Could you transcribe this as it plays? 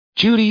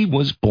Judy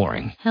was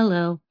boring.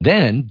 Hello.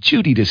 Then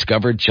Judy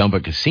discovered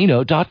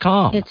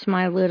ChumbaCasino.com. It's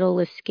my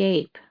little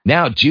escape.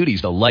 Now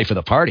Judy's the life of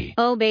the party.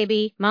 Oh,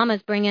 baby,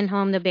 mama's bringing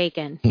home the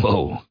bacon.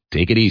 Whoa,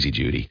 take it easy,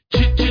 Judy.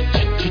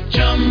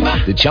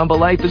 The Chumba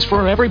life is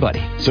for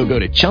everybody. So go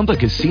to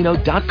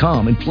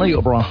ChumbaCasino.com and play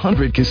over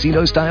 100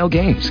 casino-style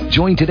games.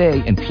 Join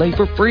today and play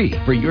for free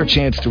for your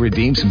chance to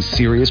redeem some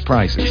serious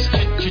prizes.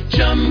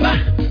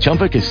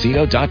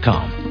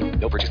 ChumbaCasino.com.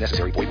 No purchase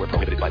necessary. Void where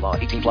prohibited by law.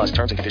 18 plus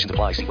terms and conditions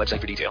apply. See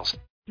website for details.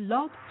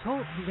 Blog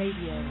Talk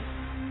Radio.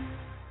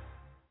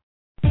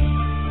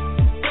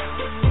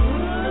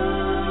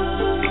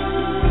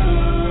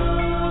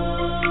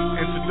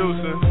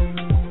 Introducing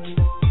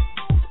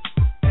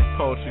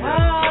Poetry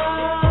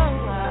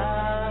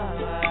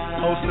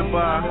hosted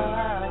by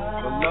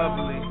the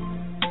lovely,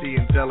 the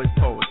angelic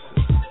poetess.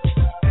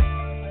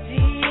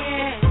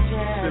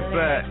 Sit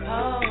back,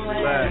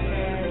 relax,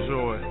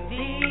 enjoy.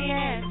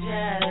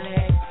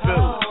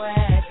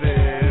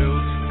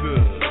 Feels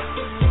good.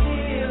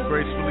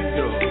 Gracefully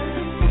yours.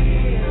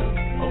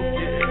 Oh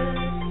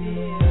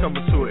yeah.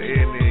 Coming to an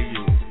end near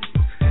you.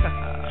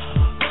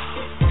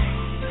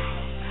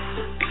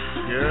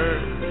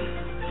 Yeah.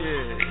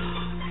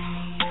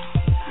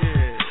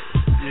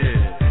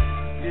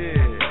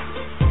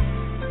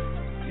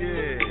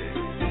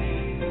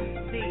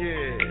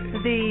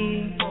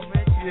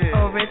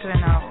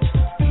 oRiGiNaL.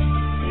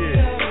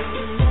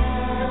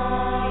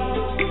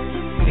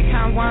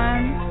 Become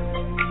one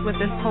with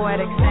this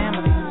poetic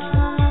family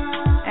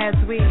as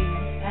we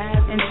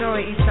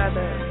enjoy each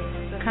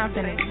other's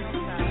company.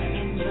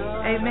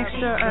 A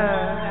mixture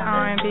of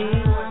R&B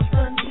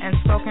and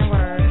spoken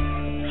word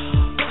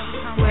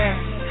with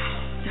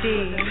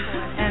the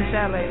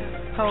angelic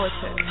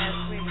poetess.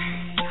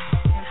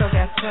 So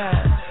guess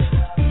what?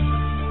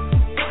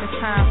 It's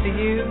time for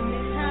you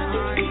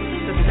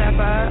to step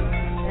up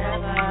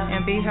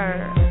and be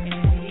heard.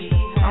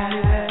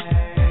 Only with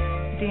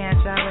the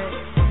angelic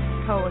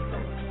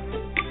poetess.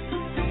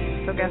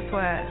 So guess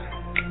what?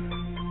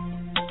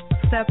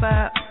 Step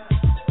up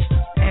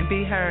and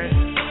be heard. The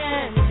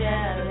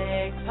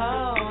angelic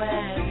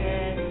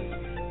poetess.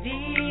 The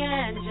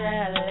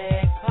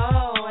angelic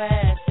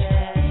poetess.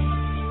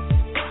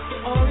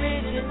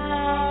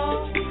 oRiGiNaL,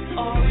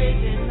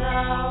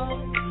 oRiGiNaL,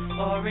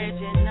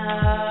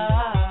 oRiGiNaL.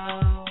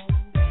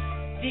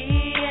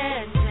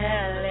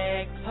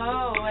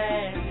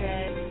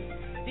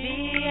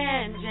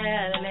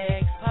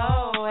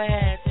 Angelic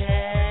poetess.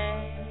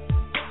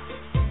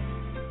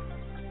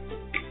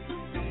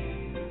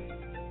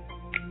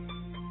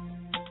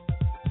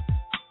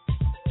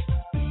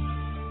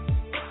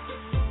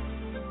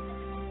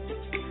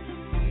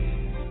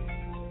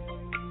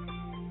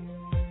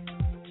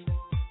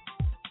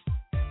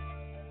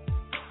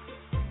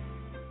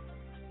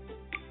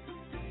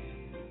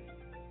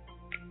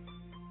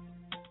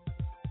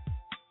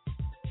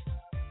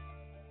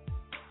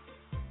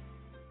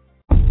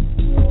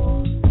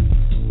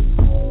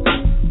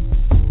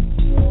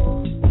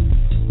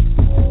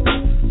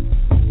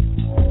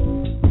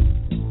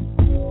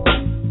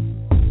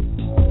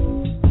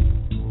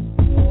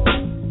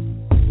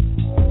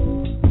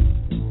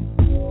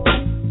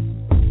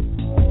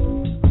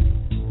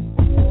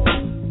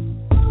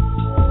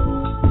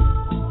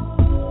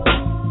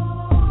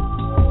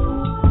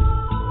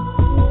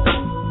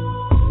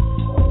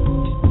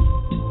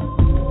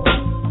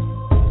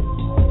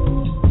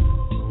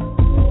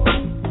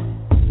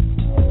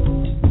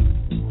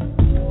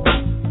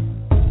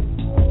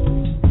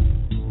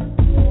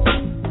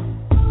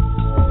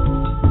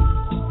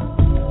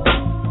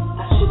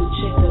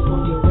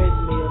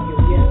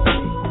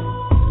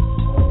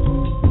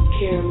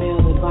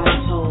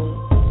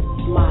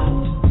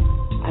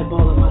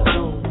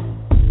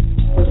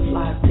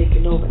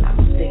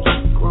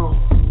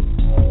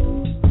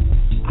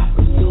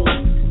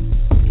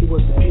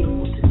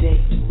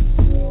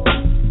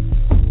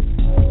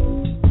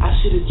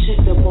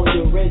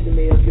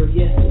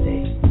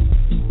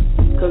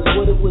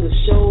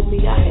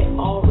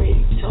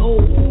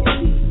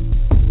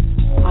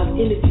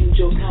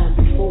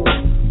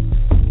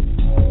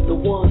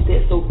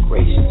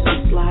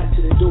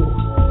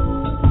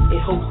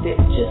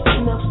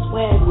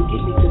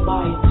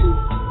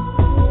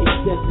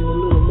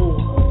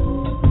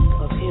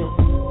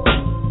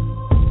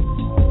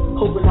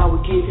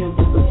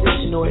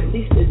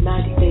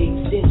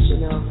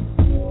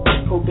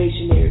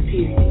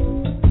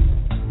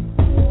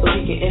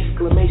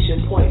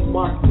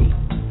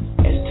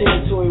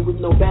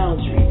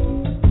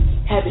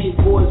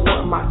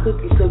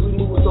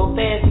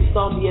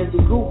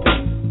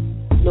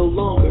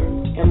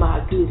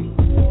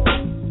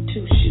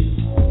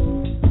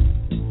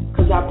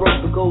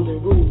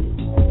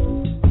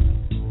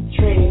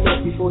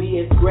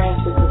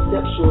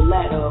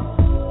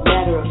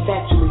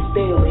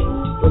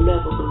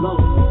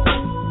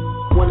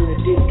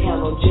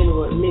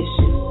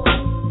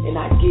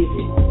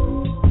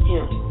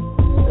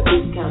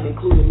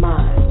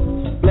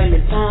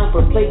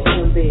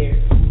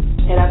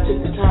 Had I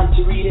took the time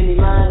to read any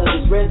line of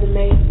his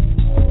resume,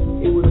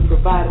 it would have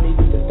provided me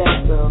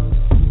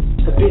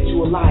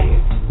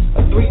liar,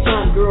 a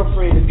 3-time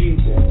girlfriend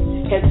abuser,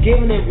 has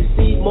given and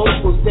received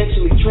multiple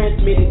sexually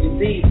transmitted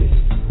diseases,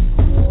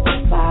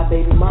 5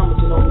 baby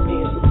mamas and only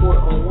paying support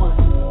on one,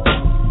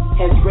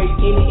 has raped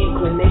any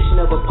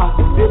inclination of a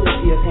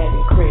possibility of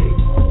having credit,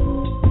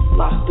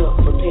 locked up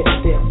for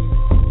petty theft,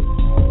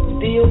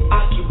 still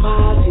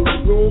occupies his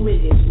room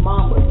in his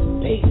mama's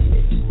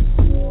basement,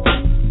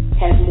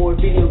 has more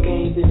video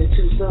games than the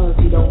 2 sons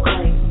he don't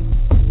claim.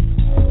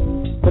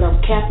 But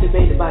I'm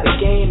captivated by the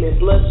game and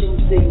blushing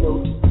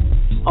signals.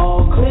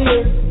 All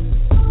clear.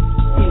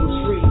 He was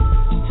free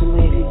to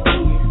land his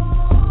gear,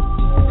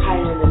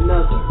 hiring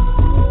another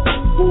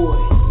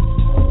boy,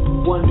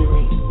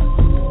 wondering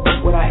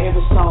what I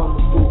ever saw in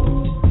the fool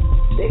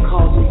that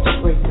caused me to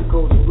break the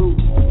golden rule.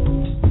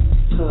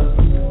 'Cause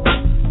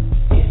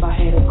if I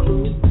had a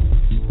clue,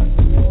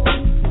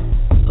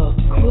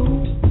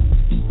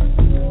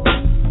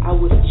 I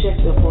would have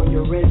checked up on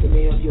your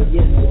resume of your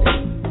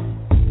yesterday.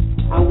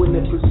 I wouldn't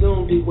have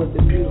presumed it was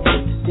a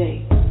beautiful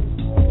today.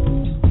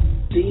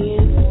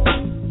 Then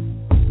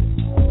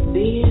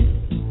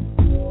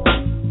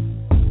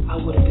I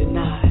would have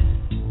denied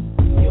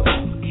your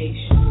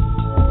application.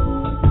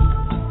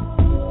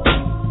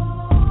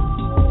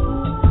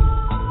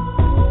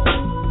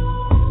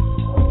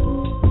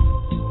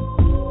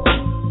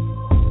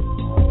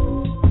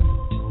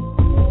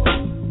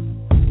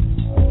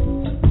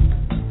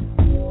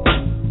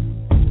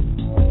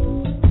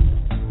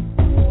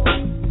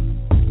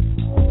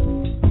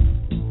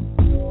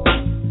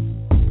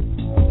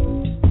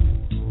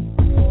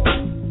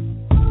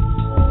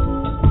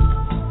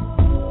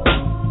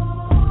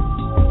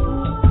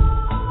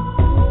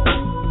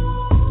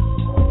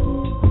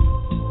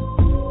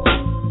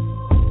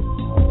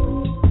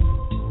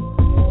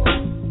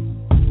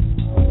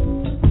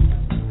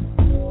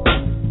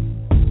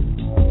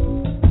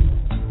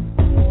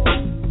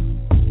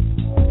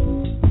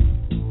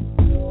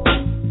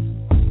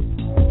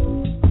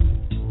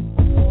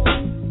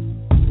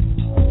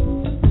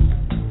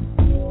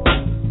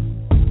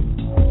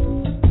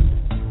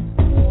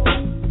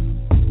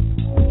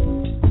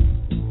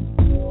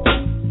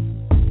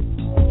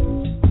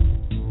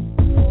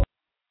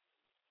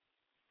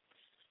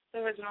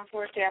 Original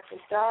Force After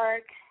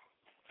Dark.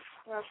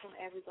 Welcome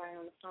everybody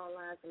on the phone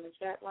lines and the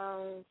chat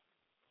room.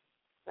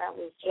 That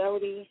was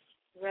Jody,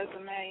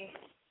 Resume.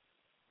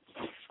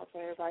 Hope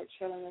everybody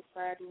chilling this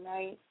Friday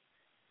night.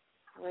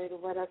 Ready to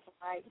wet up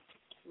tonight,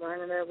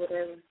 burning up,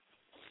 whatever.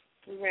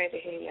 We ready to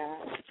hear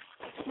y'all.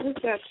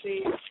 What's up,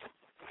 Chief?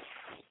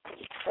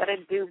 What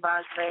it do,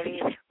 boss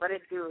lady? What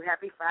it do?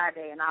 Happy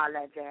Friday and all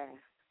that jazz.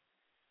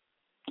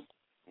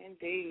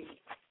 Indeed.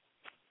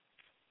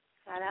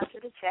 Shout out to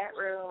the chat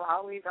room,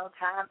 always on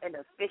time and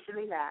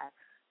officially live,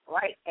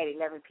 right at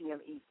 11 p.m.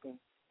 Eastern.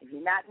 If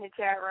you're not in the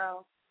chat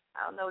room,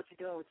 I don't know what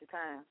you're doing with your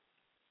time.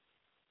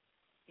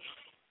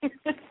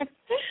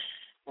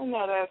 I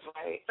know that's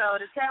right. So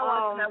the chat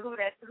wants to know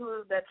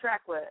who the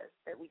track was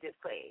that we just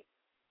played.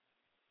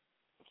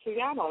 See,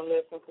 y'all don't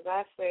listen because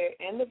I said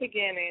in the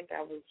beginning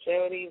that was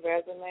Jody,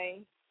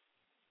 Resume.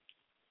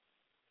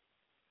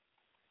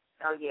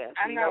 Oh, yeah.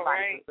 I know,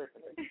 right?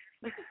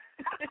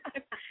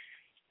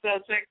 So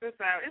check this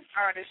out. It's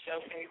Artist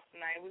Showcase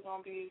tonight. We're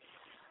going to be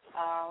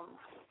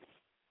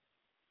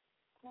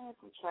playing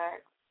some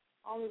tracks.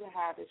 Only the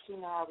hottest. You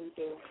know how we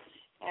do.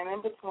 And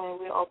in between,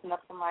 we'll open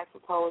up the mic for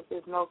poets.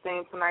 There's no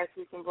theme tonight,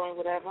 so you can bring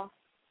whatever.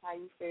 How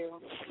you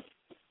feel.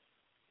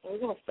 And we're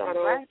going to start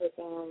off with,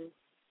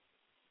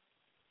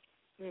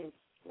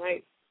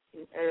 right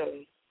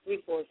early,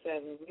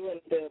 347. You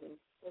in the building.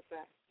 What's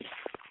that?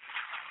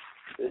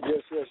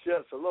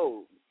 Yes.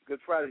 Hello.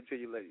 Good Friday to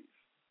you, ladies.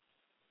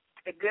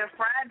 A good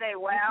Friday.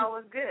 Wow,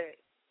 it was good.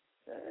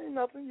 Ain't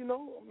nothing, you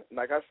know.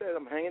 Like I said,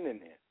 I'm hanging in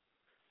there.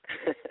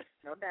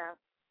 No doubt.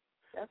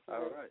 That's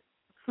all right.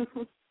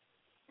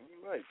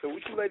 All right. So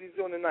what you ladies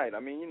doing tonight?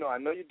 I mean, you know, I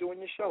know you're doing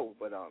your show,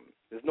 but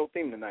there's no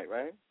theme tonight,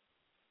 right?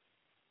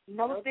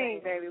 No theme,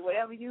 baby.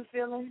 Whatever you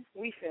feeling,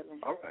 we feeling.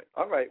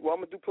 All right. Well, I'm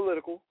going to do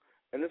political,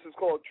 and this is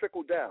called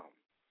Trickle Down.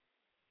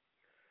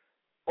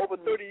 Over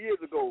 30 years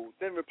ago,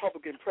 then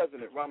Republican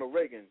President Ronald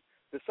Reagan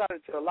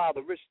decided to allow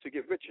the rich to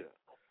get richer,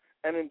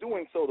 and in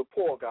doing so, the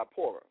poor got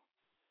poorer.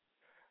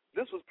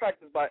 This was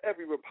practiced by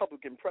every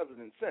Republican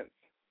president since.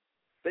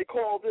 They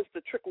call this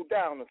the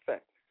trickle-down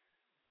effect.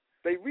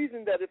 They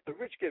reasoned that if the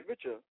rich get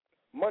richer,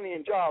 money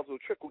and jobs will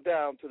trickle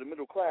down to the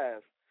middle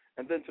class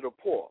and then to the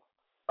poor,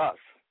 us.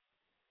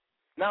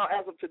 Now,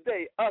 as of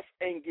today, us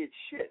ain't get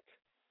shit.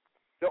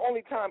 The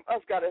only time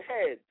us got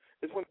ahead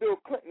is when Bill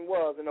Clinton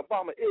was and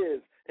Obama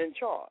is in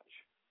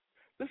charge.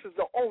 This is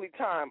the only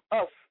time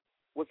us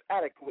was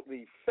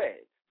adequately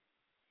fed.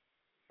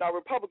 Now,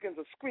 Republicans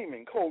are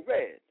screaming code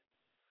red.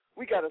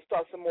 We got to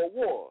start some more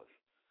wars,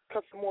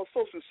 cut some more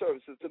social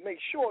services to make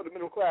sure the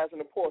middle class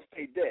and the poor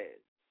stay dead.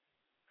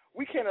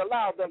 We can't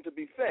allow them to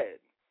be fed.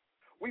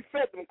 We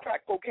fed them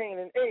crack cocaine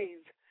and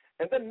AIDS,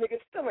 and them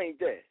niggas still ain't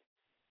dead.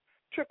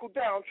 Trickle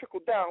down,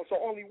 so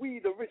only we,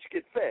 the rich,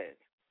 get fed.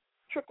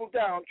 Trickle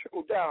down,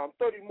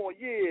 30 more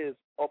years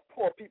of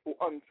poor people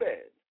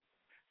unfed.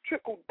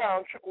 Trickle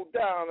trickle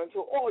down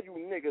until all you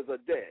niggas are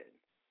dead.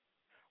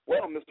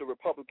 Well, Mr.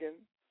 Republican,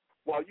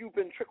 while you've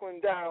been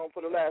trickling down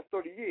for the last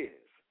 30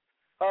 years,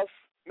 us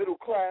middle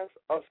class,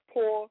 us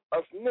poor,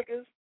 us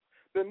niggas,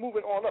 been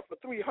moving on up for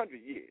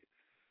 300 years.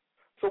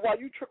 So while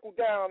you trickle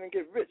down and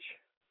get rich,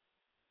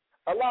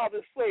 allow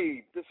this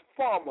slave, this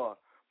farmer,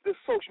 this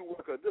social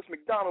worker, this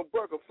McDonald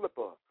burger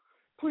flipper,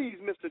 please,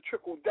 Mr.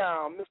 Trickle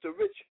Down, Mr.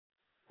 Rich,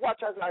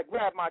 watch as I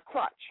grab my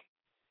crotch.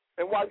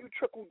 And while you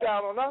trickle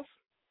down on us,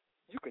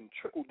 you can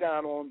trickle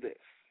down on this.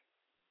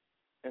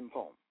 End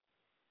poem.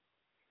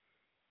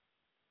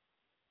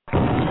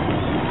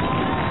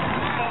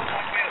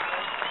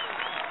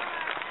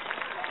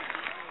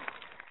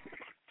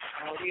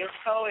 Audio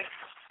poet,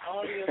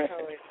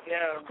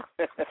 yeah.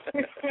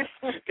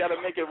 Gotta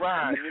make it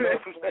rhyme, you know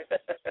what I'm saying?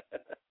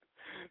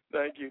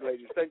 Thank you,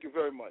 ladies. Thank you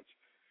very much.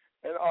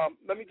 And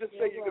let me just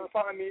say you can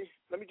find me.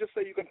 Let me just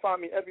say you can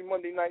find me every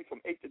Monday night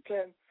from 8 to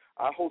 10.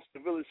 I host The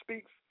Village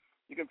Speaks.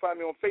 You can find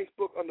me on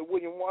Facebook under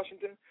William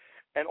Washington,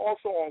 and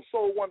also on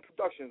Soul One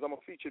Productions. I'm a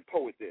featured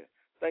poet there.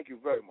 Thank you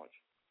very much.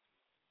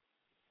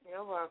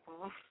 You're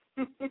welcome.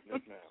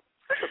 Yes, ma'am.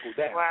 Trickle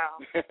down. Wow.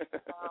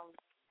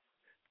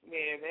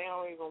 Yeah, they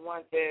don't even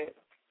want that.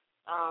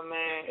 Oh,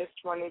 man, it's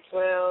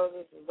 2012.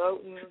 It's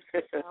voting.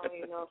 I don't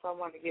even know if I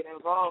want to get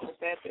involved with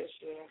that this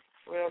year.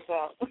 Real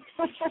talk. Because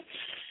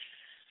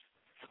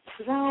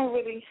I don't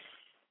really,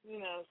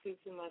 see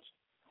too much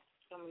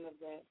coming of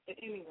that. But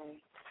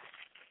anyway,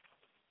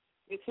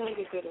 you're tuned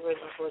to the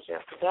Original Poetry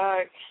After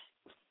Dark.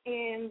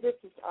 And this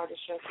is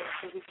Artist Shuffle.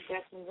 So we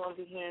definitely going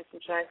to be hearing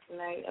some tracks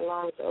tonight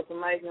along with the open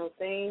mic, no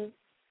theme.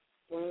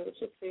 Doing what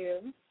you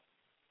feel.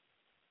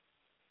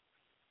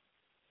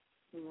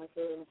 My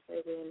girl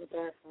stay there in the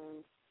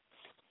background.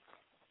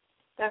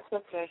 That's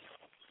okay.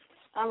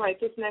 All right,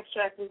 this next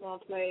track we're going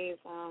to play is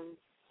from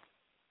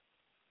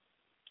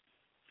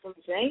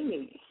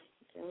Jamie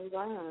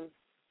Brown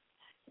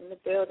in the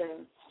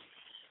building.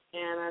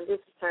 And this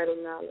is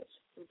titled Knowledge.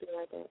 Something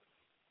like that.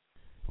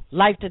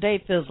 Life today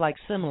feels like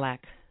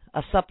Similac,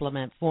 a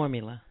supplement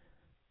formula.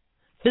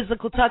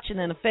 Physical touching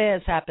and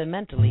affairs happen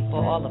mentally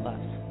for all of us.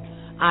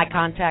 Eye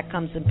contact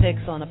comes in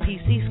pics on a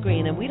PC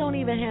screen, and we don't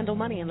even handle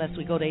money unless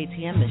we go to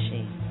ATM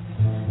machines.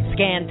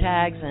 Scan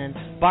tags and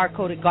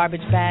barcoded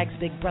garbage bags,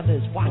 Big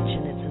Brother is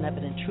watching, it's an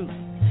evident truth.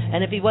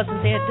 And if he wasn't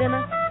there at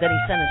dinner, then he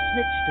sent a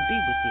snitch to be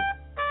with you.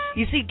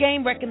 You see,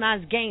 game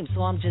recognized game,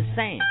 so I'm just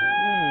saying,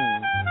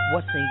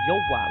 what's in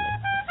your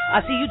wallet?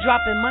 I see you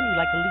dropping money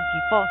like a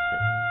leaky faucet.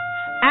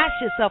 Ask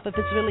yourself if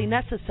it's really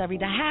necessary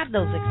to have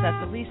those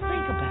accessories.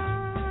 Think about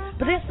it.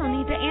 But there's no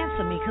need to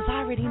answer me, because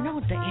I already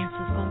know what the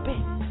answer's going to be.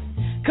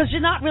 Because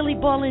you're not really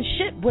balling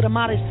shit with a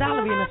modest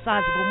salary and a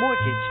sizable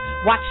mortgage.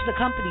 Watch the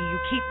company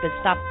you keep and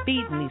stop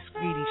feeding these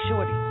greedy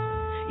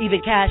shorties.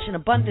 Even cash in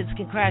abundance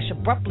can crash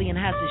abruptly and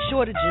has its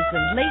shortages,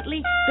 and lately,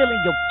 filling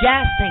your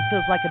gas tank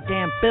feels like a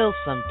damn bill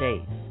some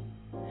days.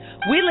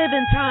 We live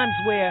in times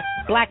where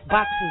black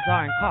boxes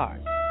are in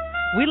cars.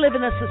 We live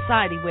in a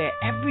society where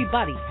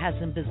everybody has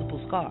invisible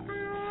scars.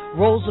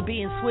 Roles are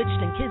being switched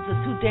and kids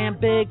are too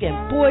damn big,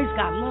 and boys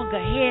got longer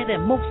hair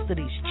than most of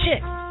these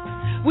chicks.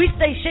 We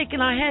stay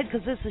shaking our head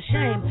because it's a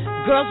shame.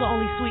 Girls are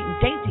only sweet and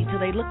dainty till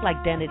they look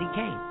like Danity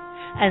Kane.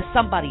 And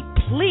somebody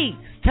please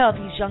tell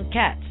these young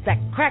cats that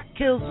crack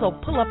kills, so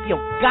pull up your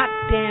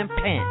goddamn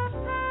pants.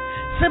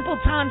 Simple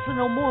times are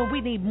no more. We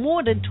need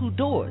more than two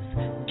doors.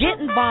 Get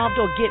involved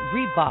or get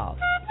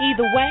revolved.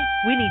 Either way,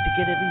 we need to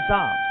get it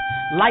resolved.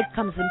 Life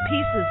comes in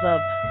pieces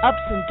of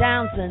ups and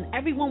downs, and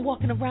everyone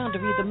walking around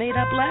are either made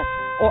up less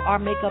or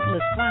are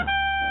makeupless clowns.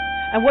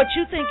 And what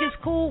you think is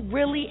cool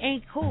really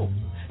ain't cool.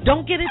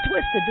 Don't get it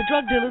twisted. The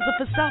drug dealers are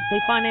for self. They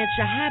finance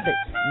your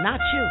habits, not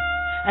you.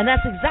 And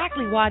that's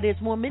exactly why there's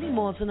more mini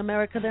malls in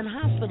America than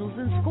hospitals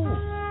and schools.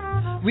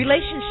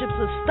 Relationships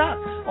are stuck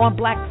on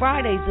Black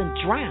Fridays and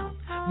drown,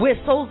 where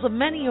souls of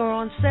many are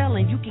on sale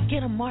and you can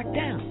get them marked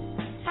down.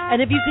 And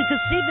if you can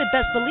conceive it,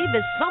 best believe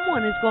it,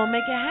 someone is going to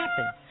make it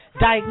happen.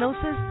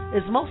 Diagnosis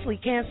is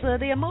mostly cancer of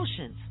the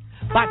emotions.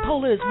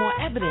 Bipolar is more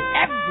evident.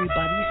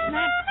 Everybody's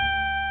snapping.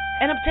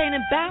 And obtaining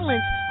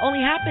balance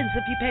only happens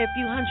if you pay a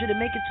few hundred and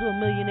make it to a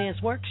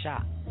millionaire's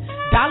workshop.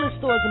 Dollar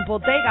stores and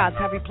bodegas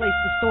have replaced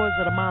the stores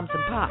of the moms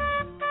and pops.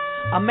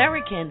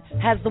 American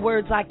has the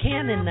words I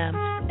can in them,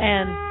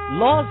 and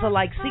laws are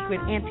like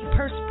secret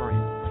antiperspirant.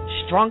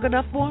 Strong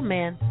enough for a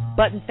man,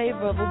 but in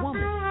favor of a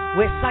woman,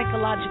 where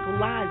psychological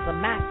lies are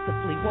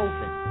masterfully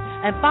woven.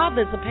 And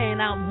fathers are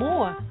paying out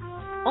more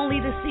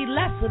only to see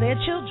less of their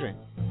children.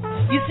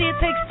 You see,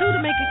 it takes two to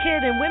make a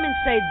kid, and women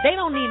say they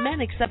don't need men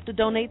except to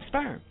donate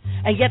sperm.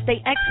 And yet they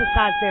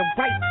exercise their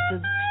rights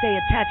to stay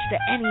attached to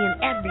any and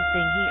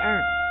everything he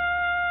earns.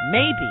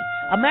 Maybe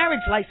a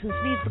marriage license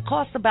needs to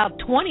cost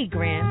about $20,000,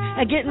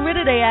 and getting rid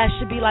of their ass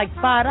should be like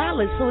 $5,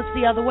 so it's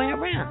the other way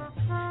around.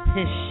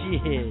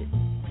 Shit.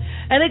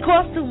 And it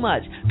costs too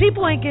much.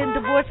 People ain't getting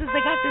divorces.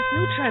 They got this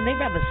new trend. They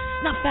rather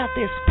snuff out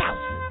their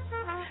spouses.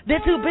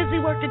 They're too busy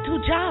working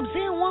two jobs.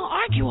 They don't want to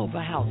argue over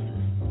houses.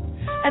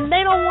 And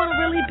they don't want to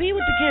really be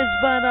with the kids,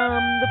 but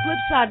the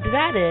flip side to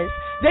that is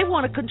They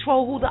want to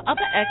control who the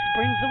other ex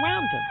brings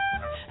around them.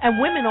 And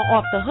women are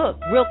off the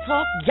hook. Real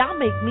talk, y'all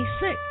make me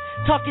sick.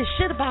 Talking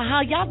shit about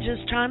how y'all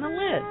just trying to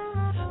live.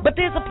 But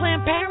there's a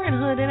Planned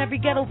Parenthood in every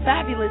ghetto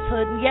fabulous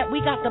hood, and yet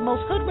we got the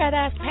most hood rat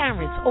ass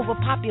parents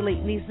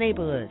overpopulating these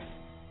neighborhoods.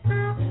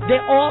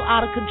 They're all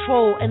out of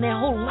control, and their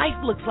whole life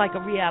looks like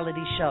a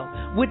reality show,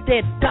 with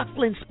their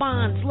duckling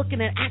spawns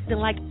looking and acting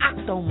like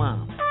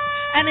Octomoms.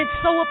 And it's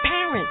so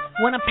apparent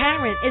when a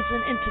parent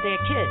isn't into their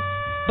kids,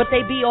 but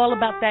they be all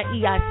about that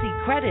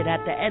EIC credit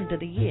at the end of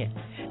the year.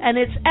 And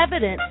it's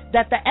evident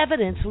that the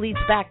evidence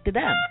leads back to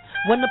them.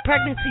 When the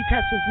pregnancy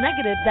test is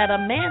negative, that a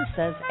man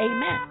says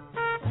amen.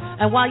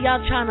 And while y'all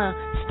trying to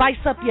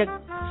spice up your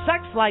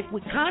sex life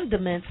with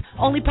condiments,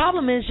 only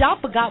problem is y'all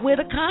forgot where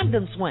the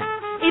condoms went.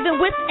 Even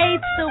with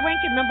AIDS still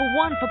ranking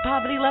 #1 for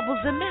poverty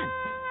levels in men.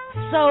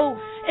 So,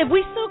 if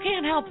we still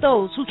can't help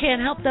those who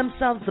can't help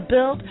themselves to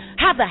build,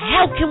 how the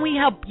hell can we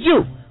help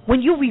you when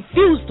you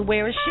refuse to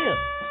wear a shield?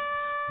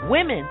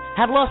 Women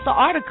have lost the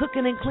art of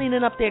cooking and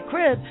cleaning up their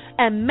crib,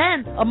 and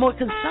men are more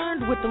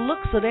concerned with the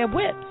looks of their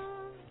whips.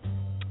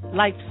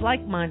 Life's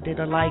like-minded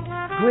are like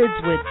grids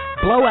with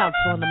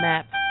blowouts on the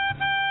map,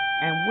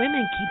 and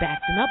women keep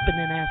acting up and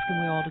then asking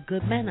where all the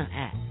good men are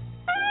at.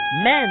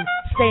 Men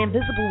stay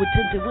invisible with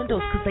tinted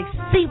windows because they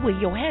see where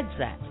your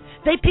head's at.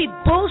 They peep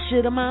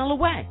bullshit a mile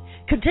away,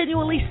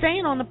 continually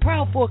staying on the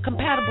prowl for a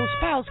compatible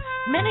spouse.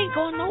 Men ain't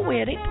going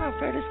nowhere. They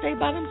prefer to stay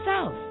by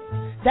themselves.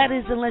 That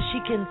is, unless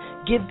she can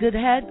give good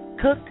head,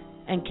 cook,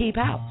 and keep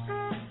house.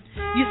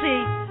 You see,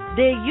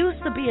 there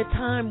used to be a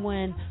time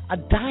when a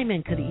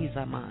diamond could ease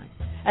her mind,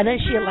 and then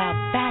she allowed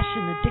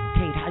fashion to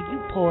dictate how you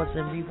pause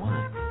and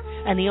rewind.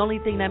 And the only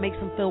thing that makes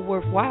them feel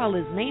worthwhile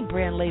is name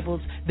brand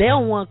labels. They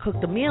don't want to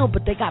cook the meal,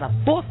 but they got a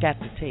fork at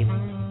the table.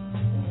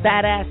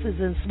 Fat asses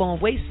and small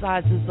waist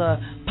sizes are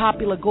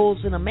popular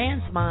goals in a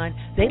man's mind.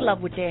 They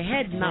love with their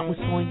head, not what's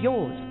on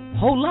yours.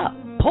 Hold up,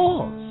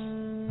 pause.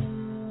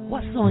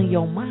 What's on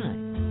your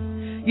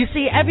mind? You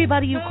see,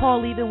 everybody you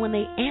call, even when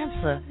they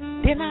answer,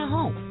 they're not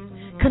home.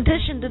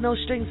 Conditioned to no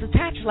strings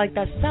attached like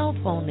that cell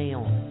phone they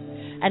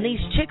own. And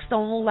these chicks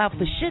don't hold out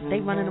for shit. They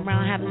running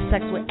around having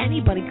sex with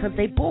anybody because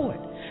they bored.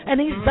 And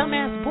these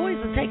dumbass boys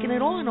are taking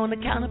it on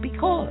account of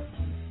because.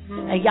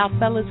 And y'all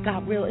fellas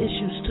got real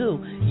issues too.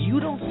 You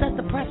don't set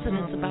the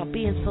precedence about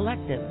being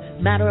selective.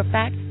 Matter of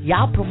fact,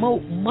 y'all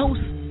promote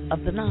most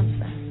of the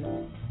nonsense.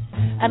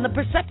 And the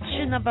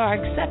perception of our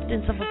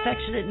acceptance of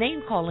affectionate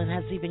name-calling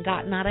has even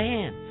gotten out of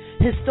hand.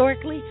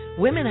 Historically,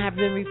 women have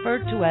been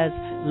referred to as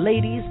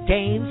ladies,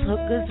 dames,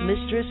 hookers,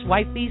 mistress,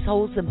 wifeys,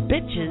 hoes, and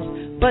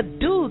bitches, but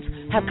dudes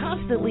have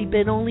constantly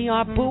been only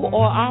our boo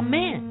or our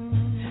man.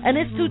 And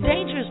it's too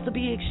dangerous to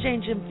be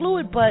exchanging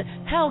fluid, but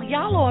hell,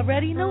 y'all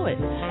already knew it.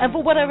 And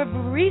for whatever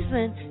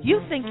reason,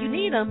 you think you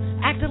need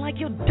them, acting like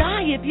you'll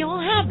die if you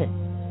don't have it.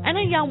 And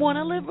then y'all want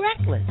to live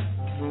reckless.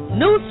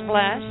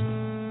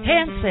 Newsflash,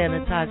 hand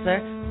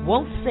sanitizer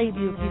won't save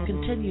you if you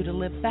continue to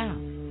live foul.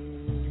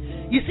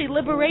 You see,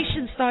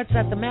 liberation starts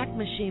at the Mac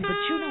machine, but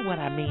you know what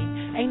I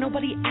mean. Ain't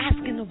nobody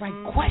asking the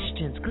right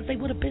questions because they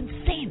would have been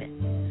seeing it.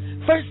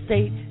 First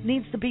date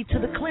needs to be to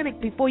the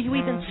clinic before you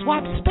even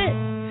swap spit.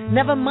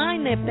 Never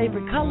mind their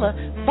favorite color.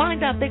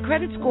 Find out their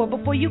credit score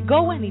before you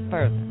go any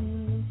further.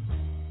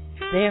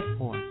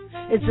 Therefore,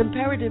 it's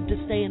imperative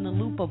to stay in the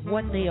loop of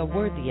what they are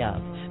worthy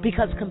of,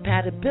 because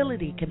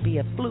compatibility can be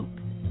a fluke,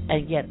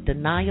 and yet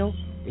denial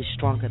is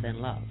stronger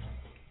than love.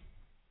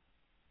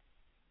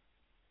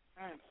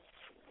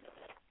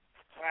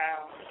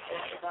 Wow,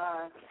 it's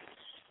fun.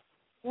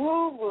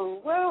 Woo, woo,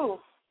 woo.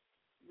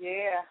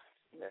 Yeah.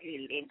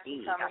 Indeed.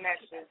 Coming at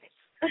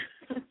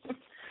you.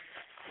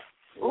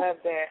 Love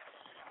that.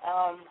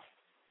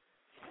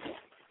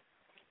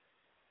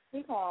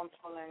 We're going to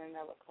pull in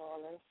another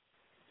caller.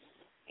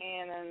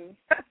 And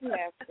we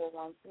have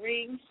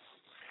 413.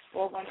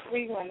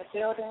 413, we're in the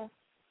building.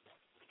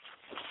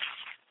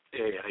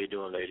 Hey, how you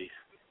doing, ladies?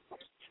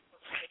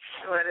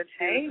 What a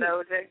hey,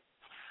 soldier.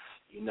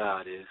 You know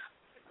how it is.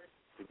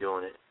 We're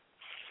doing it.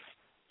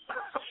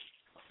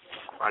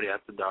 Friday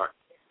after dark.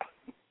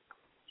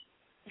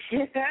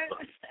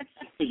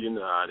 You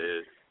know how it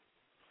is.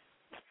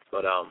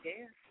 But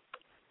yeah.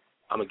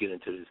 I'm going to get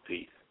into this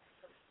piece.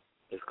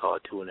 It's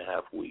called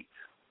 2.5 Weeks.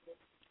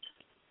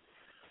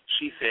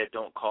 She said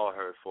don't call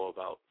her for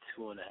about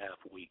 2.5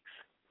 weeks.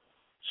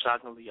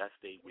 Shockingly, I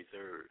stayed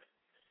reserved.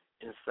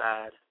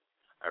 Inside,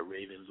 a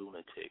raving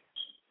lunatic.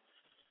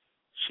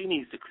 She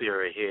needs to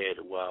clear her head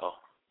while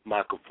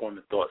my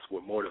conforming thoughts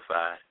were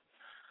mortified.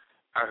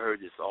 I heard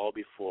this all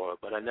before,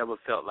 but I never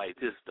felt like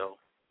this, though.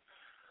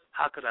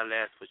 How could I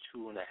last for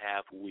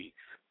 2.5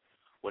 weeks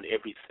when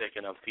every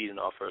second I'm feeding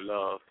off her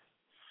love?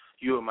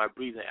 You are my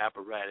breathing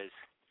apparatus.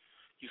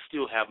 You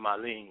still have my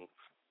lungs.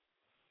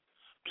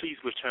 Please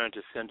return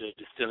to sender,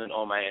 distilling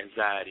all my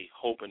anxiety,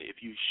 hoping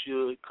if you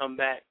should come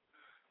back,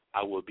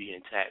 I will be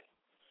intact.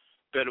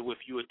 Better with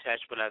you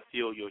attached, but I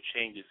feel your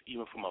changes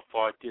even from a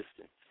far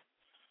distance.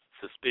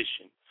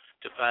 Suspicion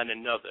to find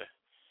another.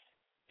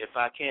 If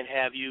I can't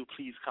have you,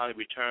 please kindly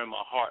return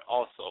my heart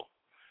also.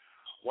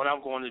 What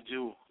I'm going to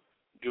do,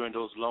 during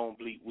those long,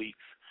 bleak weeks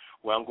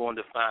where I'm going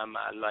to find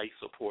my life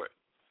support,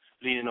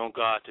 leaning on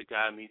God to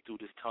guide me through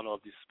this tunnel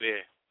of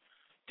despair.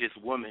 This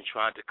woman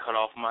trying to cut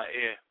off my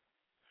air.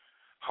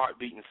 Heart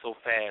beating so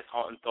fast,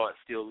 haunting thought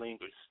still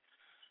lingers.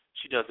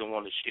 She doesn't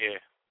want to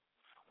share.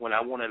 When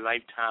I want a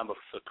lifetime of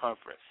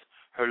circumference,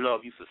 her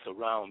love used to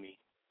surround me.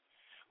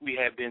 We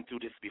have been through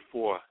this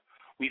before.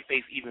 We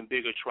face even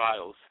bigger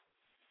trials.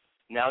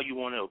 Now you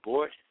want to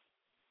abort?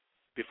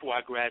 Before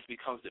our grass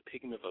becomes the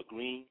pigment of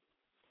green?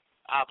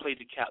 I'll play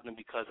the captain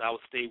because I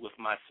will stay with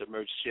my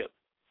submerged ship.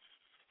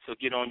 So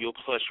get on your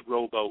plush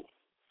rowboat.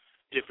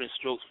 Different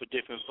strokes for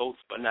different folks,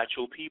 but not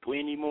your people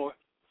anymore.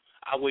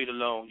 I wait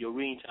alone. Your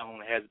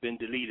ringtone has been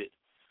deleted.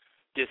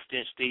 This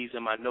stench stays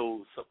in my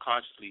nose,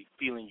 subconsciously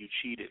feeling you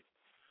cheated.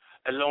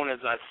 Alone as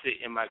I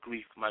sit in my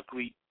grief,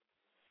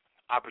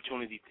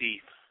 opportunity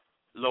thief.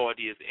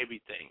 Loyalty is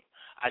everything.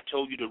 I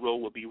told you the road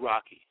would be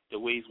rocky. The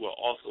ways were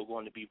also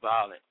going to be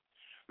violent.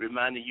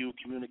 Reminding you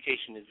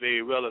communication is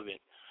very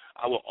relevant.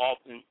 I will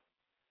often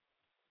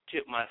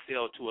tip my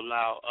sail to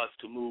allow us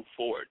to move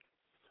forward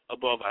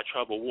above our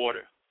troubled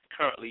water.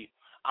 Currently,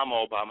 I'm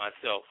all by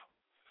myself.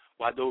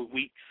 While those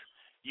weeks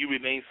you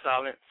remain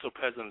silent, so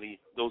presently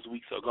those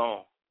weeks are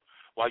gone.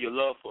 While your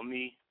love for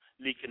me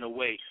leaking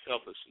away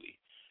selfishly,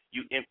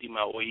 you empty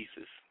my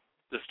oasis.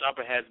 The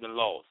stopper has been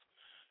lost.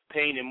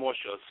 Pain and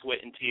moisture,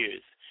 sweat and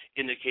tears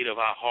indicate of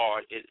how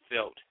hard it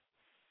felt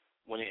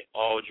when it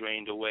all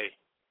drained away.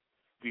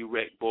 We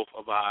wrecked both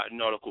of our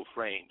nautical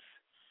frames,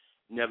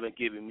 never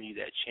giving me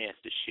that chance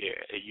to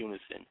share a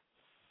unison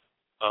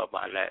of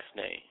my last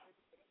name.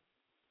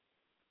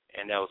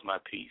 And that was my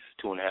piece,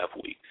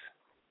 2.5 weeks.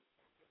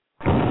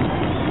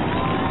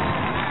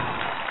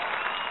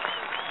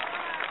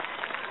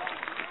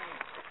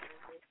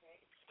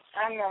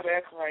 I know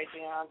that's right,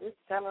 Dion. Just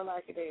tell her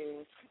like it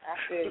is. I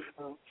feel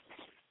so.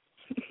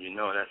 You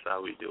know, that's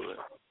how we do it.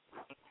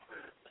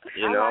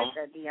 I like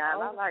that,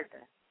 Dion. I like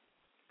that.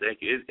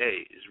 Thank you.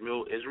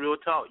 It's real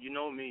talk. You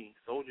know me.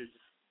 Soldiers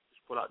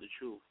just put out the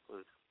truth,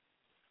 because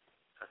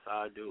that's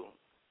how I do.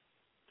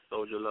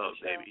 Soldier love,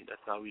 baby.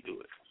 That's how we do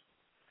it.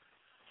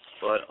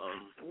 But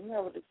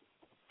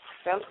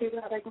tell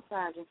people how they can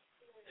find you.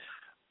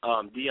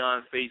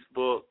 Dion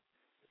Facebook,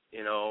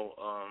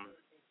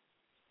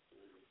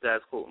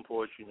 that's quoting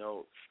poetry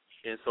notes,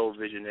 and Soul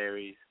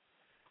Visionaries,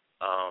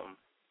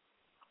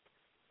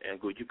 and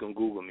good. You can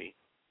Google me.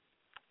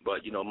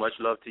 But much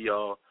love to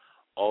y'all.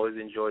 Always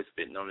enjoy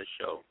spitting on the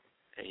show,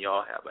 and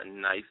y'all have a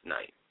nice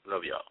night.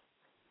 Love y'all.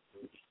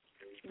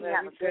 You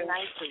have a good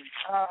night too.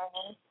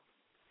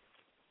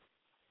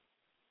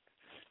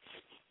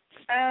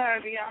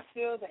 Do y'all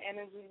feel the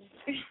energy?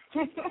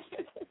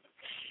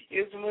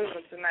 It's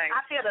moving tonight.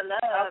 I feel the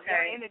love. Okay.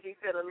 Your energy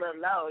feel a little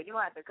low. You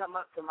have to come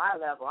up to my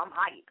level. I'm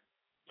hype.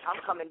 I'm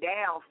coming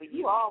down for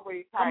you. You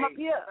always come hype. up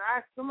here.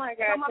 Somebody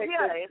got to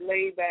take this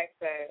laid back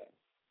side.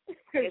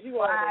 It's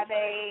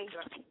Friday.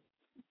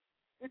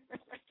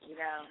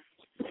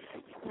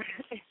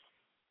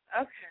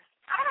 Okay.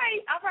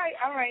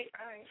 All right.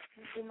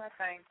 Let's do my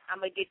thing. I'm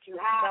going to get you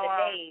high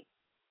today.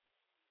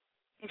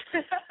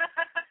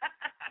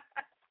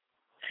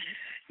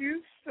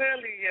 You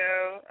silly,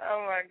 yo.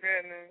 Oh, my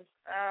goodness.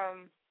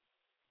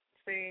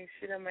 See,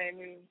 she done made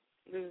me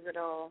lose it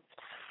all.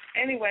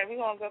 Anyway, we're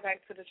going to go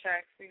back to the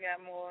tracks. We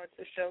got more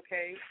to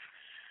showcase.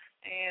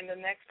 And the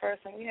next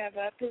person we have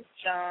up is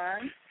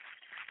John.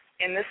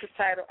 And this is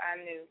titled I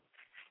Knew.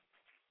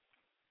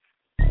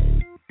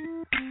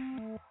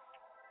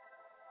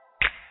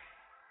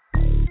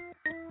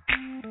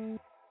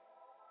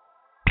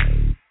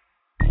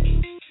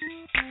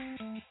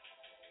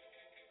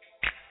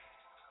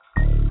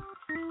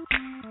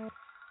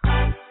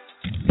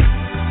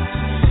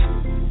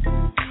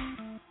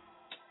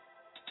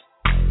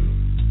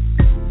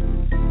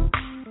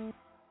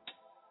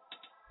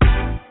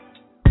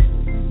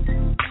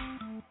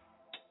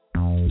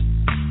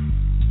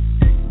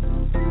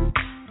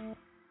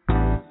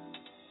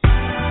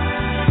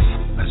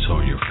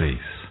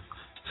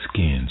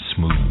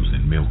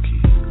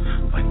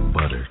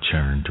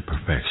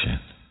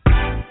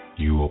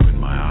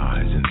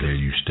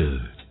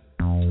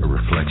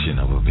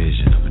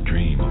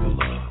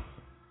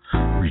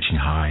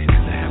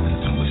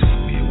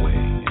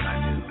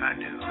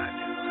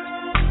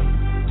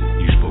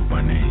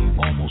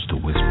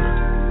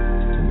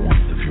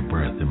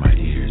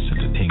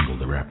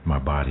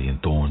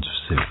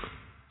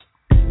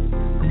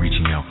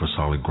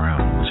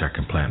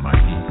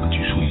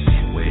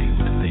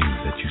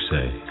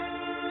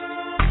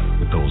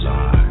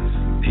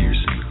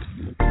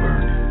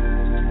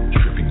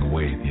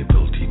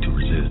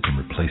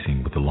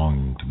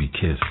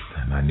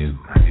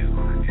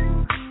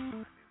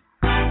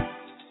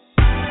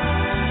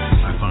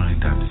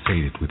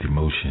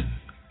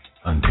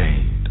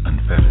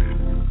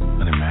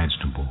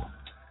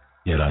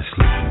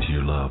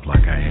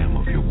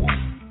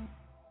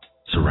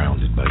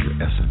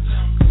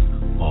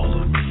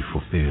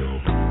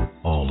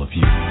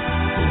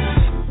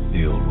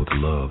 Filled with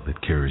love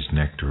that carries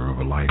nectar of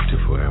a life to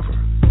forever.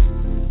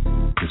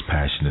 This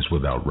passion is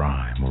without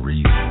rhyme or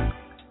reason,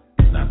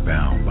 not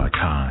bound by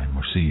time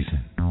or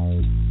season.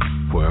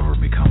 Forever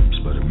becomes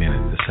but a minute,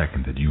 the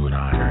second that you and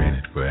I are in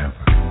it forever.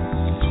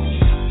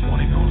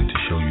 Wanting only to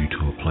show you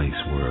to a place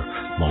where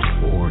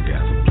multiple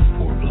orgasms are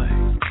foreplay.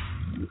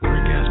 Where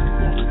orgasmic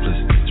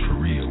multiplicity is for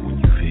real when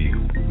you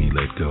feel me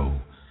let go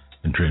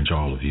and drench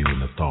all of you in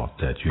the thought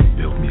that you've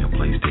built me a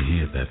place to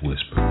hear that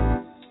whisper.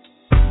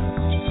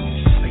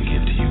 I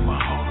give to you my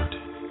heart.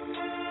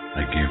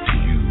 I give to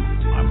you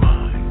my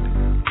mind.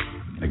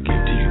 I give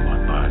to you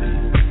my body.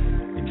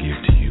 I give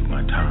to you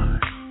my time.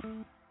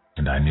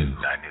 And I knew.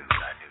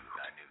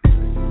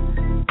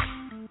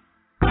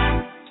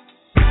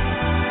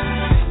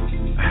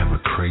 I have a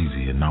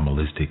crazy,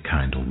 anomalistic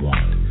kind of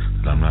want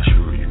that I'm not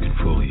sure you can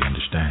fully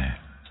understand.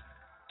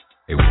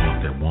 A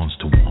want that wants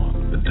to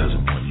want, but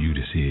doesn't want you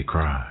to see it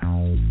cry.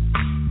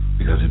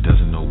 Because it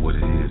doesn't know what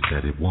it is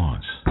that it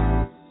wants.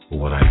 But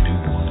what I do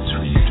want is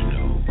for you to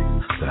know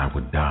that I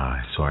would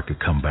die so I could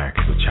come back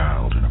as a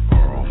child in a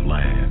far-off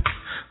land.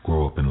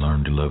 Grow up and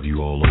learn to love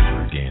you all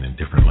over again in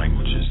different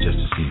languages just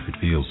to see if it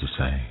feels the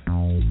same.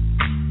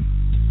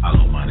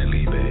 Allo mane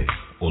libe,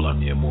 hola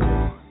mi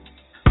amor,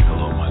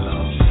 hello my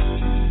love.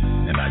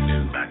 And I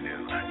knew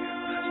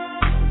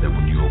that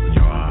when you open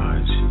your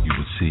eyes, you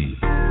would see.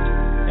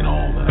 And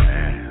all that I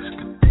ask,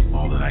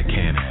 all that I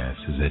can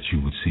ask is that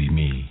you would see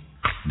me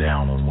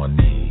down on one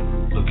knee,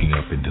 looking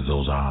up into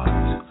those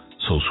eyes,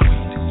 so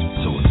sweet,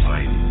 so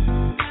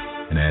inviting,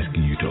 and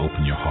asking you to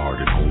open your heart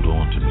and hold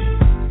on to me.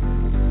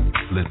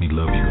 Let me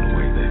love you in a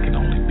way that can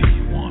only be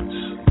once.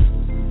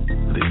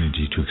 The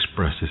energy to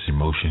express this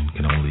emotion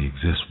can only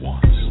exist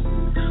once.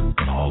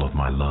 When all of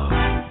my love,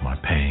 my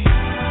pain,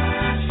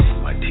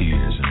 my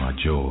tears, and my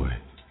joy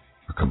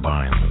are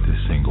combined with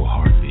this single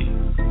heartbeat.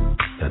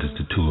 That is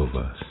the two of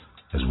us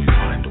as we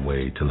find a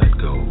way to let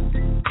go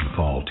and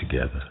fall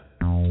together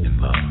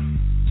in love.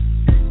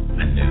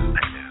 I knew.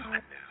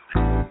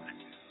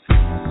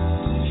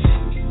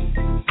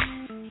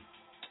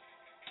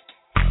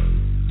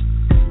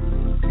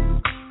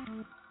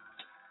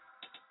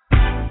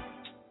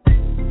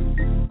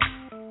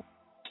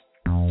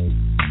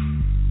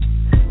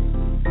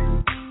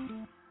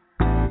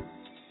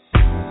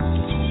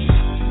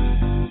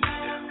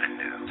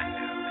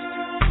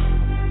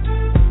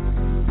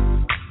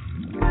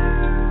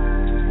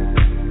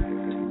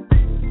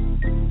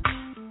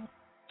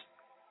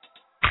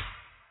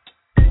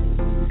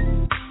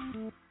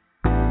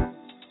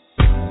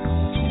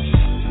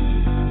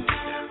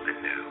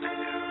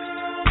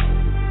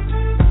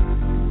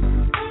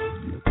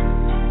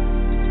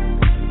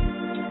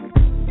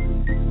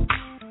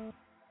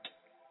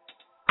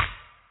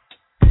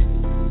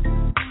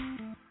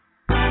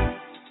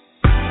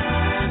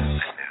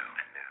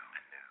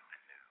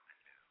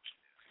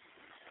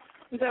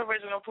 The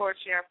original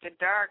Poetry After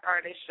Dark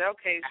artist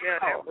showcase,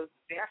 that was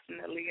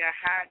definitely a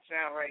hot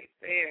jump right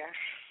there.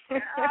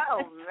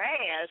 Oh,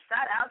 man.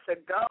 Shout out to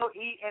Go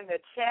Eat in the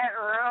chat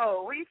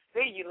room. We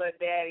see you, little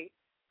daddy.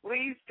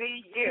 We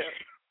see you.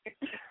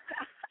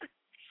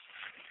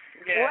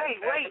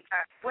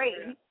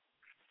 Wait.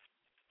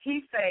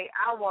 He say,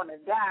 I want to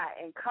die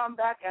and come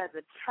back as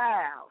a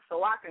child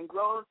so I can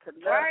grow to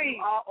love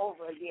you all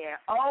over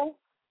again. Oh,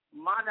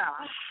 my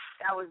gosh.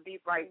 That was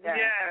deep right there.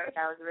 Yeah.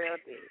 That was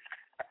real deep.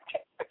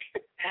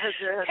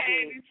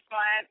 He's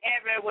flying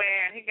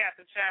everywhere, and he got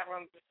the chat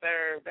room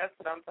disturbed. That's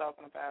what I'm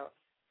talking about.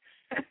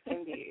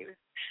 Indeed.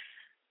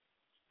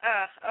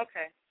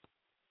 Okay.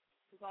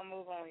 We're going to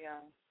move on,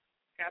 y'all.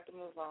 Got to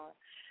move on.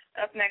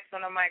 Up next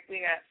on the mic,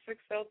 we got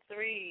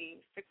 603.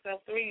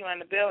 603, you in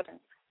the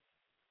building.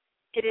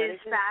 It is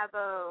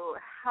Sabo.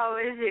 How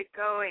is it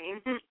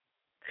going?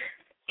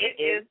 It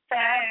is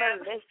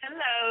fabulous.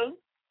 Hello.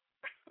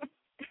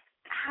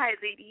 Hi,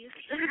 ladies.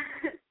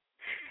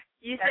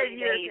 You said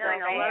you were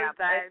feeling a love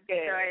vibe, so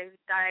I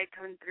thought I'd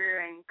come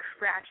through and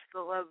crash the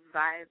love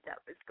vibe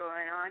that was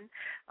going on.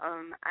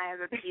 I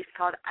have a piece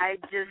called I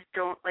Just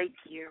Don't Like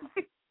You.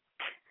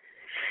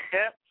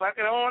 Yep, fuck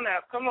it on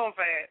up. Come on,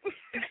 Fat.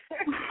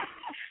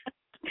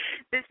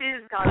 This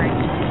piece is called I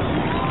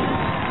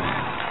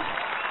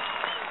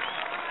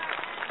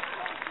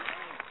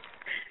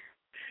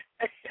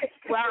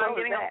Wow, I'm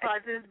getting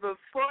applauses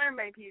before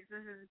my piece.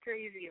 This is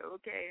crazy,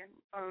 okay?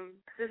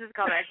 This is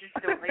called I Just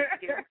Don't Like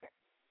You.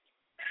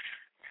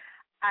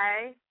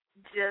 I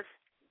just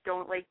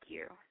don't like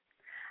you.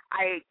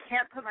 I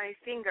can't put my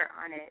finger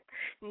on it.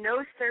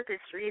 No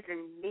surface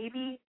reason.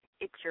 Maybe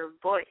it's your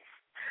voice.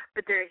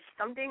 But there is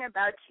something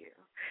about you,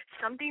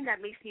 something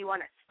that makes me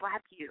want to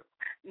slap you.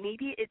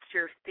 Maybe it's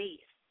your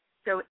face.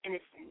 So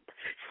innocent,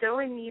 so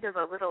in need of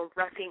a little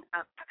roughing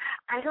up.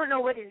 I don't know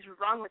what is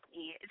wrong with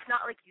me. It's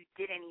not like you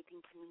did anything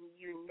to me.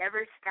 You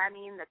never stabbed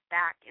me in the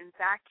back. In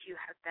fact, you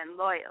have been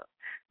loyal.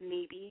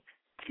 Maybe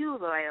too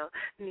loyal.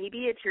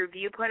 Maybe it's your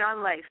viewpoint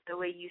on life, the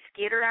way you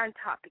skate around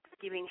topics,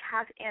 giving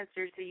half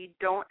answers so you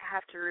don't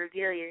have to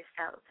reveal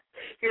yourself.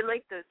 You're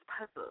like those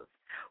puzzles.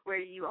 where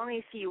you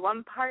only see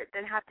one part,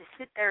 then have to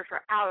sit there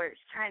for hours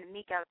trying to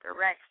make out the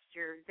rest.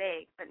 You're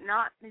vague, but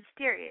not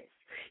mysterious.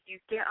 You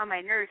get on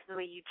my nerves the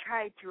way you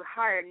try too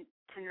hard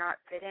to not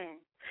fit in.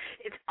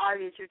 It's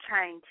obvious you're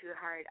trying too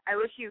hard. I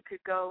wish you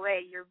could go away.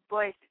 Your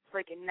voice is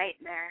like a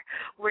nightmare.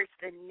 Works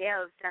the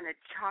nails down a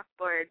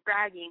chalkboard,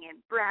 bragging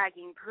and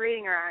bragging,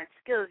 parading around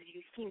skills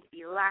you seem to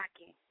be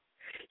lacking.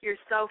 Your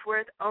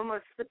self-worth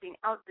almost slipping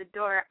out the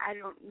door. I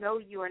don't know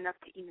you enough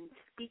to even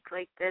speak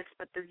like this,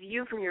 but the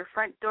view from your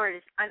front door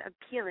is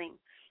unappealing.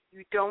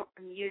 You don't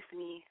amuse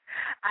me.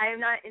 I am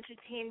not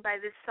entertained by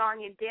this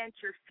song and dance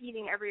you're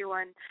feeding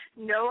everyone.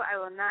 No, I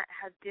will not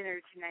have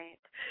dinner tonight.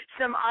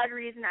 Some odd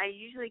reason I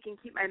usually can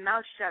keep my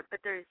mouth shut,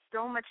 but there is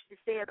so much to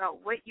say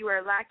about what you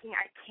are lacking,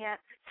 I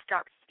can't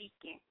stop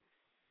speaking.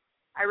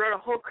 I wrote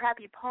a whole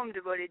crappy poem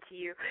devoted to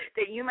you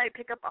that you might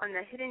pick up on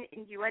the hidden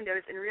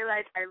innuendos and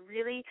realize I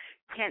really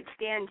can't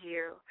stand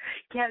you.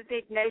 Can't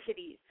fake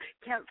niceties.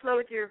 Can't flow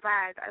with your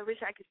vibe. I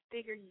wish I could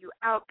figure you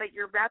out, but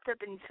you're wrapped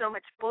up in so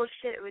much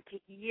bullshit it would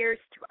take years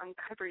to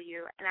uncover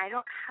you, and I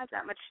don't have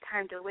that much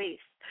time to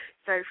waste,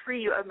 so I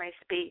free you of my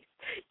space.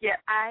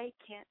 Yet I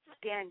can't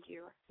stand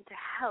you. To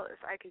hell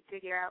if I could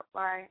figure out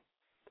why.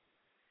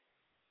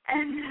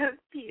 End of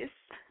peace.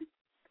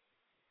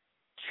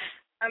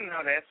 I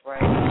know that's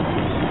right.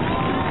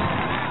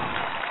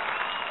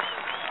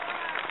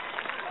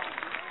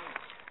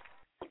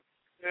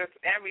 Just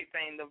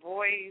everything, the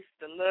voice,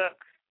 the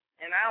look,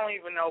 and I don't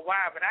even know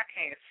why, but I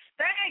can't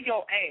stand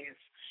your ass.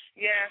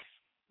 Yes,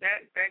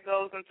 that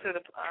goes into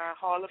the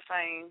Hall of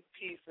Fame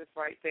pieces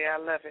right there. I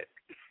love it.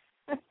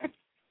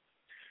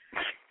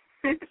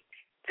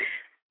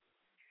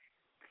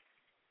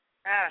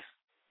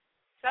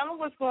 Tell me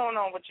what's going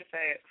on with your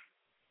fad.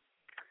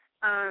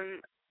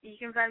 You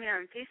can find me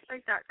on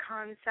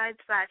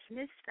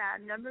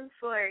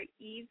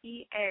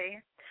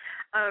Facebook.com/MissFab4EVA.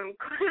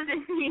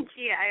 Closing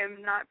Nietzsche, I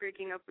am not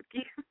breaking up with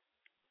you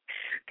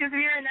because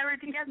we are never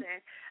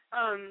together.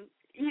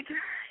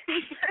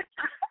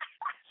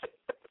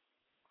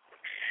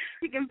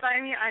 You can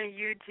find me on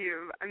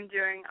YouTube. I'm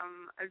doing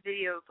a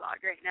video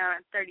blog right now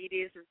at 30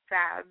 Days of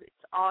Fab.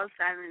 It's all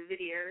silent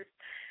videos.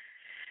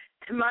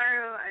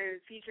 Tomorrow, I'm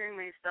featuring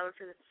myself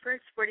for the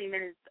first 40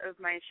 minutes of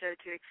my show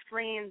to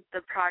explain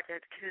the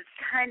project, because it's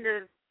kind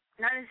of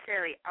not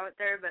necessarily out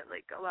there, but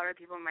like a lot of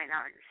people might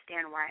not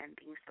understand why I'm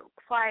being so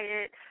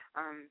quiet.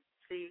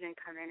 So you can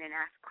come in and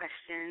ask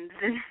questions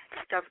and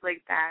stuff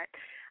like that.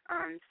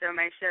 So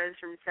my show is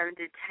from 7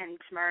 to 10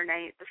 tomorrow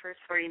night. The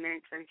first 40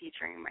 minutes, I'm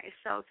featuring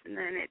myself, and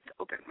then it's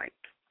open mic.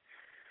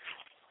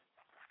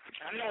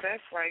 I know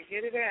that's right.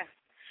 Get it in.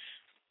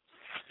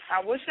 I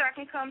wish I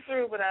can come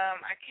through, but I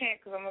can't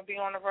because I'm going to be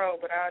on the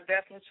road, but I'll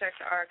definitely check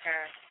the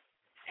archive.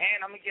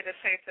 And I'm going to get a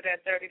taste of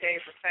that 30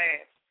 Days of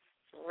Fad.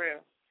 For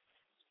real.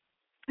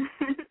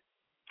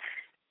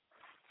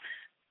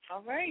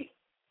 All right.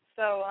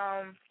 So,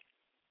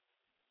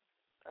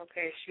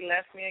 okay, she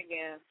left me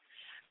again.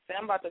 So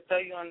I'm about to throw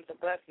you under the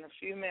bus in a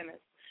few minutes.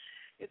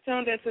 You're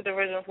tuned into the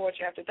Original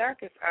Poetry After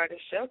Darkest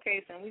Artist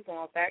Showcase, and we're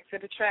going back to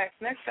the tracks.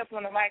 Next up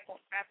on the mic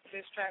after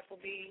this track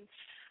will be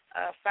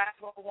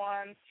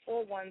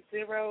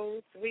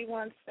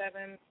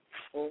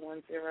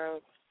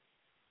 501-410-317-410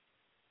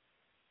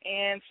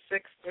 and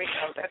 630.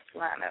 That's the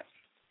lineup.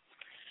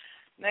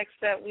 Next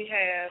up we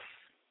have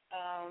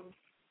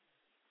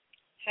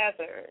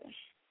Heather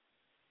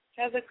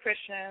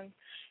Christian,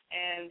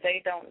 and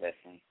They Don't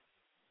Listen.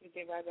 We'll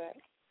be right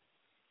back.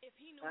 If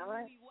he knew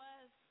who he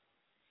was,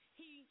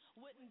 he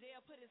wouldn't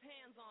dare put his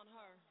hands on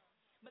her.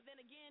 But then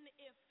again,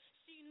 if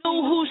she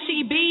knew who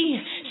she be,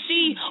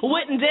 she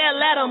wouldn't dare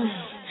let him.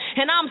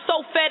 And I'm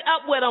so fed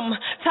up with them,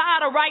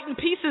 tired of writing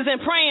pieces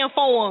and praying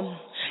for them,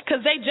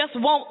 because they just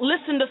won't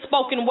listen to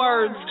spoken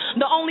words.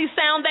 The only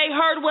sound they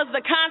heard was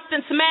the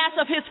constant smash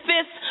of his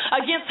fist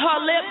against her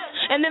lips,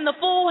 and then the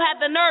fool had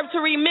the nerve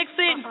to remix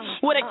it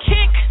with a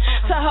kick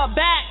to her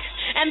back.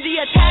 And the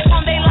attack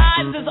on their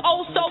lives is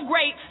oh so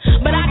great,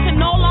 but I can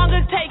no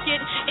longer take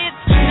it.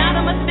 It's not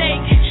a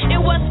mistake.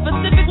 It was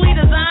specifically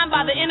designed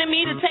by the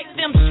enemy to take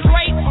them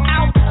straight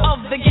out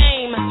of the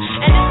game.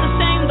 And it's the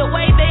same the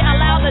way they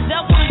allow the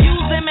devil to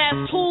use them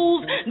as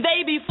tools.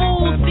 They be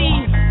fools. See,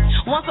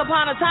 once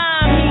upon a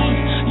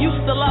time he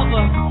used to love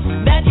her.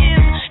 That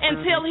is,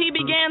 until he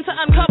began to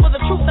uncover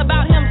the truth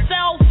about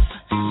himself.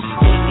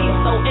 He's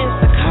so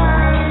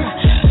insecure.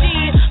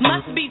 She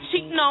must be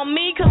cheating on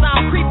me because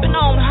I'm creeping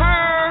on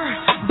her.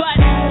 But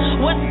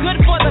what's good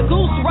for the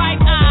goose, right?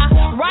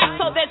 Right,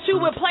 so that you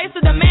would place a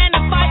demand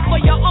to fight for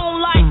your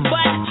own life.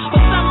 But for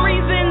some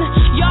reason,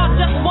 y'all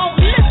just won't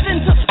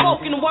listen to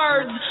spoken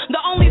words. The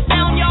only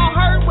sound y'all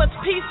heard was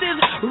pieces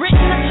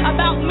written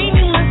about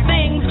meaningless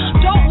things.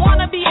 Don't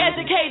want to be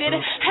educated,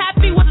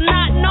 happy with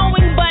not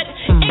knowing, but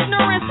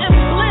ignorance is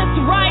bliss,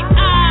 right?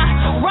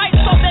 Right.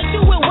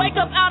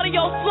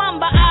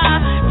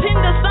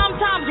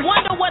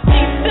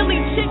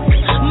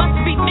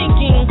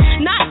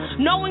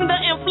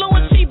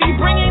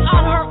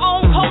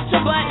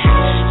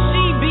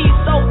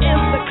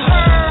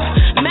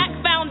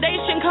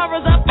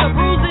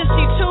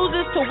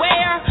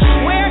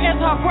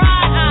 her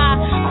bride. I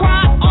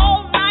cried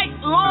all night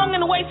long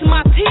and wasted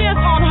my tears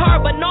on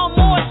her, but no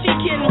more. She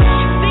can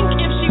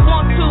think if she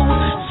wants to,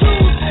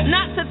 choose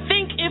not to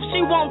think if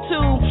she wants to.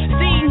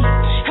 See,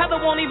 Heather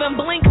won't even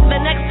blink the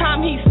next time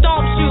he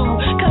stomps you.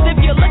 Cause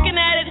if you're looking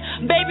at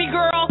it, baby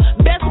girl,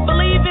 best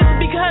believe it's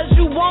because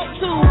you want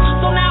to.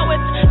 So now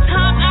it's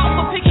time out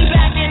for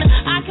piggybacking.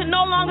 I can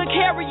no longer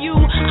carry you,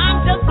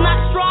 I'm just not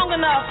strong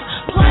enough.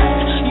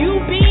 Plus,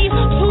 you be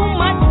too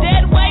much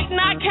dead weight, and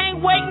I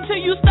can't wait until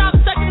you stop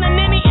sucking the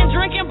ninny and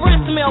drinking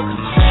breast milk.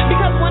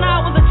 Because when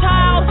I was a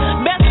child,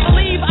 best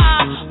believe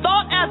I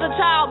thought as a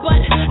child, but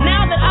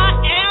now that I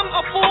am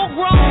a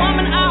full-grown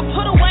woman, I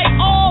put away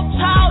all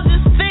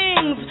childish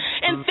things,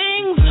 and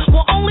things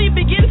will only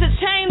begin to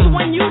change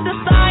when you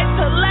decide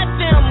to let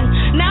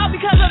them. Now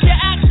because of your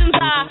actions,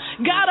 I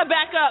gotta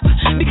back up,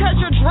 because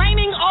you're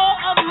draining all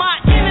of my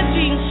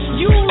energy.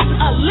 Use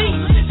a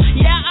leech.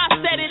 Yeah, I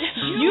said it.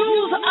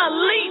 Use a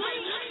leech.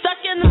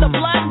 Sucking the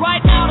blood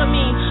right out of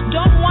me.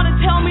 Don't want to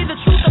tell me the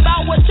truth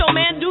about what your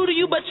man do to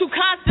you, but you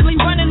constantly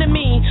running to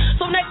me.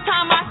 So next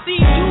time I see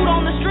dude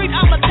on the street,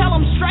 I'ma tell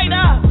him straight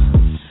up.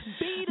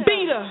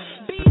 Beat her.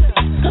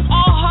 Cause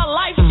all her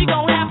life she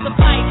gon' have to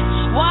fight.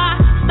 Why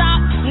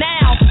stop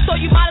now? So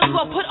you might as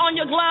well put on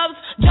your gloves,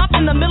 jump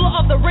in the middle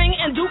of the ring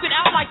and duke it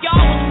out like y'all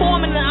was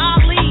forming an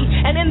Ali.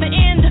 And in the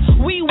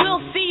end, we will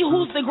see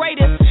who's the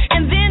greatest.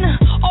 And then,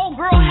 old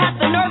girl has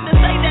the nerve to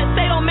say that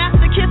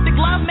sadomasochistic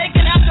love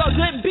making after a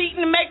good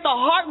beating make the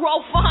heart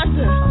grow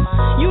fonder.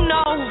 You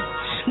know,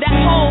 that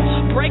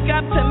whole break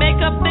up to make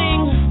up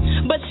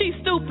thing. But she's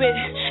stupid,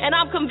 and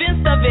I'm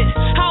convinced of it.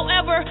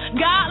 However,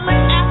 God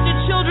looks after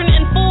children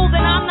and fools,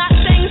 and I'm not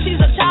saying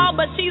she's a child,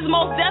 but she's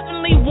most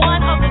definitely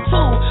one of the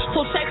two.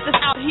 So check this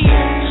out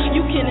here.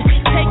 You can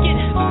take it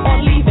or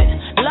leave it.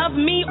 Love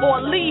me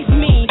or leave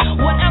me.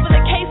 Whatever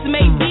the case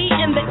may be,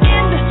 in the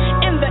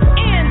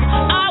end,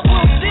 I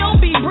will still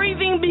be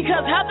breathing,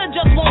 because Heather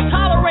just won't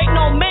tolerate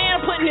no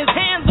man putting his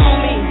hands on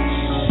me.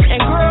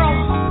 And girl,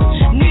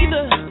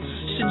 neither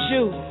should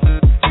you.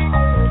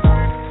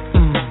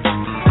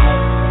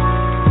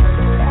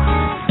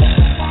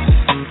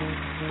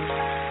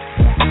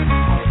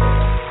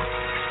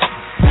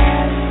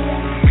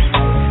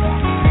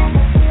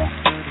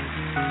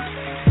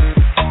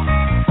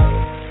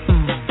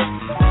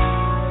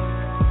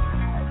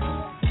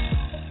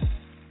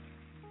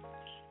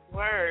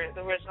 Word,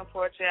 the original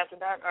Poetry After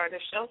Dark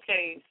Artist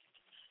Showcase.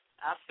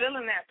 I'm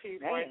feeling that piece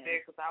right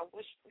there, because I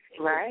wish it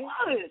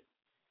was.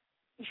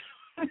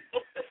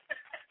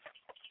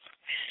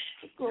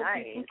 It's going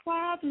to be some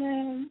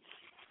problems.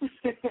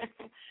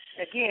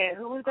 Again,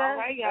 who was that? All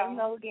right, y'all. I don't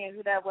know again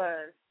who that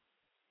was.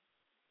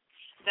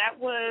 That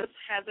was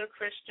Heather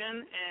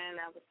Christian, and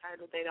that was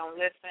titled They Don't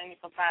Listen. You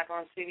can find her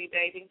on CD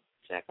Baby.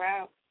 Check her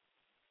out.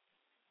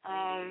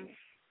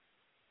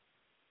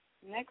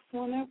 Next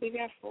one up, we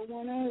got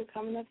 410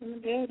 coming up in the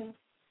building.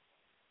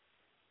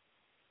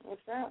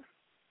 What's up?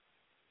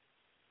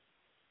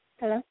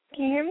 Hello?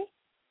 Can you hear me?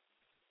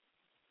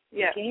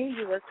 Yeah. I can hear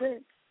you. What's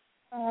it?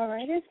 All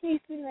right, it's me,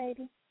 sweet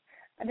lady.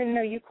 I didn't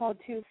know you called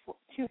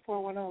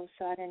 2410,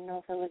 so I didn't know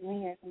if it was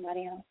me or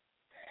somebody else.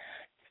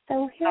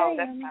 So here I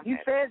am. You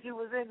said you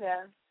was in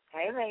there.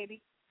 Hey,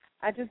 lady.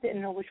 I just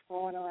didn't know which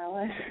 410 I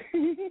was.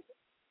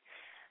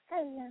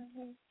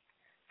 Hello.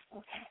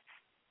 Okay.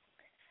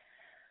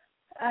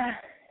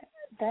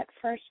 That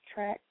first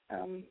track,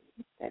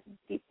 that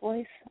deep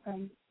voice,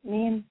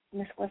 me and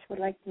Miss West would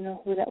like to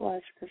know who that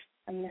was, because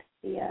I missed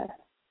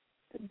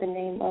the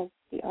name of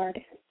the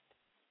artist.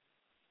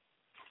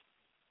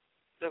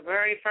 The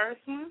very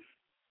first one?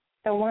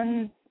 The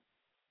one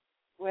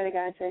where the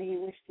guy said he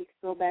wished he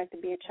could go back to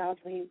be a child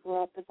when he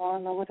grew up to fall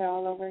in love with her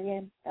all over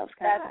again. That was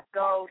kind of That's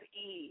Gold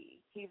E.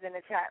 He's in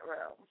the chat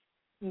room.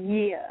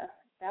 Yeah,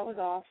 that was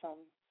awesome.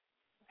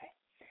 Okay.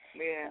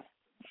 Yeah.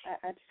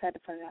 I just had to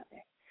put it out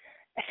there.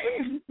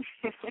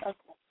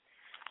 Okay.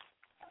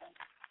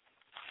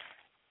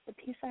 The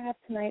piece I have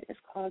tonight is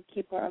called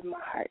Keeper of My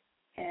Heart.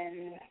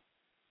 And,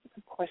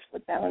 of course,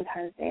 with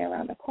Valentine's Day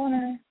around the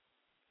corner,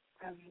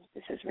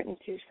 this is written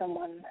to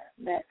someone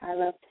that I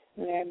loved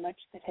very much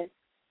that has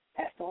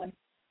passed on.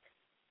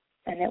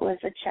 And it was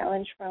a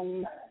challenge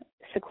from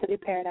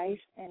Secluded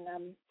Paradise.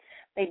 And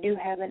they do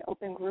have an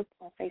open group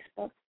on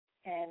Facebook.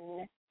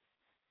 And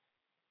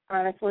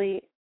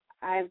honestly,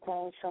 I've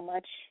grown so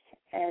much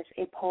as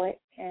a poet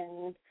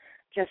and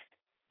just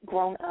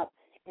grown up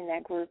in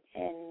that group.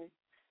 And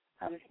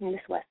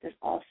Miss West is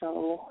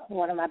also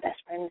one of my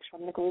best friends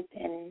from the group.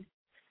 And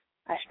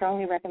I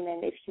strongly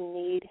recommend, if you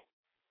need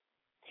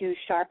to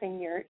sharpen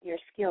your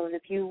skills,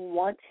 if you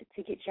want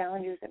to get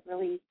challenges that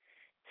really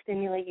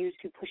stimulate you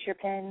to push your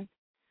pen,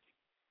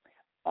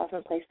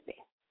 awesome place to be.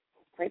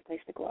 Great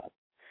place to grow up.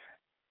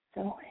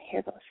 So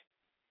here goes.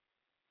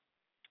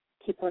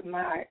 Keeper of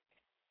my heart.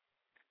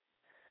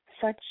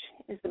 Such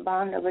is the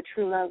bond of a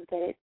true love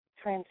that it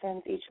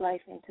transcends each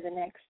life into the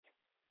next.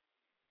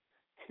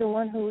 To the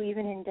one who,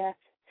 even in death,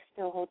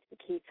 still holds the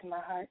key to my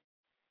heart.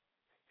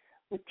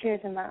 With tears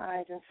in my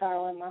eyes and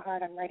sorrow in my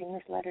heart, I'm writing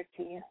this letter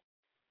to you.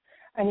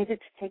 I needed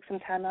to take some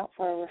time out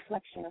for a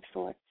reflection of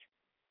sorts.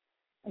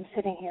 I'm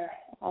sitting here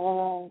all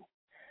alone,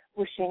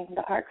 wishing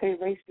the heart could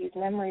erase these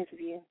memories of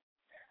you.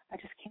 I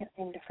just can't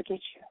seem to forget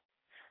you,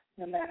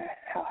 no matter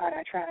how hard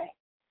I try.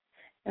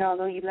 And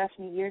although you left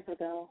me years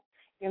ago,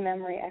 your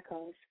memory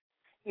echoes.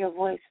 Your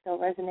voice still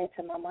resonates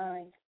in my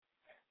mind.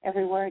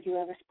 Every word you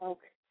ever spoke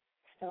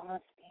still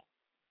haunts me.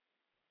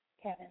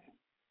 Kevin,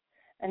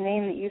 a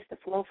name that used to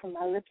flow from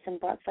my lips and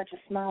brought such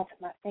a smile to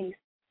my face,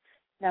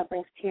 now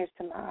brings tears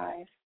to my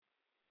eyes.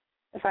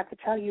 If I could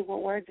tell you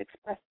what words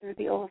expressed through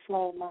the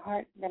overflow of my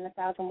heart, then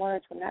 1,000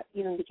 words would not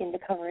even begin to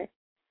cover it.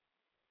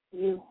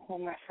 You were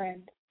my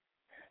friend.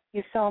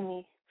 You saw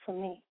me for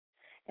me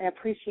and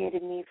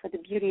appreciated me for the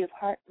beauty of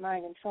heart,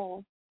 mind, and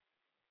soul.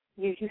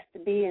 You used to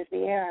be as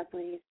the air I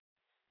breathe,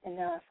 and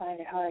now I find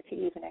it hard to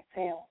even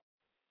exhale.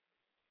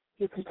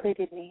 You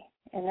completed me,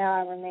 and now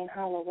I remain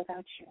hollow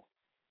without you.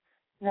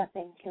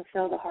 Nothing can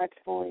fill the heart's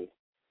void.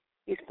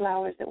 These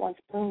flowers that once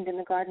bloomed in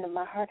the garden of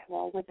my heart have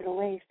all withered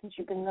away since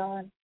you've been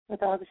gone.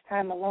 With all this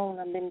time alone,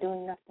 I've been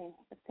doing nothing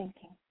but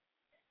thinking.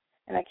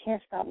 And I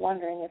can't stop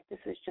wondering if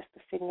this is just a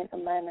figment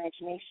of my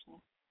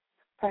imagination.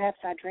 Perhaps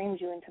I dreamed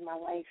you into my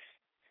life.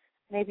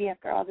 Maybe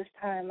after all this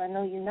time, I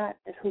know you not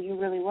as who you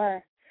really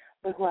were,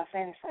 but who I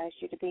fantasized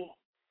you to be.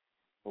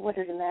 But what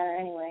does it matter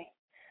anyway?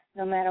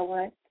 No matter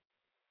what,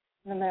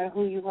 no matter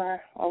who you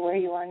were or where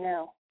you are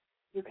now,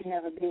 you could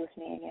never be with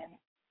me again.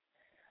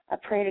 I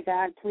pray to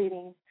God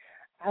pleading,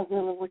 I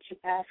will of what you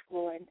ask,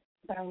 Lord,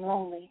 but I'm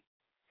lonely.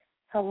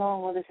 How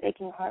long will this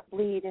aching heart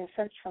bleed in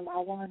search for my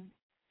one?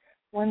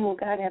 When will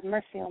God have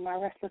mercy on my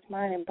restless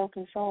mind and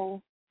broken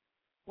soul?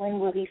 When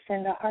will he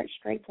send a heart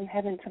straight from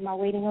heaven to my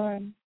waiting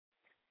arms?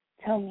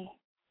 Tell me,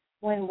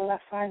 when will I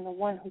find the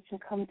one who can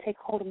come take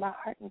hold of my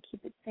heart and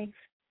keep it safe?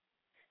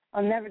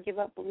 I'll never give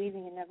up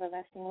believing in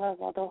everlasting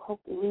love, although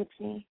hope eludes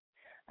me.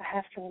 I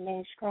have to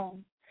remain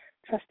strong,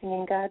 trusting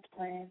in God's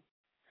plan.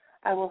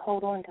 I will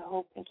hold on to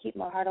hope and keep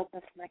my heart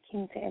open for my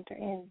King to enter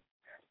in.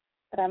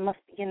 But I must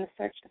begin the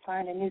search to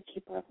find a new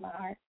keeper of my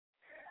heart.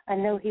 I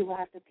know he will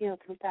have to peel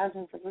through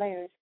thousands of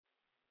layers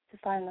to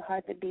find the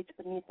heart that beats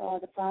beneath all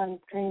the fond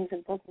dreams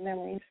and broken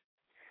memories.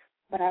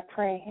 But I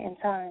pray in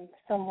time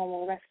someone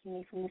will rescue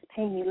me from this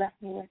pain you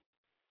left me with.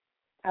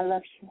 I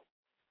love you.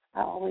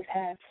 I always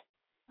have.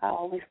 I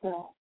always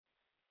will.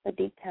 But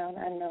deep down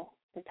I know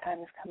the time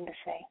has come to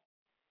say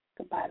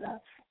goodbye,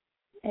 love,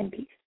 and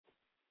peace.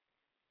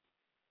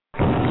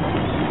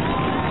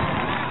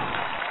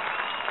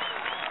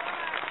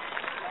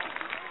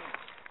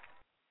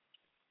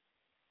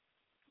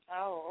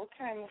 Oh,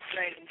 okay, Miss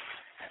Lady.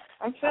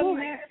 I'm feeling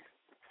that.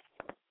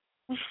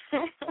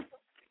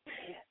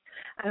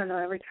 I don't know,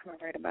 every time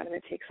I write about it,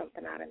 it takes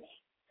something out of me.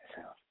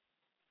 So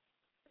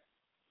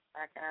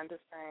I can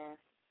understand.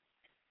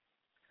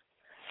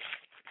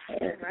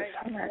 Right.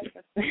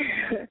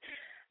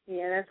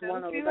 Yeah, that's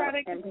one of them.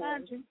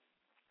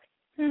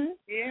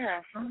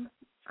 Yeah.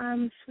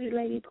 I'm Sweet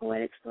Lady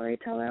Poetic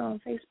Storyteller on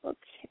Facebook,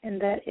 and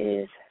that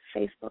is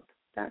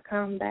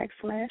facebook.com/MZLAYDEEGIRL,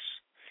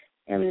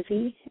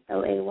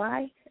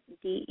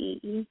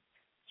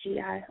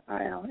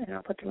 and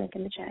I'll put the link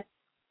in the chat.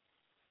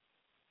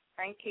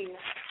 Thank you.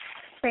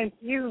 Thank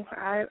you.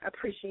 I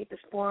appreciate this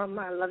forum.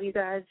 I love you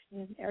guys,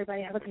 and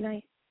everybody have a good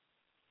night.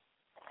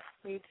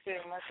 Me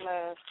too. Much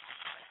love.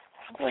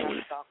 Great.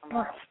 I'm talking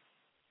about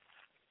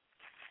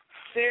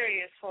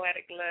serious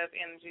poetic love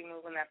energy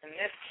moving up in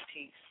this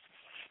piece.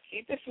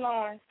 Keep it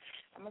flowing.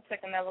 I'm going to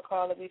take another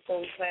caller before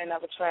we play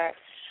another track.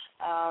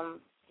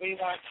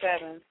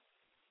 317.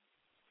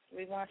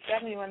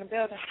 317, you in the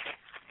building?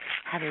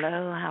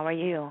 Hello, how are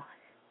you?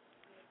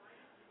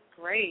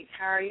 Great.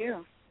 How are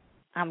you?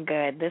 I'm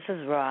good. This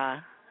is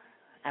Raw.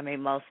 I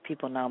mean, most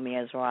people know me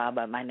as Raw,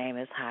 but my name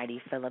is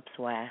Heidi Phillips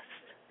West.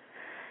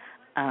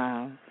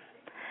 I'm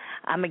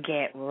going to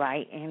get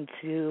right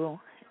into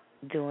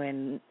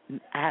I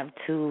have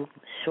two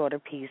shorter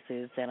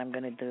pieces that I'm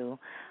going to do.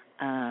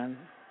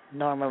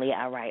 Normally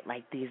I write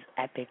like these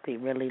epically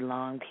really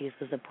long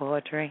pieces of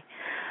poetry,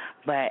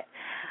 but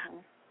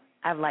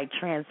I've like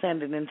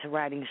transcended into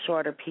writing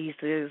shorter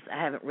pieces. I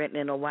haven't written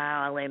in a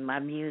while, and my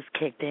muse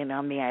kicked in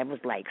on me. I was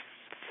like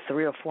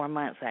 3 or 4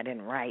 months I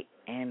didn't write,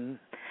 and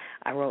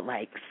I wrote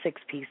like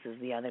 6 pieces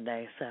the other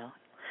day.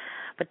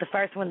 But the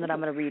first one that I'm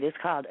going to read is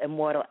called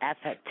Immortal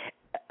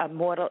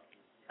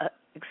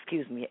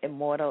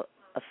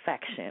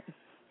Affection.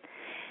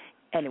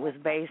 And it was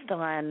based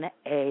on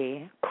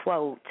a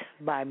quote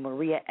by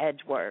Maria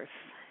Edgeworth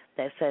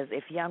that says,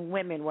 if young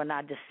women were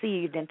not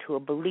deceived into a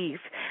belief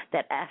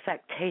that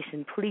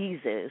affectation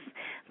pleases,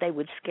 they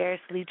would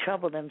scarcely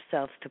trouble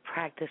themselves to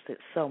practice it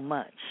so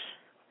much.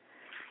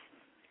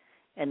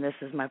 And this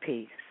is my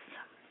piece.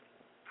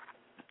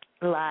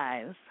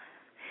 Lies.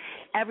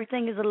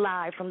 Everything is a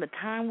lie from the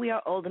time we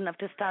are old enough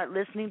to start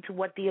listening to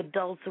what the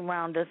adults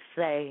around us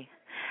say.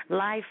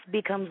 Life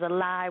becomes a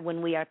lie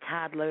when we are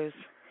toddlers.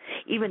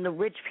 Even the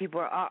rich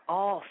people are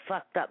all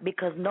fucked up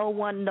because no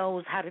one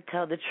knows how to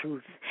tell the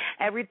truth.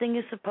 Everything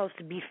is supposed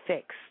to be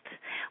fixed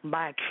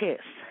by a kiss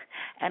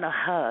and a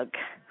hug.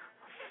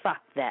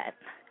 Fuck that.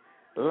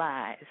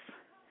 lies.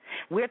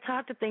 We're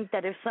taught to think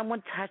that if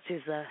someone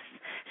touches us,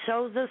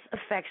 shows us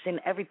affection,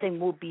 everything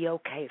will be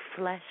okay.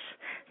 Flesh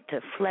to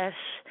flesh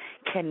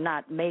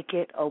cannot make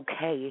it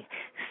okay.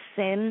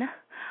 Sin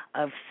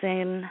of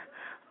sin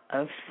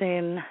of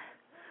sin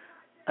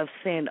of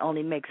sin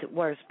only makes it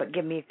worse, but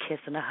give me a kiss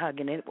and a hug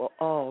and it will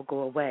all go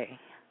away.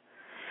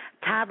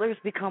 Toddlers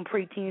become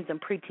preteens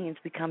and preteens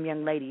become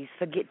young ladies.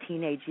 Forget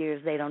teenage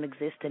years, they don't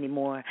exist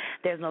anymore.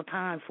 There's no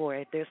time for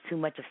it. There's too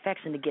much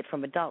affection to get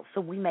from adults, so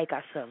we make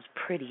ourselves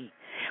pretty.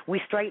 We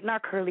straighten our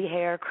curly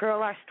hair,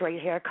 curl our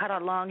straight hair, cut our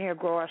long hair,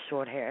 grow our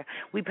short hair.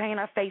 We paint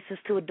our faces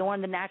to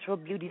adorn the natural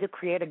beauty the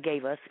Creator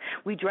gave us.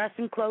 We dress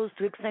in clothes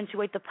to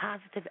accentuate the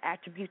positive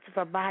attributes of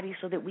our bodies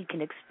so that we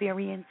can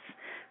experience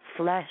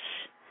flesh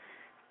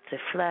to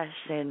flesh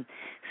and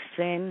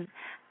sin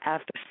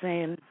after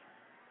sin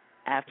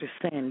after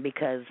sin,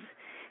 because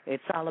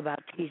it's all about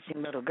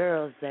teaching little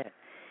girls that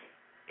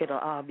it'll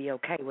all be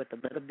okay with a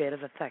little bit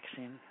of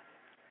affection.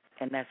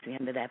 And that's the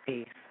end of that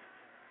piece.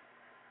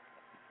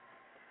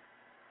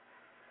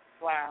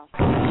 Wow.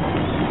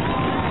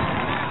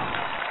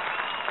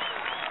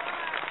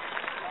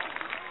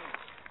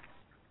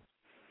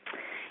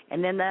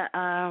 And then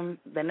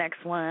the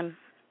next one,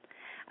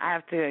 I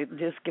have to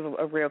just give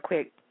a real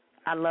quick.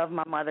 I love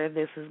my mother.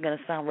 This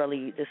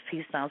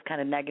piece sounds kind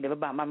of negative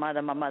about my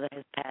mother. My mother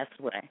has passed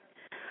away.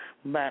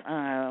 But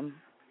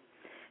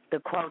the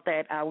quote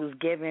that I was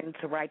given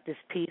to write this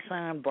piece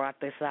on brought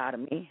this out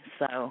of me.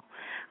 So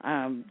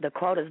the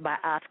quote is by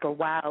Oscar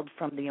Wilde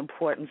from The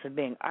Importance of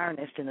Being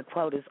Earnest, and the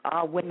quote is,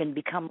 all women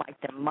become like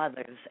their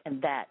mothers,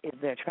 and that is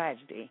their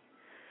tragedy.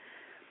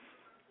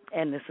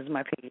 And this is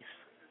my piece.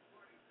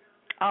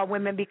 All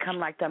women become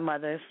like their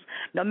mothers.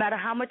 No matter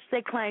how much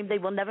they claim, they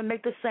will never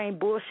make the same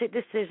bullshit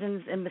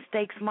decisions and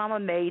mistakes Mama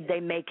made, they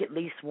make at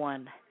least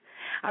one.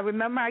 I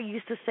remember I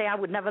used to say I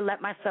would never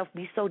let myself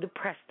be so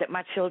depressed that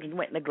my children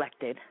went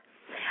neglected.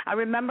 I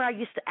remember I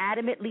used to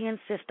adamantly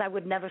insist I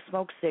would never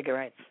smoke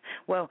cigarettes.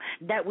 Well,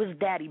 that was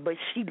Daddy, but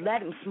she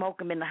let him smoke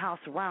them in the house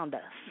around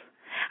us.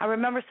 I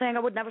remember saying I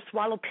would never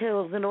swallow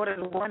pills in order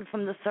to run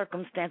from the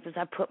circumstances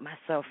I put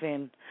myself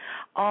in.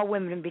 All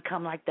women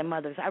become like their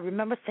mothers. I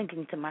remember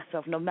thinking to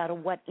myself, no matter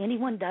what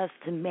anyone does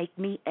to make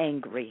me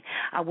angry,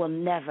 I will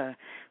never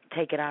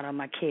take it out on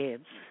my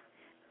kids.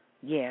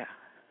 Yeah.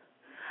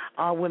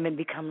 All women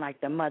become like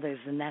their mothers,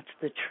 and that's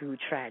the true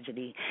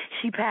tragedy.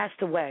 She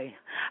passed away.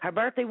 Her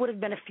birthday would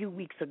have been a few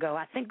weeks ago.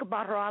 I think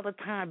about her all the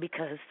time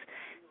because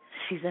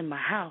she's in my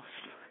house.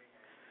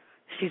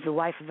 She's the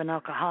wife of an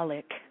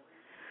alcoholic.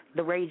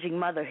 The raging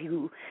mother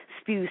who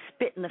spews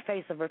spit in the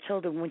face of her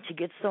children when she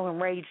gets so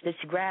enraged that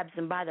she grabs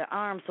them by their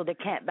arms so they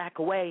can't back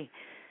away.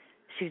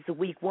 She's the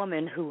weak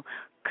woman who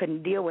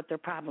couldn't deal with their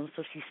problems,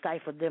 so she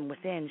stifled them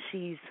within.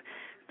 She's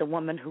the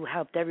woman who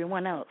helped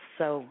everyone else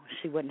so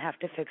she wouldn't have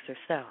to fix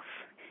herself.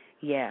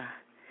 Yeah,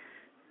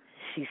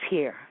 she's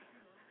here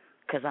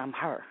because I'm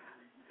her.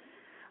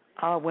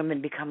 All women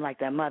become like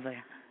their mother,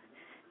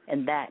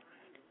 and that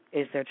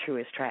is their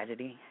truest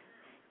tragedy.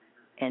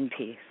 In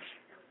peace.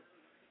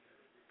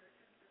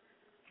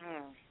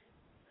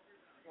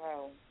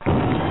 Wow.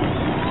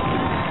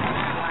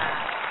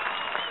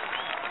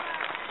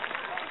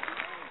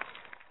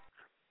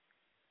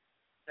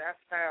 That's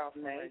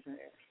powerful. Amazing.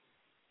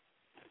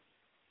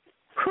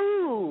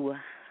 Whew.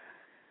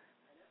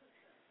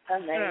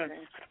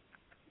 Amazing.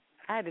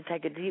 I had to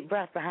take a deep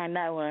breath behind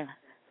that one.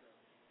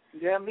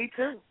 Yeah, me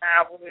too.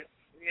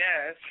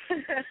 Yes.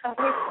 I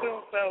was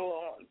still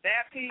so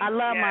that piece. I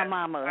love my yes.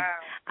 mama.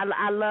 Wow.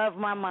 I love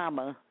my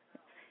mama.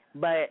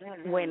 But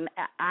when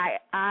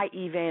I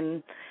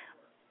even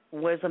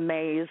was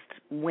amazed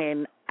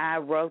when I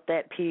wrote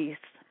that piece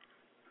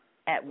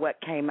at what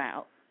came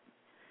out.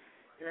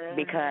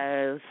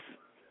 Because,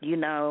 you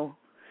know,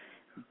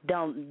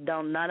 don't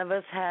none of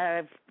us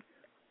have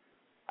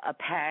a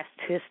past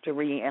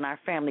history in our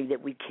family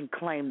that we can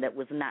claim that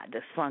was not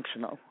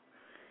dysfunctional.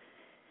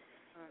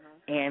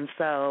 And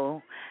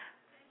so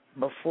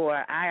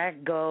before I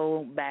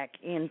go back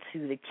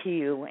into the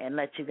queue and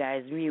let you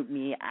guys mute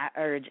me, I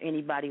urge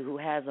anybody who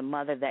has a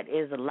mother that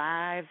is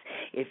alive,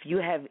 if you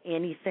have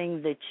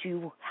anything that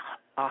you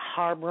are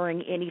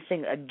harboring,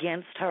 anything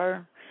against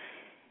her,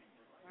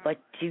 but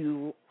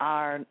you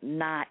are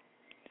not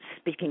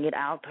speaking it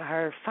out to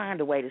her, find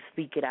a way to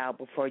speak it out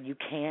before you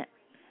can't.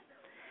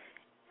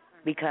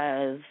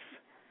 Because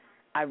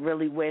I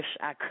really wish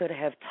I could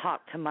have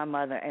talked to my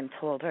mother and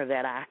told her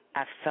that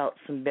I felt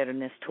some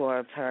bitterness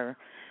towards her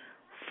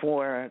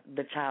for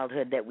the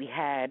childhood that we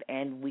had,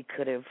 and we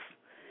could have,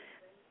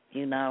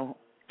 you know,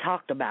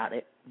 talked about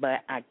it.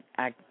 But I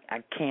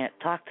can't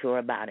talk to her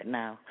about it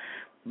now.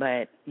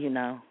 But, you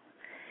know,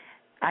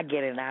 I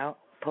get it out.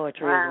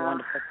 Poetry is a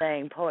wonderful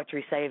thing.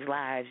 Poetry saves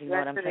lives. You know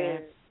what I'm saying?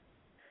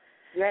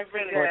 Yes,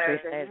 it Poetry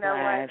does. saves You know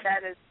lives. what?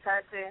 That is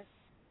touching.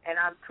 And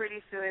I'm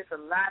pretty sure it's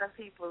a lot of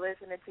people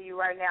listening to you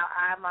right now,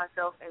 I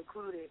myself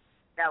included,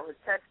 that was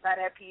touched by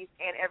that piece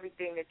and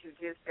everything that you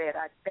just said.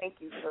 I thank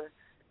you for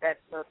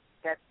that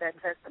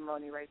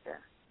testimony right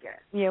there. Yes.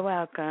 You're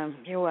welcome.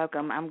 You're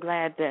welcome. I'm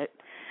glad that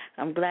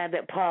I'm glad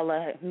that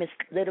Paula,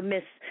 little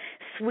Miss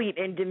Sweet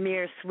and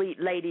demure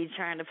sweet lady,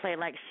 trying to play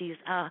like she's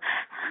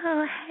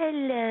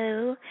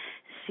hello.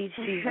 She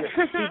be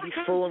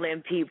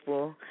fooling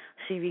people.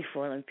 She be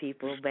fooling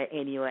people. But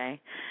anyway,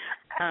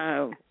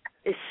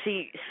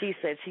 she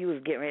said she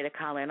was getting ready to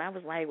call her, and I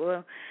was like,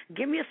 well,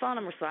 give me a phone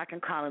number so I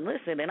can call and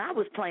listen. And I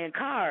was playing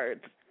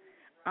cards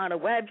on a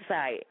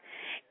website,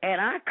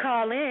 and I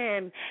call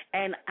in,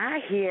 and I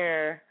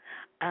hear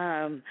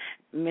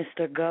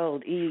Mr.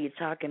 Gold E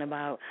talking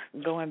about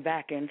going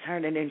back and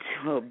turning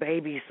into a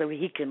baby so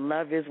he can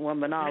love his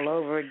woman all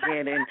over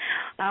again. And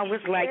I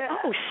was like,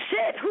 oh,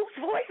 shit, whose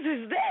voice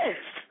is this?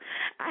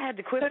 I had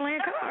to quit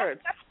playing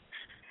cards.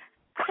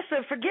 I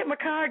said, forget my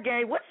card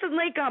game. What's the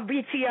link on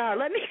BTR?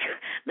 Let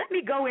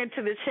me go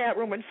into the chat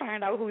room and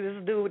find out who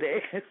this dude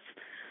is.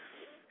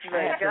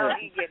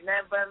 Goldie get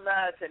nothing but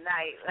love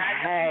tonight.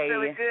 I know you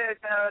feeling good,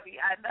 Goldie.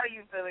 I know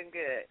you feeling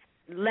good.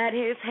 Let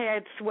his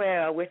head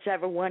swell,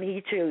 whichever one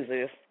he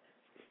chooses.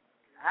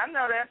 I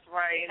know that's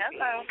right.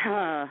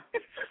 Hello.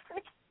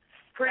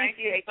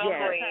 Appreciate you,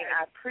 Queen.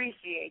 I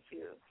appreciate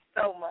you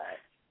so much.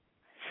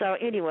 So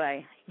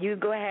anyway, you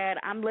go ahead.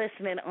 I'm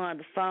listening on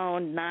the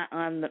phone, not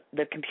on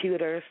the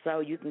computer, so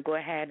you can go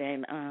ahead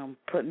and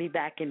put me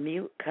back in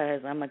mute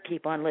because I'm going to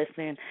keep on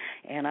listening,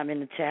 and I'm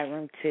in the chat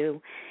room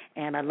too.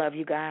 And I love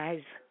you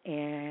guys,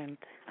 and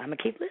I'm going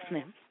to keep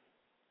listening.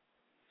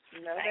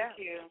 No doubt. Thank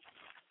you.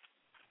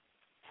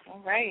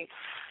 All right.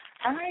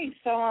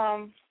 So,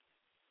 John.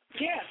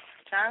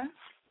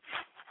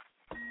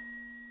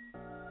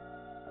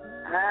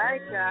 All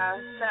right, y'all.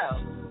 So,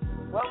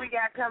 what we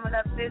got coming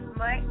up this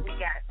month, we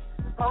got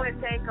Poet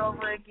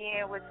Takeover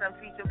again with some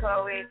feature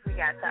poets. We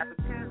got Topic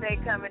Tuesday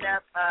coming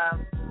up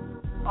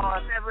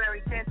on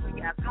February 10th. We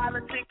got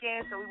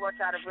politicking, so we want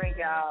y'all to bring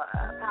y'all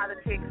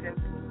politics and,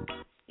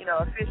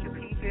 official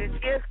pieces.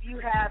 If you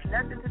have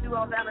nothing to do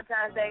on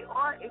Valentine's Day,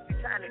 or if you're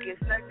trying to get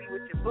snugly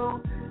with your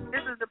boo, this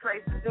is the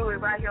place to do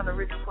it right here on the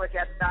Original Porch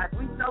After Dark.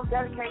 We're so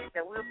dedicated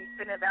that we'll be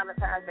spending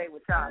Valentine's Day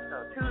with y'all.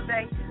 So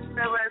Tuesday,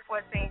 February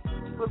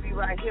 14th, we'll be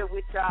right here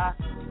with y'all.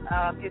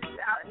 It's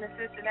out in the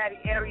Cincinnati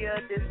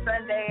area this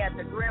Sunday at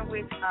the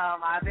Greenwich.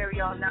 Our very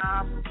own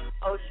Nam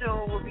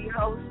Oshun will be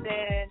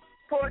hosting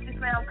Poetry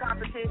Slam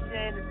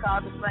competition. It's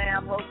called the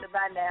Slam, hosted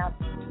by Nam.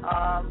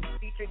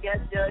 Featured guest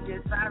judges,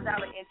 $5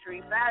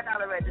 entry, $5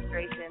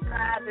 registration,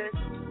 prizes,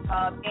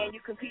 and you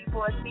compete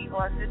for a seat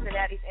on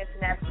Cincinnati's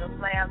International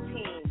Slam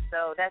team.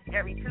 So that's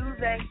every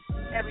Tuesday,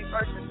 every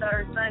first and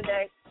third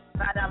Sunday.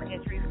 $5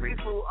 entry, free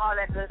food, all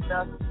that good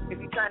stuff. If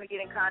you're trying to get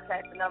in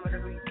contact, the number to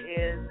reach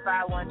is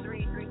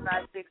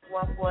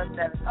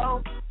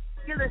 513-356-1470.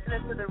 You're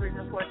listening to the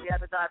Original Porch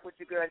After Dark with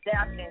your girl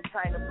Daphne and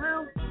China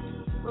Blue.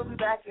 We'll be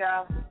back,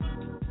 y'all.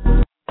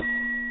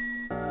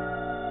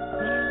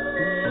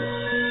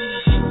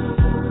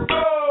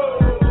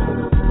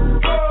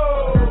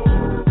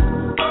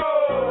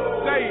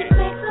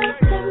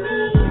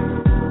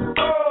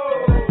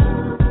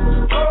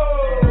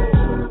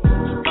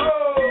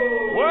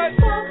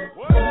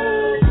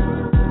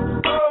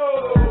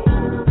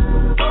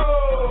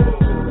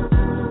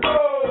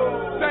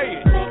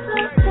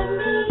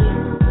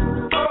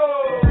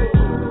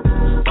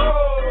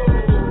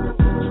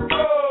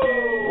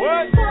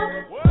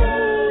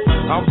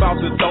 I'm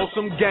about to throw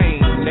some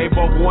game. They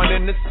both one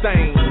and the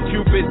same.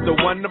 Cupid's the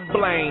one to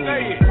blame.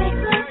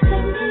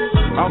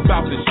 I'm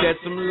about to shed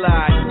some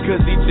light,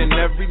 cause each and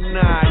every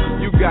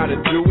night you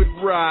gotta do it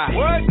right.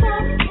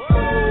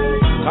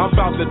 I'm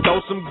about to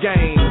throw some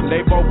game.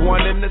 They both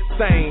one and the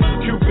same.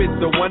 Cupid's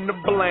the one to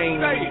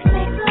blame.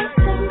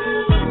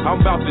 I'm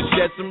about to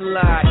shed some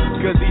light,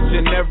 cause each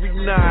and every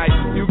night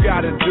you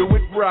gotta do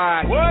it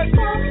right.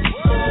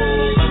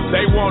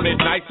 They want it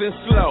nice and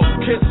slow.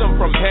 Kiss them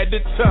from head to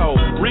toe.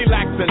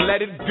 Relax and let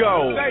it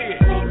go.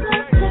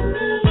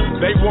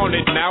 They want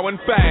it now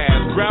and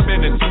fast.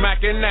 Grabbing and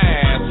smacking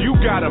ass. You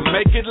gotta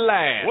make it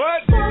last.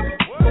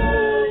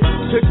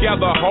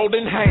 Together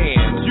holding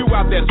hands. You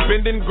out there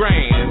spending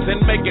grands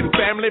and making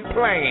family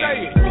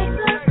plans.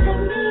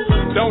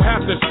 Don't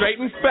have to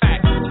straighten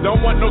fat.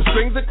 Don't want no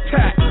strings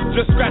attached.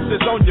 Just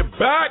scratches on your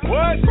back.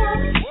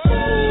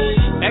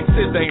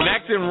 Exes ain't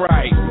acting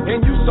right,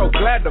 and you so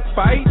glad to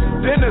fight.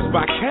 Dinner's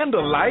by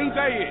candlelight.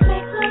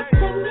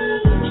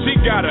 She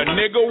got a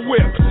nigga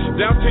whipped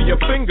down to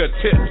your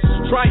fingertips,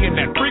 trying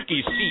that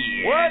freaky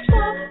shit.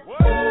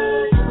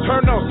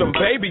 Turn on some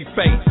baby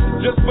face,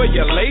 just for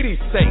your lady's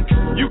sake.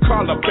 You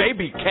call her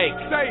baby cake.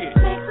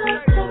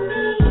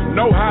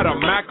 Know how to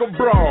mack a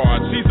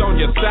broad. She's on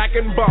your sack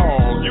and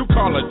balls. You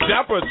call her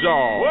Dapper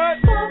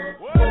Jaw.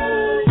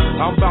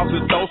 I'm about to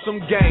throw some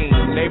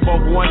game. They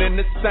both one and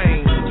the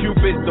same.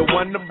 Cupid's the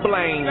one to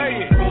blame.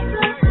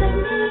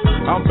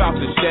 I'm about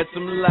to shed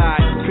some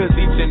light, cause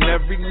each and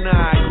every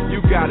night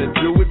you gotta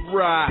do it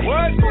right.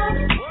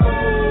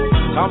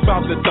 I'm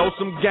about to throw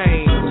some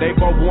game. They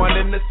both one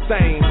and the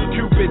same.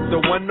 Cupid's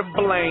the one to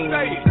blame.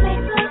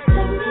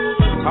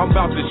 I'm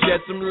about to shed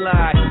some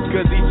light,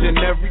 cause each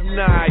and every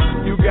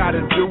night you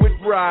gotta do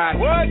it right.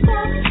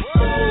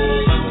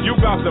 You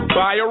about to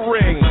buy a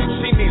ring,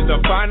 she needs the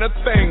finer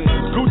things.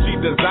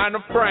 Gucci designer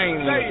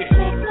frames.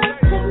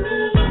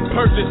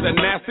 Purchase a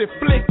nasty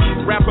flick.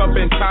 Wrap up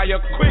and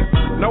tire quick.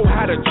 Know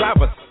how to drive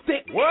a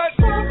stick. What?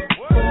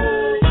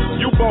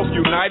 You both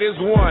unite as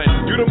one.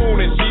 You the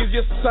moon and she's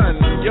your sun.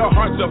 Your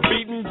heart's a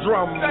beating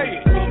drum.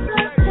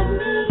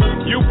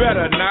 You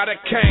better not a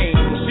cane.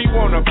 She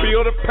wanna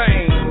feel the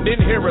pain.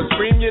 Then hear her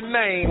scream your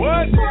name.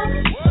 What?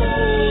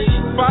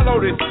 Follow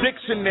this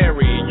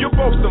dictionary. You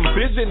both some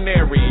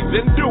visionaries.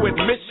 And do it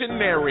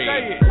missionary.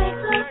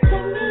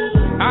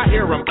 I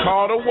hear them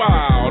call the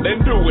wild.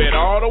 And do it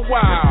all the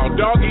while.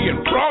 Doggy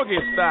and froggy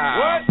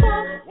style.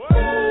 What?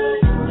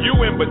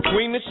 You in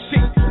between the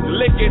sheets.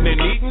 Licking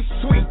and eating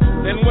sweet.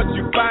 And what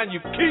you find you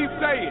keep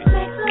saying.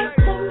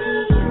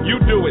 You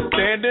do it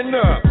standing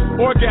up.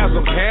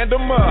 Orgasms, hand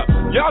them up.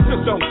 Y'all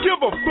just don't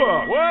give a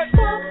fuck. What?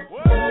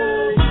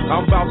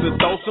 I'm about to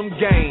throw some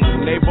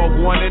game. They both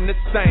one and the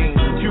same.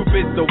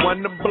 Cupid's the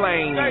one to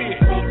blame.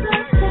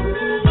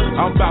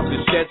 I'm about to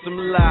shed some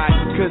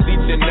light. Cause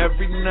each and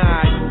every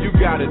night you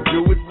gotta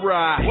do it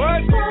right.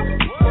 What?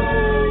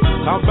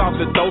 I'm about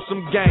to throw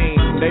some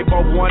game. They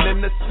both one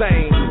and the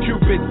same.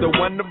 Cupid's the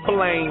one to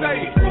blame.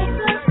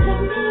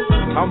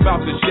 I'm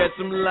about to shed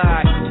some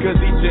light. Cause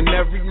each and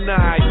every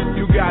night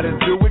you gotta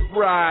do it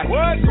right.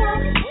 What?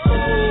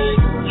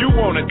 You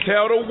wanna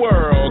tell the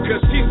world.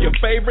 Cause she's your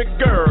favorite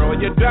girl.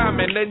 Your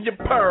diamond and your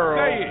pearl.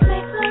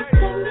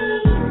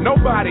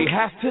 Nobody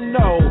has to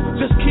know.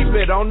 Just keep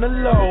it on the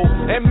low.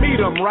 And meet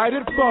them right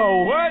at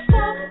 4. What?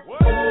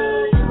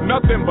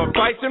 Nothing but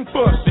fights and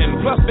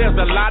fussing. Plus there's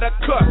a lot of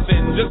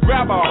cussing. Just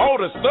grab a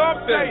hold of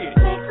something.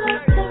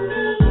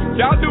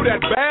 Y'all do that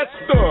bad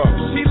stuff.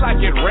 She like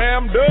it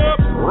rammed up.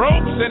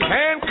 Ropes and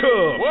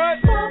handcuffs.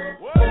 What?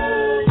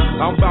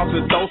 I'm about to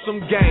throw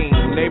some game.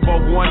 They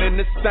both one and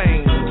the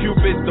same.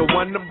 Cupid's the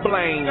one to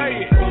blame.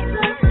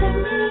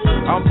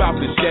 I'm about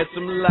to shed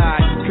some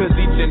light. Cause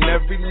each and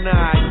every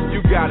night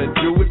you gotta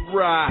do it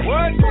right.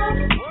 What?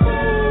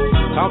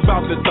 I'm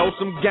about to throw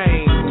some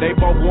game. They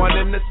both one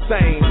and the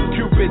same.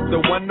 Cupid's the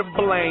one to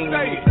blame.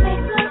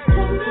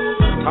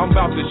 I'm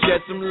about to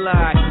shed some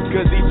light.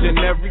 Cause each and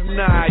every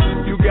night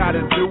you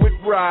gotta do it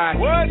right.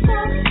 What?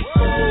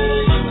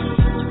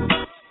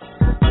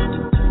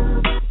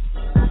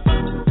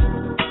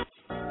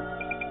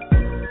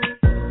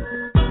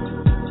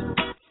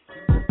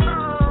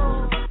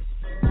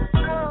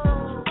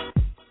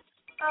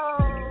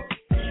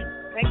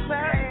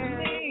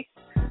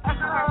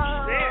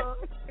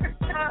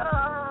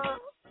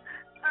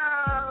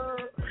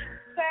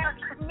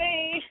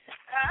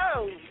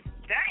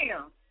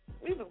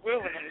 We was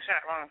grooving in the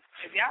chat room.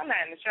 If y'all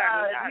not in the chat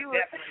room, y'all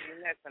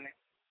definitely listening.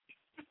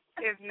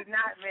 If you're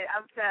not, man,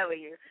 I'm telling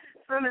you.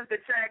 As soon as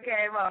the track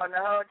came on, the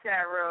whole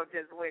chat room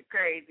just went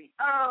crazy.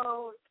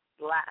 Oh,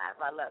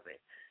 live. I love it.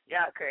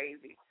 Y'all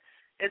crazy.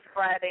 It's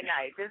Friday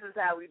night. This is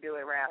how we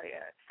do it around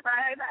here.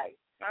 Friday night.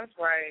 That's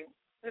right.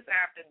 It's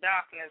after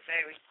darkness,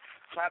 baby.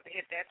 About to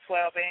hit that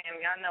 12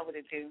 a.m. Y'all know what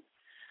it do.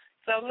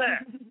 So,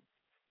 look,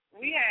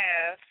 we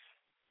have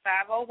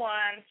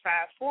 501-541.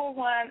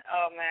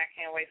 Oh, man, I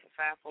can't wait for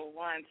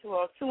 541.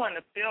 202 in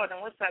the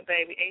building. What's up,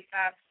 baby?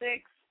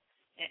 856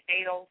 and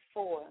 804.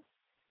 We're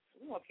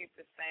going to keep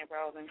this thing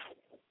rolling.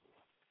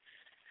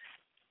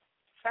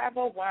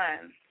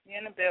 501. You're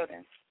in the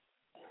building.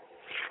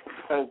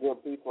 Hey,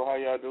 good people.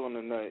 How y'all doing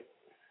tonight?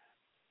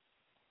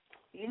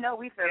 You know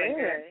we feeling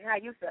good.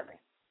 How you feeling?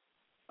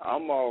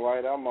 I'm all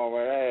right. I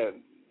had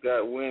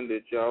got wind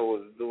that y'all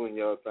was doing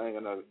y'all thing,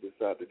 and I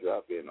decided to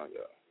drop in on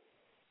y'all.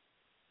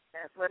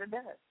 That's what it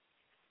does.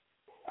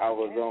 I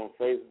was on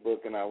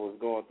Facebook, and I was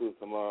going through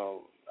some, I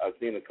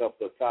seen a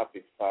couple of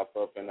topics pop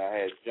up, and I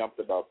had jumped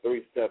about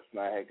 3 steps, and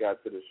I had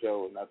got to the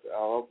show, and I said, I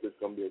hope this is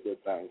going to be a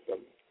good time for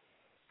me.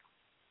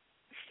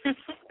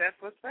 That's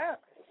what's up.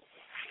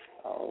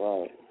 All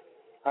right.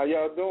 How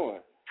y'all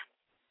doing?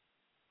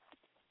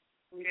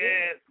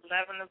 Good.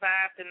 Loving the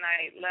vibe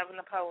tonight. Loving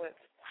the poets.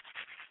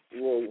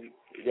 Yeah,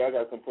 y'all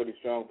got some pretty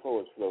strong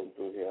poets floating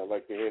through here. I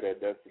like to hear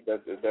that.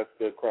 That's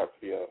good crops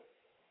for y'all.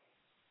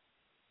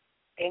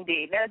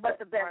 Indeed. Nothing but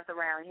the best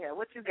around here.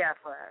 What you got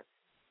for us?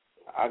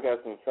 I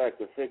got some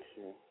fact or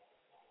fiction.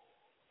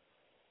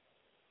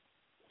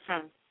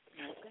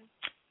 Okay.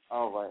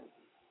 All right.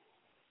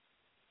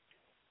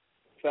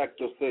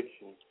 Fact or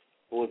fiction?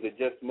 Or is it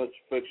just much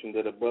friction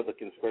that a brother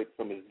can scrape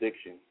from his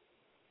diction?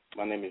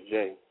 My name is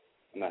Jay,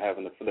 and I have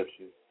an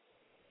affliction.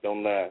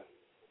 Don't laugh.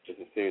 It's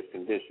a serious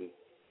condition.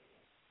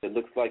 It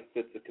looks like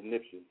fits a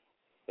conniption,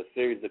 a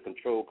series of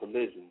controlled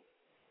collisions.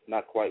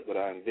 Not quite what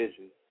I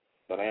envisioned,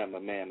 but I am a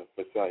man of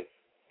precise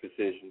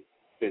precision,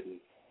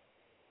 fitness.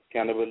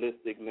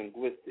 Cannibalistic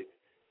linguistics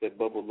that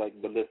bubble like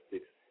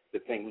ballistics,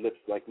 that paint lips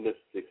like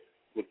lipsticks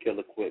with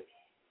killer quips,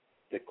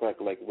 that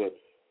crack like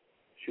whips,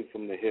 shoot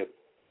from the hip,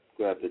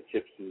 grab the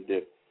chips and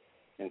dip,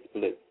 and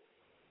split.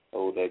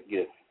 Oh, that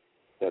gift,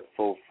 that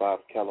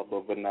 4.5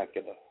 caliber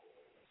vernacular.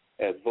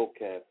 As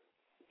vocab,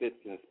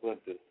 spits and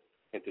splinters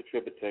into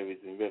tributaries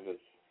and rivers.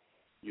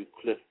 You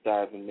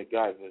cliff-diving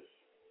MacGyvers,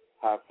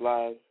 high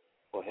flyers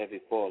or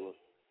heavy fallers.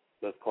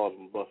 Let's call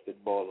them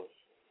busted ballers.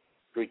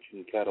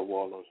 screeching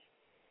caterwaulers,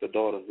 the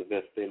daughters of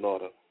Estee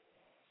Lauder,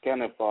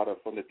 cannon fodder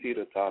from the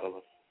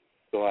teeter-tottlers.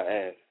 So I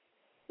ask,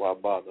 why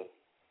bother?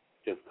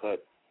 Just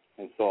cut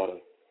and solder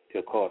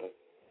till Carter.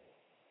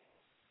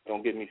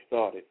 Don't get me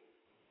started,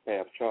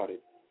 path charted,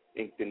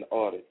 inked and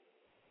audit,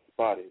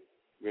 spotted,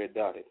 red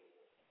dotted,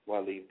 why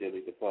leave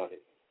dilly departed?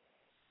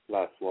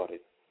 Fly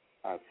swatted,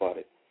 I fought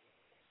it.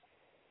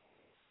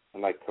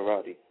 And like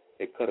karate,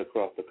 it cut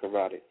across the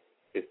carotid.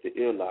 It's the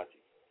illogic.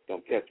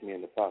 Don't catch me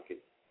in the pocket.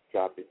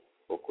 Drop it,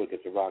 or quick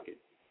as a rocket.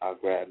 I'll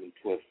grab and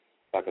twist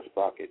like a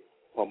sprocket.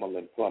 Pummel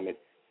and plummet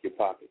your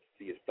pockets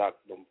till your stock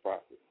don't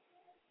profit.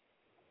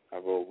 I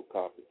roll with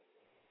carpet.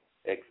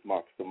 X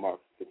marks the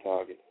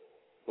target.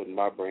 Putting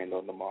my brand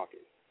on the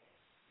market.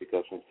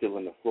 Because from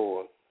sealing the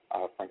floors,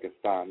 our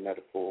Frankenstein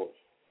metaphors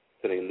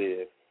till they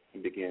live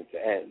and begin to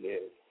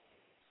ad-lib.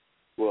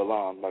 Well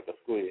armed like a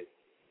squid,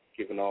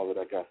 giving all that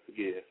I got to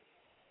give.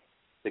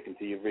 Sticking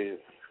to your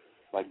ribs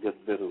like good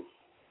victuals,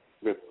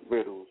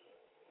 riddles,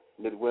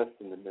 Midwest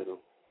in the middle,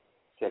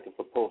 checking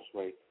for pulse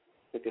rate,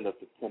 picking up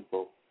the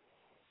tempo,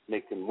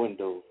 making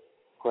windows,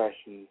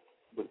 crashing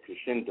with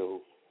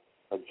crescendos,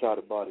 like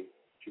Charter Body,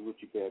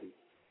 Chiruchi Betty,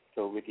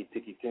 told Ricky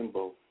Tiki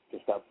Timbo to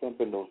stop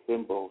pimping those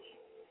bimbos.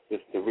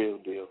 It's the real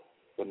deal,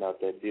 but not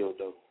that deal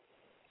though.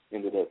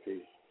 End of that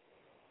piece.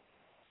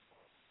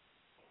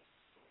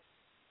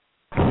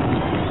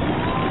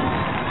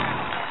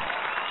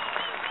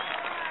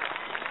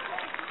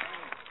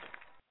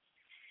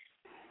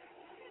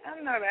 I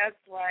know that's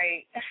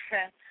right.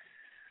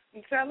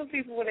 Tell the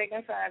people where they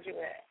can find you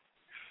at.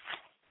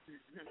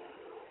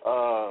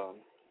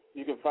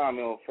 You can find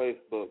me on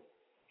Facebook,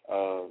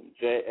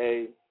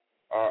 JARRODKING.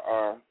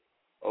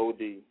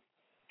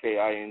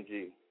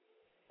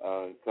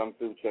 Come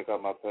through, check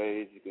out my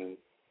page. You can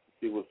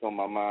see what's on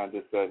my mind,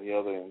 this, that, and the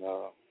other, and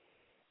I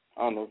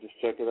don't know, just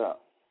check it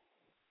out.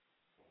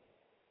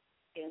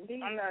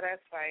 Indeed. I know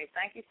that's right.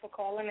 Thank you for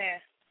calling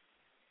in.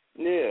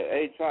 Yeah,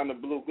 A-Tron the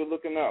Blue, good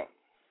looking out.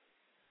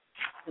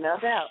 No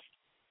doubt.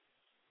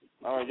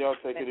 All right, y'all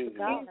take it easy.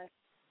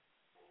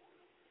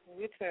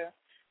 You too.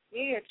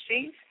 Yeah,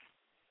 Chief.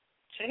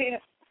 Yeah.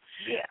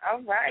 Yeah,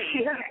 all right.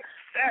 Yeah.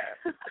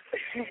 Sir.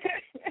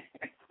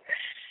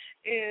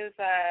 Is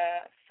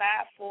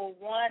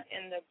 541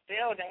 in the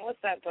building.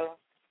 What's up, bro?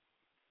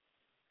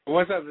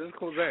 What's up? This is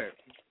Cool Zan.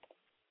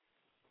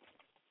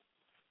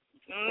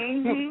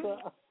 Mm-hmm.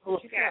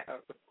 What you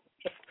got?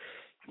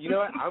 You know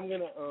what? I'm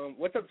gonna.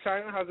 What's up,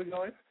 China? How's it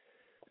going?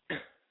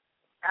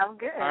 I'm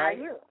good. How are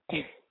you?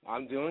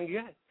 I'm doing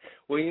good.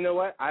 Well, you know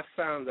what? I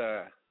found.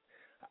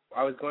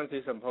 I was going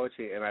through some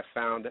poetry, and I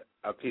found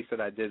a piece that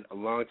I did a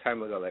long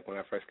time ago, like when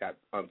I first got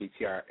on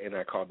BTR, and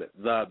I called it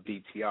The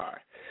BTR.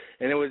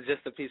 And it was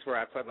just a piece where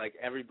I put, like,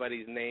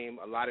 everybody's name,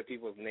 a lot of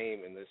people's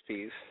name in this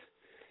piece.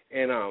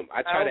 And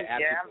I try to add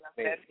people's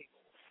names.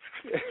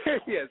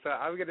 Yeah, so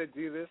I'm going to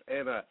do this,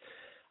 and I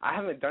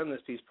haven't done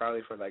this piece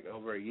probably for, like,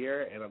 over a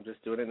year, and I'm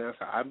just doing it now,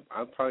 so I'm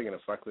probably going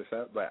to fuck this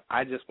up, but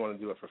I just want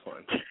to do it for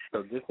fun.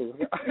 So this is...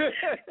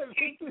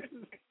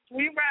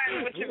 We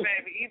riding with you,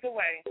 baby, either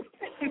way.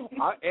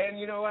 And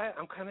you know what?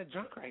 I'm kind of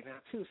drunk right now,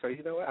 too, so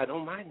you know what? I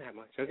don't mind that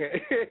much, okay?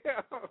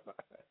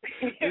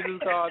 This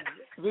is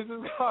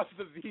called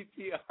the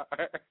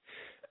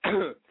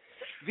VTR.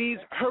 These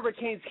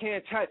hurricanes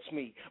can't touch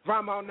me.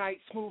 Rhyme all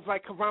night, smooth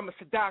like Karama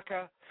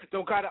Sadaka.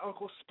 Don't got an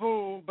Uncle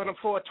Spoon, but I'm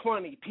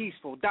 420,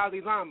 peaceful.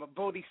 Dalai Lama,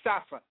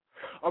 Bodhisattva.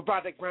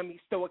 Erotic Remy,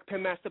 stoic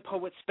pen master,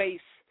 poet space.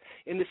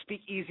 In the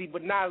speakeasy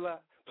with Nyla.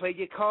 Play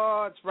your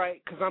cards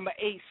right, cause I'm an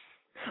ace.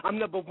 I'm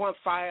number one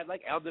fire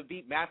like Elder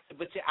Beat Master,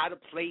 but you're out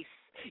of place.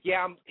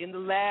 Yeah, I'm in the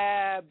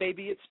lab,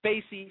 baby, it's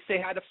spacey. Say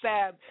hi to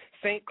Fab,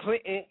 St.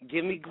 Clinton,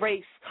 give me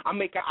grace. I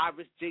make an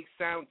Irish jig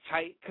sound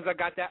tight, cause I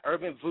got that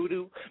urban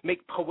voodoo.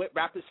 Make poet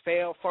rappers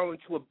fail, fall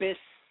into abyss.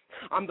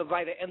 I'm the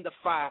lighter and the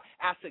fire,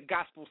 acid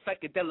gospel,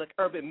 psychedelic,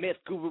 urban myth,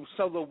 guru,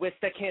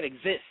 soloist that can't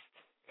exist.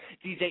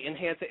 DJ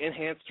enhancer,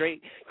 enhance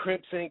straight,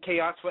 crimson,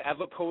 chaos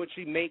forever,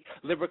 poetry make,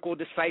 lyrical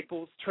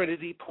disciples,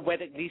 trinity,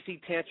 poetic,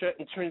 Nisi, tantra,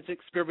 intrinsic,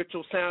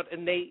 spiritual sound,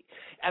 innate,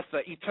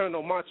 ether,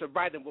 eternal mantra,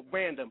 writing with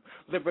random,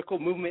 lyrical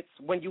movements,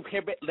 when you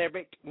hear it,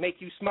 lyric, make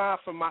you smile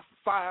from my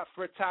fire,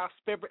 fertile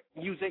spirit,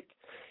 music,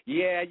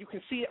 yeah, you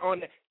can see it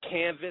on the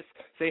canvas,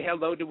 say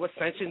hello to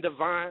ascension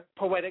divine,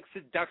 poetic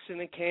seduction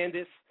and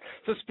Candace,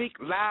 so speak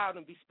loud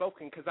and be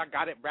spoken, cause I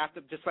got it wrapped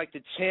up just like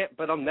the chant,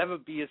 but I'll never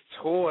be his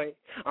toy,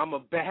 I'm a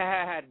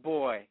bad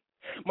boy.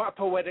 My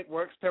poetic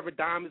works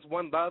paradigm is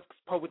one love, cause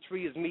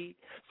poetry is me.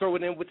 Throw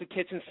it in with the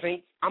kitchen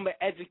sink. I'm an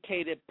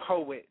educated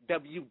poet,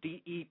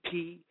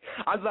 WDEP.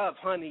 I love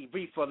honey,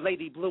 reefer,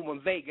 Lady Blue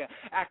and Vega,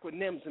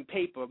 acronyms and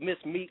paper, Miss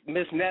Meek,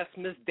 Miss Ness,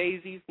 Miss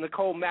Daisies,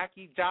 Nicole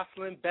Mackey,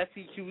 Jocelyn,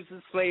 Bessie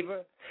Hughes'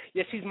 flavor.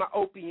 Yeah, she's my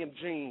opium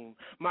dream,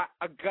 my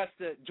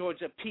Augusta,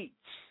 Georgia peach.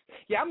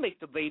 Yeah, I make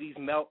the ladies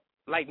melt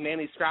like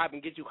Manny Scribe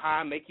and get you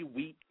high, make you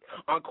weak.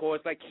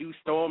 Encores like Q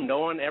Storm,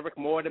 knowing Eric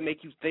Moore to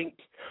make you think.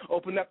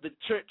 Open up the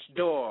church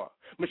door.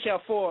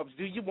 Michelle Forbes,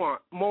 do you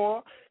want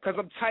more? Because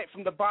I'm tight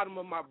from the bottom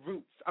of my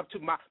roots up to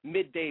my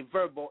midday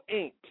verbal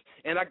ink.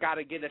 And I got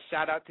to get a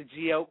shout-out to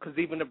Gio, because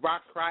even the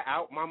rocks cry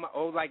out, Mama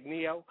O like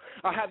Neo.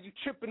 I'll have you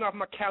tripping off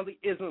my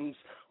Cali-isms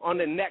on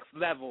the next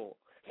level.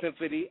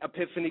 Symphony,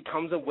 epiphany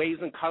comes in waves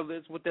and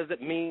colors. What does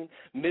it mean?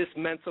 Miss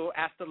Mental,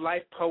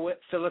 afterlife poet,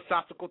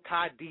 philosophical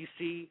tie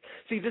DC.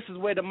 See, this is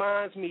where the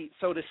minds meet,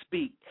 so to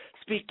speak.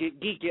 Speak it,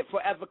 geek it,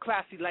 forever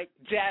classy like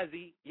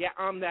Jazzy. Yeah,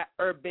 I'm that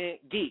urban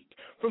geek.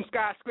 From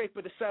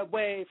skyscraper to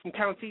subway, from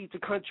county to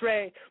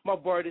country, my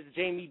word is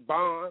Jamie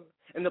Bond.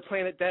 And the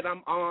planet that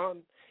I'm on,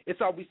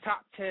 it's always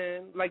top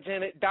 10, like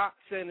Janet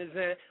Dotson is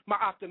in. My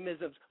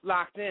optimism's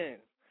locked in.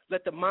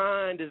 Let the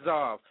mind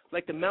dissolve,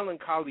 like the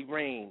melancholy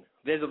rain.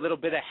 There's a little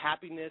bit of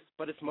happiness,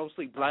 but it's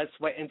mostly blood,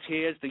 sweat, and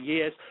tears, the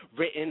years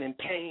written in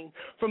pain.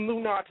 From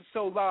lunar to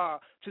solar,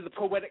 to the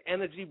poetic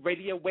energy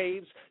radio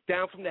waves,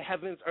 down from the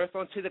heavens, earth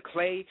onto the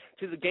clay,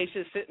 to the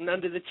geishas sitting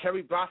under the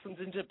cherry blossoms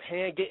in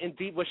Japan, getting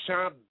deep with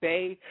Sean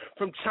Bay.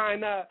 From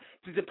China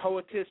to the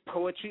poetess,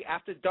 poetry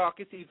after dark,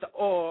 it's either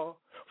or.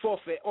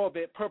 Forfeit,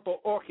 orbit, purple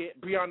orchid,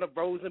 Brianna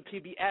Rose and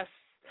PBS.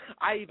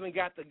 I even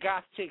got the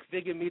goth chicks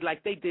digging me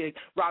like they did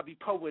Robbie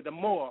Poet or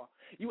more.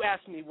 You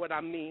ask me what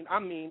I mean,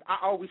 I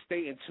always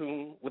stay in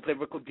tune with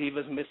lyrical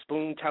divas. Miss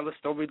Spoon, tell a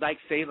story like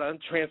Sailor,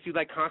 trance you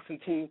like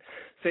Constantine.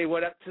 Say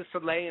what up to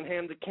Soleil and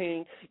Ham the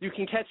King. You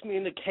can catch me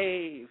in the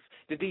cave,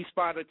 the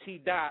D-spot or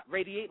T-dot.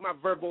 Radiate my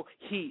verbal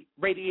heat,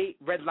 radiate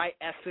red light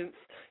essence,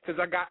 because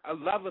I got a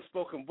love of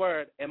spoken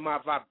word, and my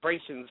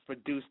vibrations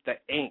produce the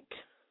ink.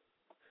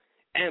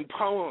 And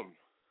poem.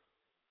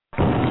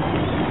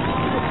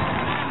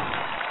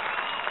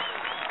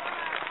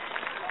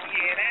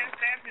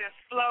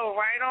 Flow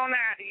right on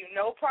out of you.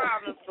 No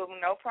problem, Boo.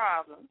 No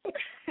problem.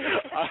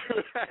 All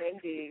right.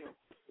 Indeed.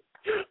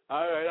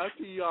 All right. I'll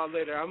see you all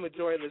later. I'm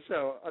enjoying the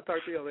show. I'll talk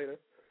to you later.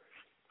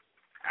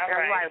 All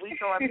right. We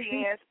throwing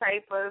pens,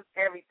 papers,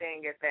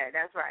 everything at that.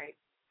 That's right.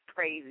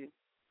 Crazy.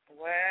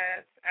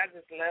 What? I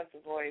just love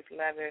the voice.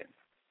 Love it.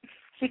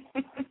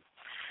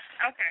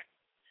 Okay.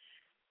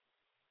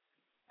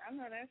 I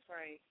know that's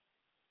right.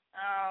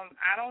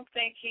 I don't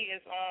think he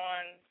is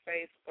on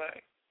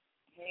Facebook.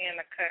 He in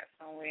the cut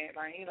somewhere.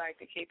 Like, he like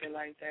to keep it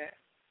like that.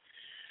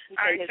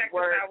 All right, check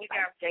this out. We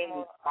got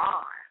Jamie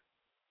Bond.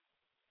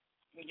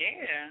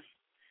 Yeah.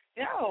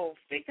 Yo,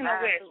 speaking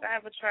of which, I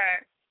have a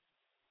track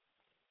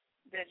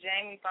that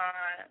Jamie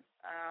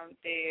Bond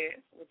did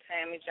with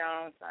Tammy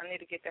Jones. I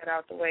need to get that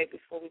out the way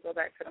before we go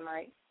back to the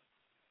mic.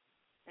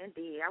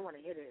 Indeed. I want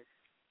to hear this.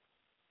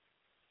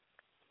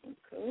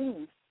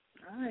 Cool.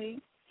 All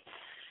right.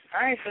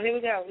 All right, so here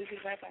we go. We'll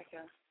be right back,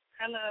 y'all.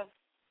 I Love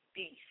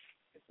Beef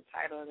is the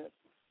title of it.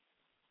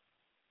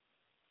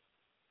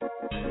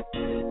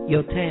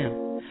 Yo,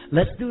 Tam,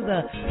 let's do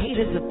the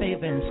haters a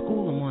favor and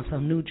school them on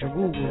some new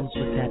rules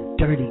with that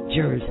dirty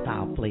Jersey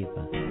style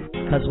flavor.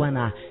 Cause when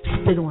I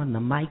spit on the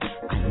mic,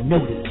 I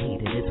know they hate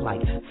it. It's like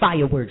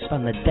fireworks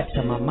from the depths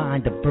of my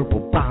mind, the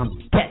verbal bombs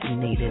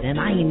detonated. And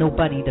I ain't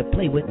nobody to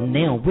play with and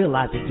they don't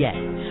realize it yet.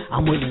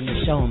 I'm willing to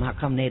show them how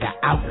come they the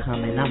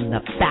outcome and I'm the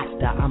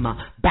factor. I'm a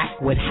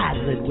backward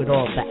hazard with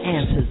all the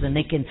answers. And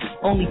they can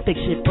only fix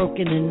shit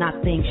broken and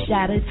not things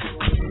shattered.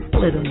 I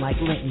split them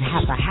like Linton,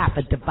 half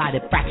a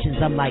divided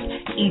fractions. I'm like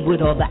Eve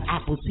with all the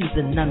apple seeds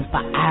and none for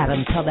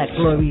Adam. Tell that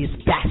glorious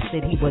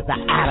bastard he was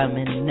an atom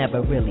and it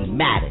never really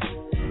mattered.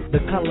 The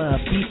color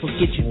of beef will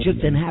get you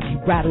juked and have you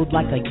rattled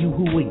like a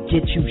yoo-hoo would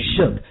get you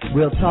shook.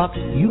 Real talk,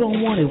 you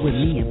don't want it with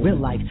me in real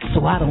life,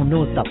 so I don't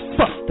know what the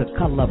fuck the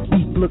color of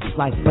beef looks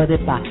like. But if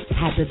I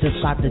had to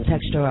describe the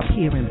texture up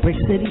here in Brick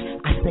City,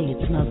 I say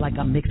it smells like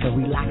a mix of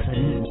relaxer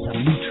and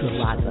some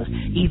neutralizer.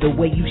 Either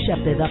way you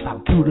chef it up, I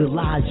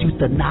brutalize,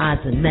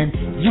 euthanize, and then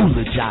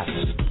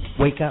eulogize.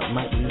 Wake up,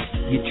 Mutton,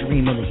 you're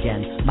dreaming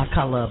again. My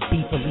color of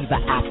beef will leave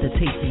an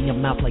aftertaste in your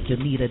mouth like you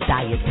need a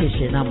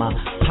dietitian. I'm a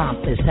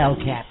pompous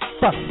Hellcat.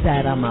 Fuck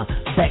that, I'm a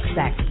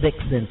Vexax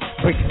vixen.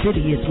 Brick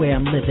City is where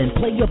I'm living.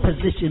 Play your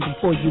position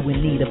before you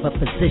in need of a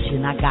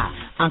position. I got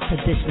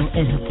unconditional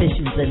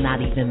inhibitions and not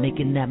even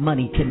making that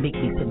money can make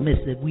me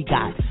submissive. We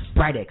got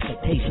bright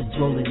expectations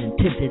rolling in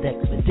tinted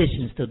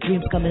expeditions till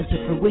dreams come into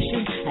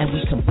fruition and we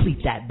complete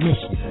that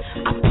mission.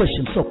 I push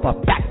them so far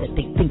back that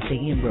they think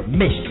they in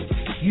remission.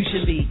 You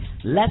should be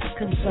less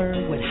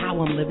concerned with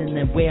how I'm living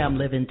than where I'm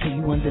living till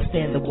you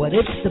understand the what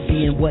ifs to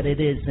being what it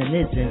is and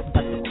isn't.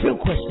 But the real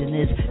question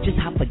is just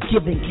how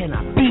forgiving can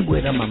I be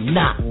with them? I'm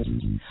not.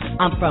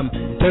 I'm from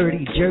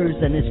dirty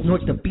Jersey and it's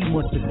north to be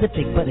more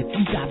specific. But if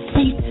you got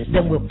beef,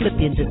 then we'll flip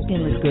you into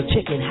skinless grilled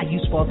chicken. How you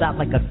spalled out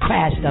like a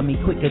crash dummy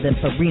quicker than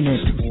Farina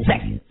in 2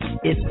 seconds.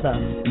 It's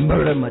the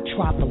murder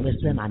metropolis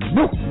and I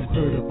know you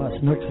heard of us.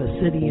 North's a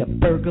city of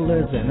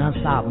burglars and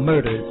unsolved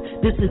murders.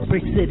 This is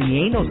Brick City,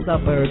 ain't no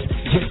suburbs,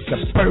 just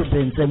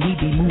suburbans. And we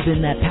be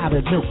moving that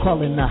powdered milk,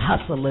 calling the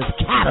hustlers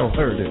cattle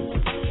herders.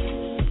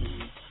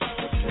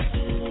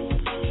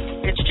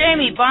 It's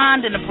Jamie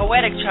Bond and the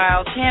poetic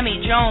child,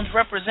 Tammy Jones,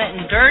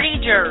 representing Dirty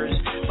Jersey.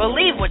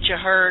 believe what you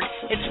heard.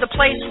 It's the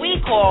place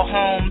we call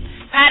home.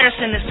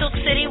 Patterson, the Silk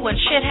City, when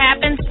shit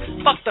happens,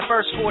 fuck the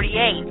first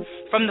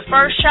 48. From the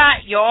first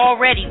shot, you're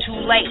already too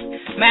late.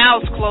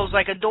 Mouths closed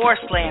like a door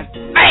slam.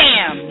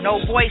 Bam!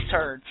 No voice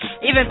heard.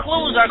 Even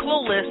clues are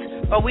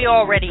clueless, but we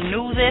already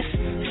knew this.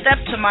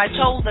 Step to my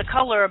toe, the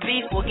color of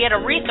beef will get a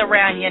wreath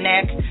around your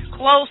neck,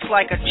 close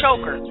like a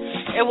choker.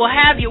 It will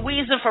have you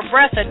wheezing for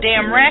breath, a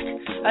damn wreck.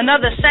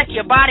 Another sec,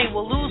 your body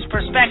will lose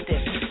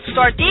perspective.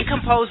 Start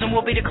decomposing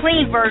will be the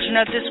clean version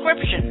of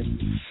description.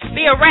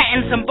 Be a rat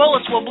and some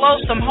bullets will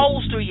blow some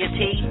holes through your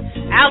teeth.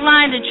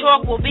 Outlined in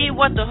chalk will be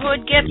what the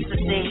hood gets to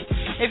see.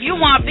 If you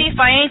want beef,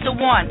 I ain't the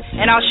one,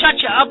 and I'll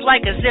shut you up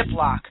like a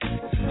ziplock.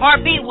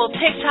 Heartbeat will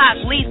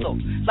tick-tock lethal,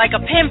 like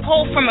a pin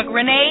pulled from a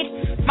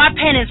grenade. My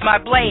pen is my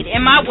blade,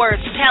 and my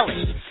words tell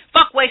it.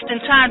 Fuck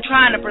wasting time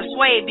trying to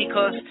persuade,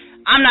 because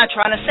I'm not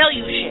trying to sell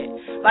you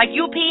shit. Like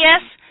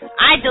UPS,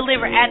 I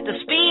deliver at the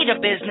speed of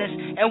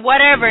business, and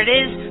whatever it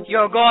is,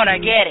 you're gonna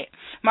get it.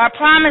 My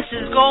promise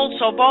is gold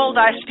so bold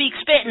I speak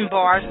spitting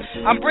bars.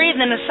 I'm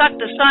breathing to suck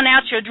the sun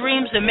out your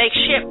dreams and make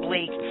shit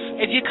bleak.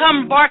 If you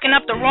come barking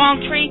up the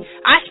wrong tree,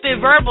 I spit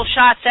verbal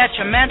shots at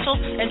your mental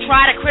and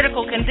try to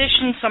critical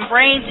condition some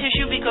brain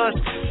tissue, because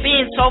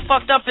being so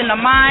fucked up in the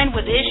mind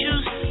with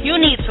issues,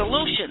 you need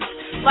solutions.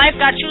 Life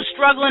got you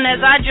struggling as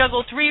I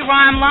juggle 3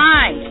 rhyme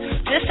lines.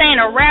 This ain't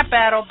a rap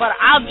battle, but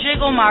I'll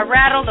jiggle my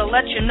rattle to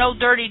let you know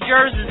Dirty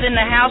Jers is in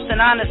the house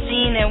and on the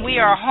scene, and we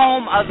are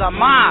home of the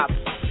mob.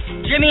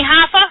 Jimmy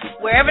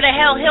Hoffa, wherever the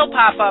hell he'll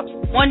pop up,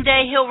 one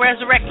day he'll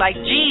resurrect like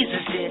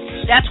Jesus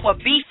did. That's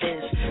what beef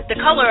is. The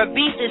color of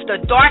beef is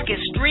the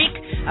darkest streak,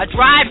 a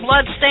dry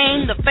blood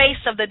stain, the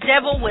face of the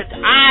devil with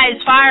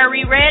eyes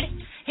fiery red.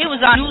 He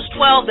was on News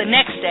 12 the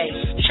next day,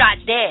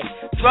 shot dead.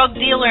 Drug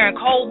dealer and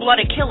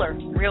cold-blooded killer,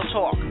 real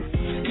talk.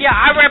 Yeah,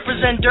 I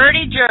represent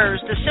Dirty Jers,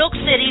 the Silk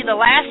City, the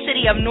last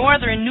city of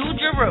northern New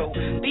Jeru.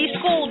 Be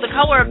schooled, the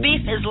color of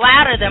beef is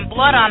louder than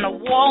blood on a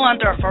wall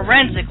under a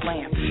forensic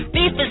lamp.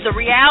 Beef is the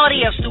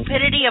reality of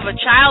stupidity of a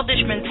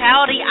childish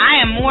mentality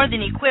I am more than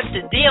equipped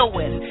to deal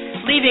with,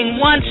 leaving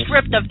one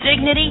stripped of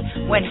dignity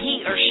when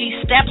he or she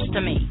steps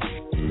to me.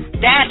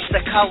 That's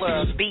the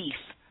color of beef.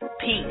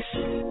 Peace.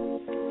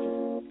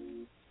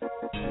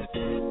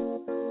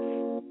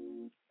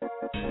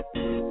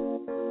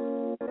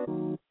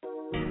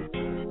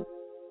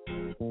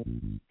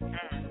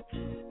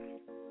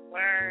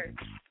 Word.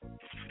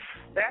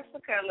 That's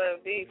the color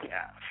of beef,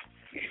 y'all.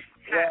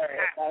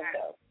 Word. That's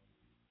dope.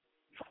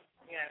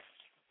 Yes.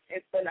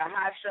 It's been a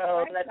hot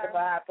show. Let the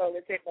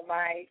bipolar take the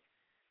mic.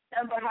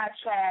 Number hot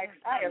tracks.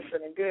 I am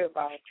feeling good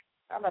about it.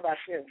 I don't know about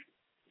you.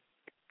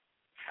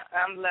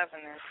 I'm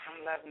loving this.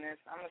 I'm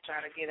going to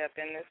try to get up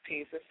in this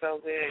piece. It's so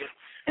good.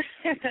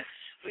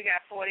 We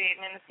got 48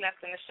 minutes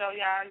left in the show,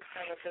 y'all. You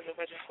send us to the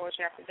Original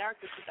Poetry After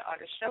Dark. This is the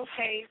Artist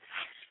Showcase.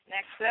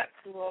 Next up,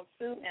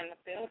 202 in the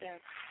building.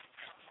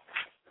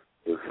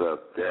 What's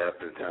up, Dap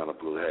in Town of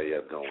Blue? How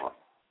y'all doing?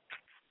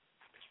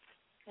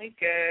 We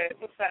good.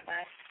 What's up,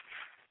 man?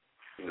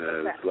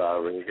 It's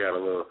Larry. You got a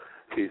little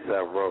piece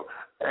I wrote.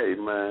 Hey,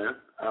 man,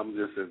 I'm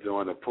just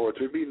enjoying the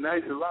poetry. It'd be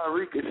nice if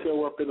Larry could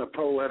show up in a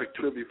poetic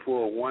tribute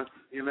for once.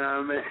 You know what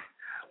I mean?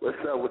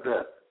 What's up with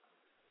that?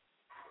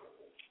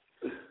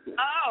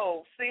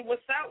 Oh, see,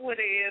 what's up with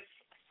it is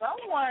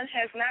someone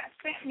has not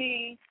sent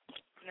me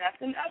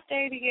nothing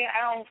updated yet.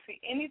 I don't see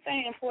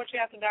anything in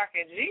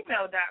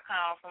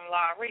poetryafterdark@gmail.com from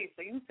Larry.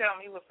 So you tell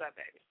me what's up,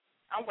 baby.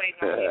 I'm waiting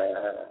on you.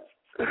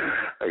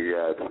 I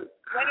got you.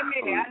 Wait a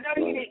minute. I know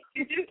you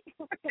did you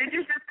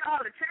just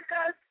call to check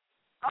us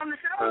on the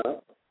show?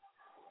 Huh?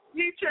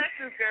 You trust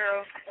this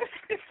girl.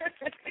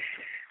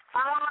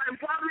 In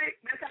public,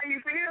 that's how you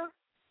feel?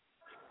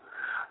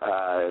 All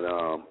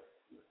right,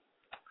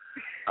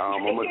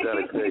 I'm gonna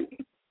dedicate.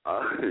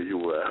 You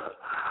will.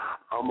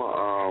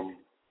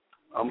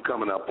 I'm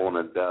coming up on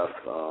the death,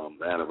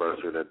 the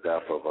anniversary of the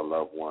death of a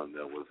loved one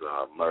that was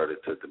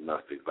murdered to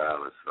domestic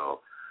violence.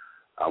 So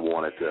I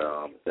wanted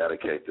to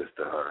dedicate this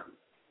to her.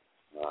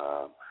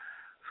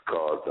 It's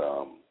called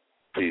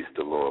Peace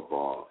to Laura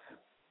Barnes.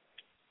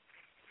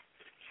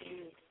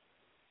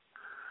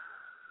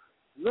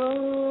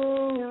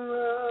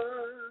 Laura,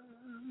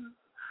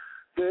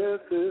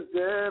 this is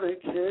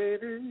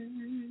dedicated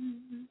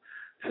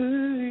to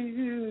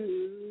you.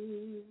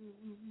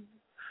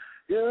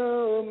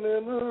 Your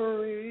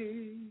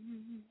memory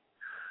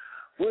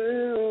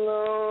will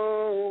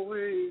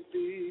always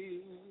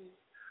be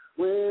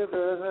with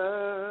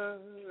us.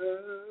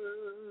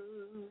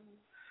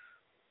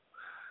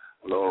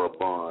 Laura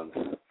Barnes,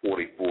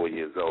 44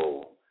 years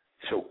old,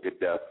 choked to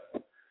death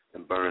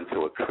and burned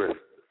to a crisp,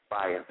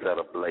 fire set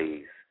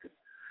ablaze.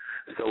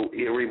 So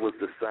eerie was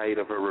the sight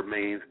of her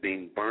remains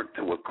being burnt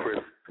to a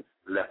crisp,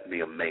 left me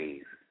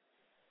amazed.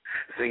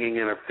 Singing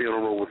in her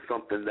funeral was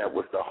something that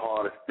was the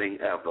hardest thing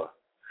ever.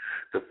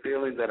 The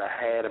feeling that I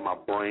had in my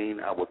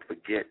brain I would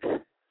forget,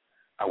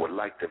 I would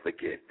like to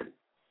forget.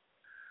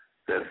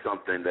 There's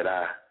something that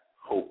I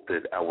hope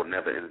that I will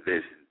never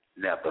envision,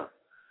 never.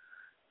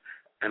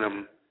 And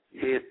I'm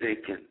here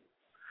thinking,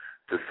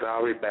 the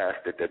sorry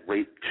bastard that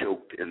raped,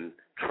 choked, and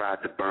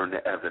tried to burn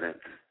the evidence.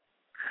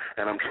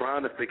 And I'm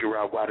trying to figure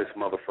out why this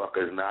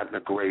motherfucker is not in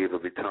a grave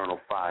of eternal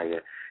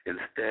fire,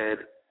 instead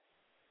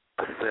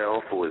a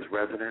cell for his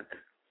residence.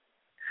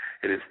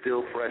 It is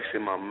still fresh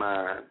in my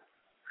mind,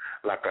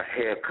 like a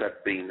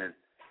haircut beaming.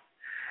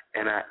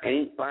 And I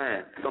ain't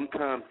lying.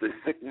 Sometimes the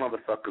sick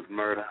motherfucker's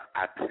murder,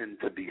 I tend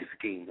to be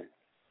scheming.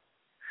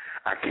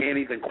 I can't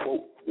even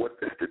quote what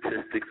the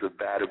statistics of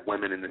battered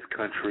women in this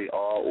country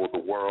are or the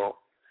world,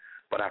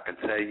 but I can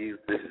tell you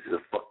this is a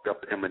fucked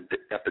up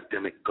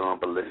epidemic gone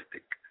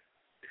ballistic.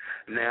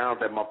 Now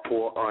that my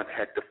poor aunt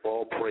had to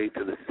fall prey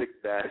to the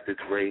sick bastard's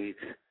rage,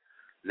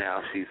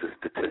 now she's a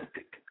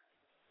statistic.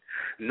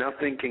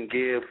 Nothing can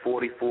give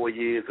 44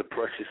 years of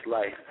precious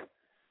life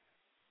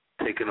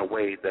taken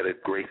away that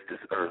had graced this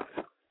earth.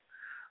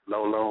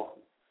 Lolo,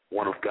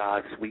 one of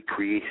God's sweet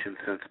creations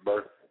since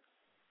birth.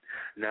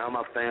 Now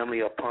my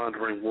family are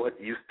pondering what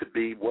used to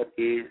be, what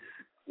is,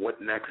 what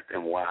next,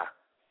 and why.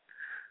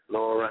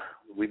 Laura,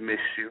 we miss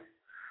you.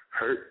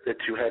 Hurt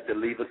that you had to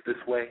leave us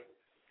this way.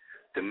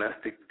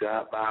 Domestic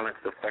violence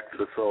affects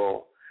us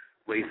all,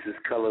 races,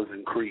 colors,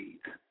 and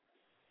creeds.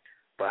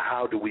 But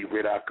how do we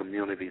rid our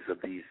communities of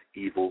these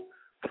evil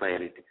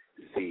planted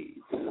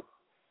seeds?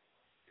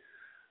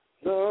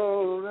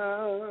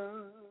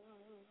 Laura,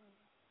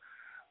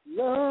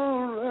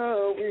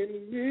 Laura, we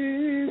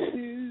miss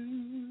you,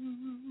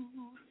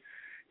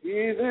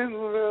 even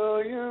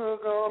though you're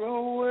gone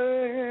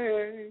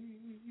away.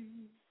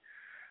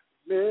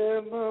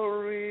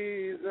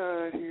 Memories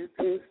are here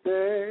to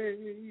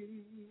stay.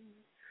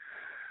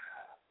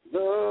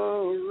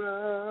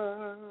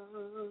 Laura,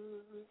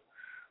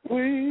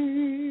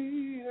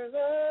 we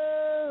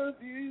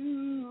love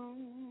you,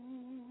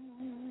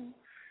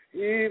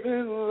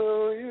 even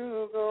though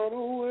you're gone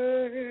away.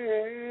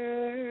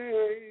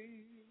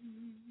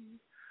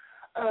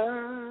 I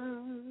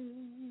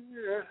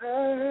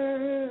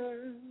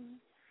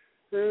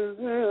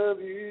love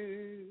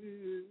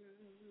you.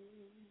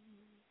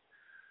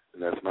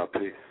 And that's my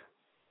piece.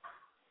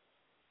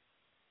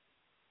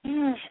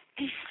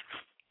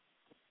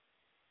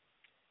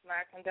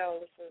 My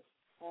condolences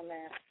on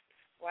that.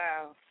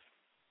 Wow.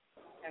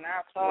 And I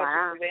applaud you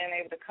for being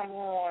able to come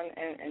on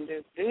and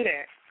just do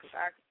that, because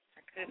I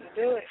couldn't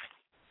do it.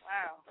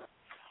 Wow.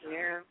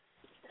 Yeah.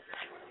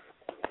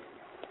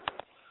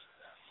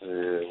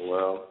 Yeah,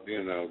 well,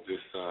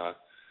 just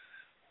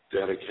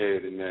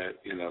dedicating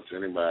that, to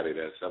anybody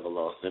that's ever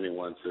lost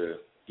anyone to,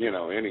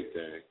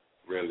 anything,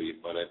 really.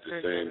 But at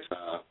the same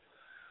time,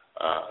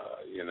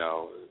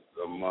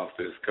 the month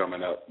is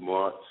coming up,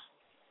 March,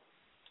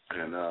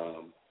 and,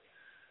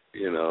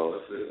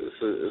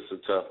 it's a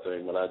tough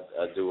thing, but I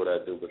do what I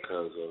do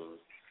because of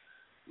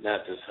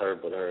not just her,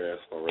 but her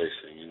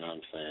inspiration, you know what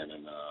I'm saying?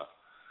 And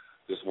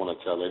just want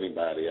to tell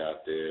anybody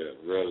out there,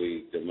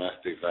 really,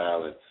 domestic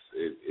violence,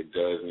 it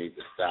does need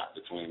to stop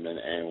between men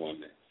and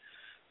women.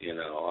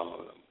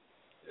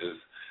 There's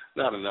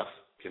not enough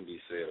can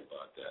be said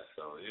about that.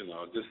 So,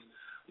 just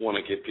want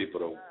to get people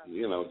to,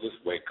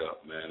 just wake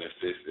up, man. If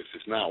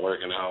it's not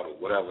working out or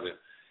whatever the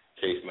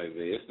case may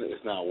be,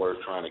 it's not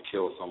worth trying to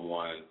kill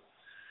someone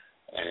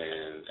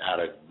and out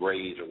of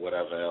rage or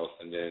whatever else,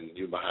 and then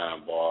you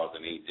behind bars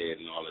and he dead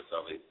and all this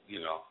other,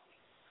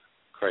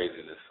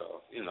 craziness.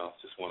 So,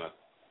 just want to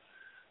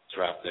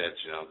drop that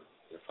jump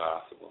if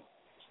possible.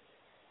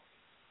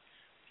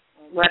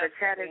 Well, the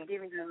chat is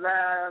giving you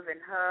love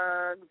and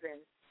hugs and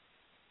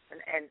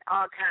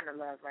all kind of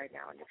love right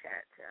now in the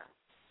chat,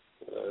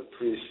 too.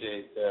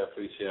 Appreciate that.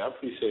 I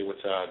appreciate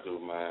what y'all do,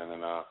 man.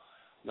 And I'm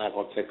not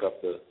going to take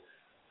up the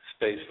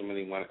space from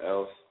anyone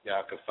else.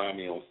 Y'all can find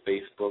me on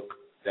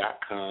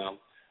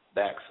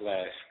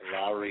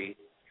Facebook.com/Laurie,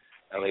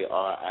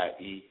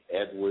 Larie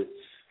Edwards.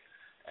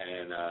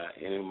 And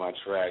any of my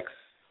tracks,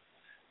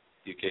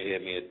 you can hear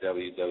me at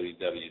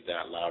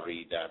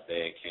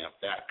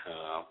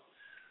www.laurie.bandcamp.com.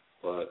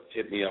 But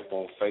hit me up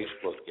on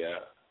Facebook,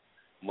 y'all.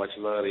 Much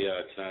love to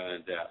y'all, China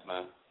and Dap,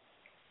 man.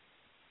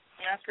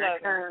 That's love.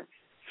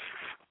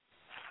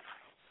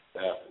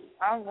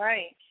 All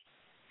right.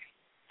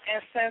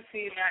 And since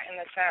he's not in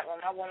the chat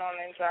room, I went on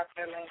and dropped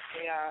that link for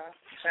y'all.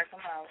 Check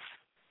him out.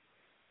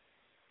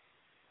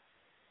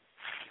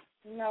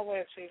 You know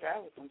what, Chief? I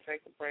was going to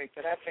take a break,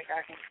 but I think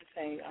I can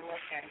continue. I'm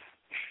okay.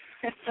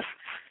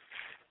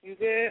 You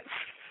good?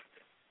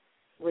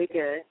 We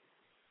good.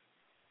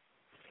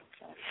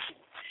 Okay.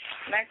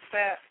 Next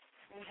up,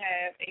 we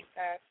have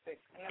 856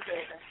 in the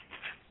building.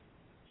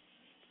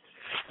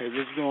 Hey,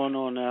 what's going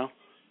on now?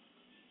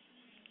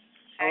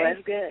 Oh,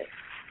 that's good.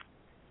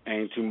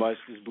 Ain't too much.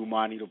 This is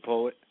Bumani the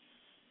poet.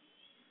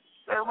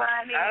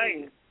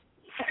 Bumani.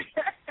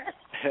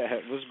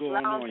 What's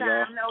going on, y'all?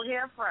 Long time no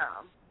hear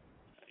from.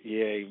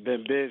 Yeah,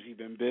 been busy.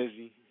 Been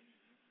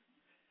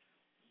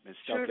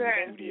stuck in the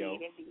studio.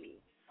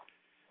 Indeed.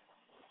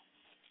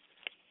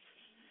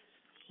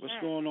 What's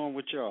going on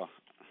with y'all?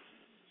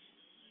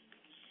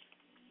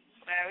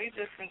 Man, we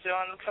just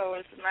enjoying the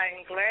poets tonight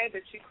and glad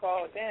that you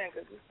called in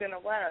because it's been a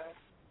while.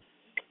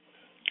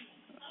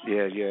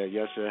 Yeah,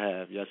 yes it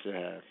have.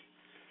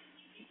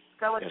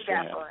 So what you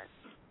got for us?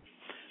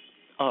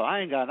 Oh,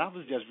 I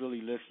was just really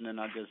listening.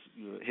 I just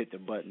hit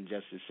the button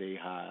just to say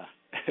hi.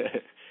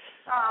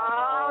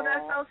 Oh,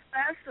 that's so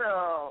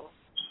special.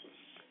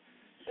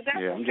 But that's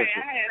yeah, okay.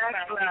 I had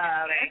that's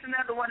love. That's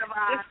another one of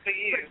our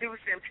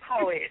producing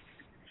poets.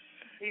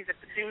 He's a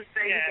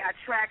producer. Yes. He got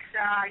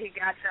Trackstar. He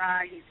got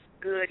y'all. He's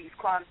good. He's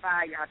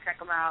qualified. Y'all check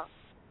him out.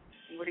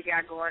 See what he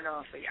got going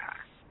on for y'all.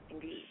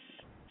 Indeed.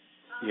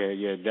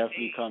 Yeah,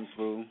 definitely come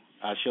through.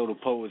 I show the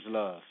poets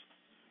love.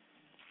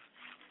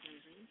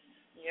 Mm-hmm.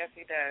 Yes,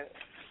 he does.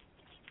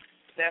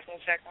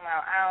 Definitely check him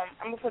out.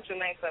 I'm gonna put your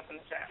links up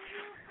in the chat.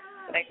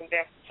 So they can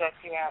definitely check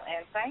you out.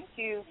 And thank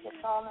you for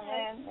calling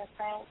in and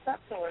saying what's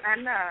up to us. I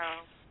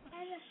know.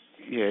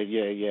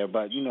 Yeah.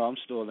 But I'm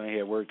still in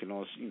here working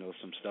on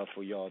some stuff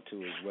for y'all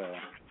too as well.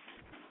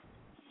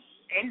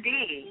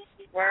 Indeed.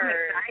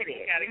 Word. I'm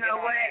excited. You know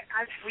what?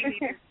 We need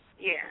to.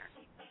 Yeah.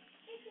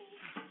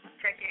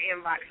 Check your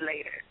inbox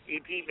later.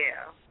 Your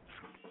Gmail.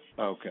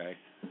 Okay.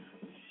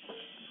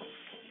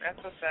 That's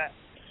what's up.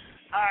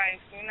 All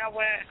right. So you know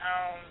what?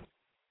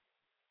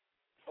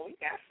 We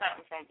got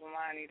something from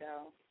Bomani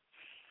though.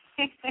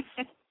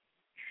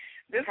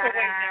 This will wake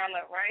y'all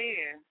up right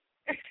here.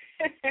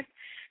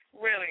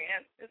 Really,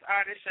 it's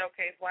artist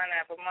showcase. Why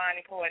not?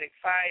 Bomani Poetic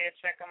Fire.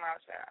 Check them out,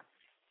 y'all.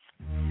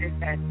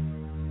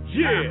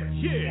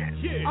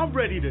 Yeah. I'm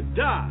ready to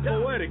die.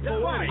 Poetic.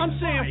 I'm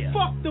saying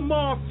fuck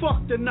tomorrow,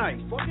 fuck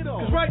tonight.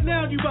 Cause right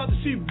now you about to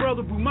see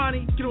Brother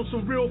Bomani get on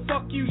some real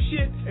fuck you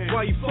shit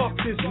while you fuck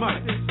this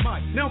mic.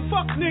 Now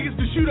fuck niggas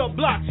to shoot up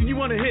blocks and you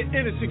wanna hit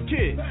innocent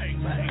kids.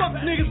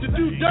 Fuck niggas to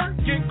do dirt,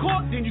 get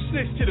caught, then you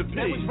snitch to the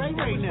pigs.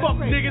 Fuck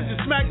niggas to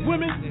smack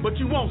women, but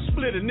you won't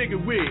split a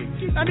nigga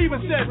wig. I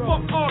even said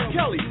fuck R.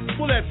 Kelly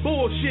for that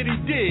bullshit he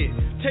did,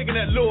 taking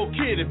that little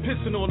kid and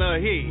pissing on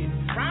her head.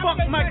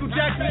 Fuck Michael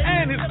Jackson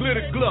and his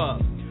glitter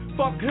glove.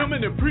 Fuck him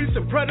and the priests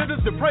and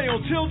predators that prey on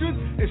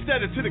children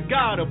instead of to the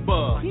God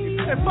above.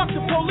 And fuck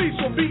the police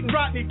for beating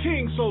Rodney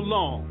King so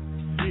long.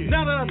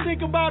 Now that I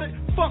think about it,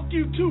 fuck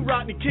you too,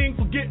 Rodney King,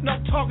 for getting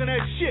up talking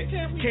that shit.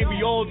 Can't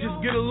we all just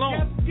get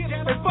along?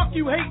 And fuck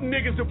you hating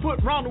niggas that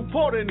put Ronald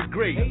Porter in the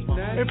grave.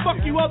 And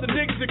fuck you other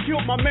niggas that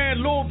killed my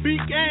man Lil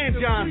Beak and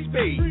John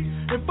Spade.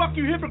 And fuck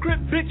you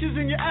hypocrite bitches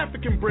in your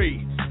African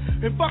braids.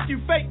 And fuck you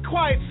fake,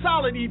 quiet,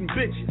 solid eating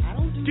bitches.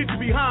 Get you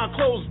behind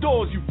closed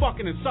doors, you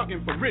fucking and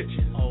sucking for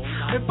riches.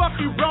 And fuck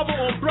you brother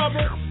on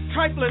brother,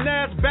 trifling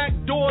ass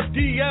backdoor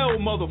DL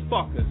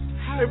motherfuckers.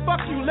 And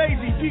fuck you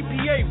lazy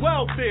DPA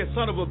welfare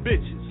son of a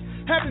bitches.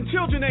 Having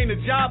children ain't a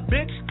job,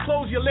 bitch.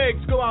 Close your legs,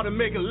 go out and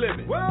make a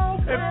living.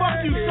 And fuck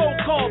you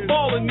so-called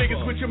ballin'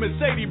 niggas with your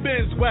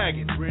Mercedes-Benz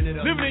wagon.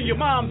 Living in your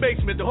mom's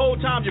basement the whole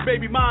time your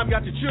baby mom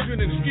got your children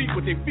in the street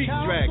with their feet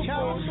dragging.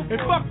 And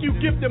fuck you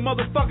gifted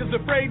motherfuckers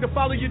afraid to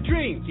follow your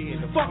dreams.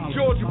 Fuck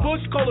George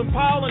Bush, Colin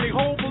Powell, and their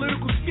whole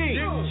political scheme.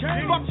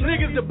 Fuck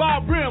niggas that buy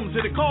rims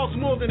and it costs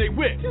more than they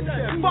whip.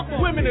 Fuck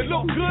women that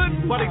look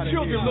good while their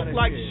children look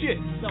like shit.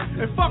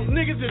 And fuck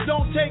niggas that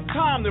don't take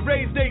time to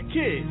raise their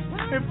kids.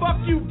 And fuck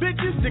you bitches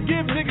to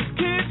give niggas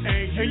kids,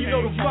 and you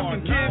know the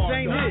fucking kids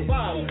ain't his.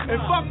 And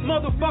fuck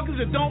motherfuckers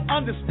that don't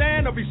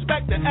understand or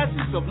respect the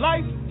essence of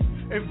life.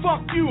 And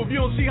fuck you if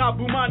you don't see how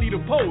Bomani the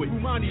poet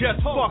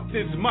just fuck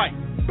this mic.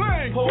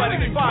 Bang!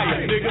 Poetic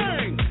fire,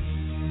 nigga.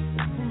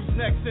 Who's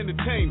next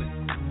entertainment?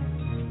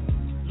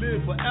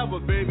 Live forever,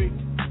 baby.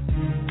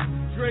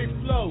 Dre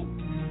Flow,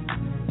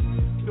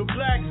 The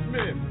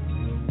Blacksmith,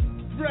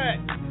 Threat,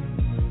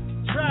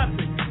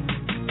 Traffic,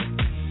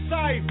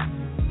 Cypher,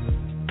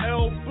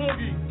 L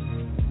Boogie,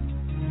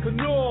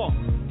 Knorr,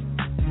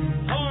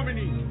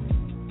 Harmony,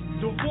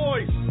 The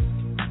Voice,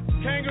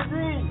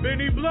 Kangaroo,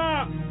 Benny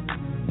Blanc,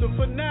 The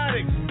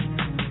Fanatics.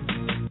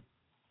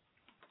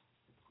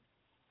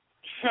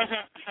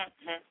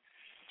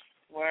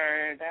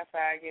 Word, that's how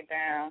I get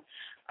down.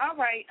 All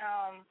right,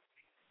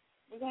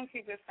 we're going to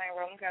keep this thing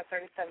rolling. We got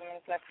 37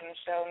 minutes left in the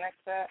show.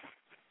 Next up,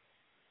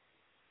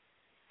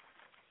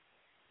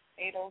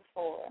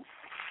 804.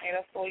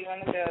 804, you in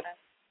the building.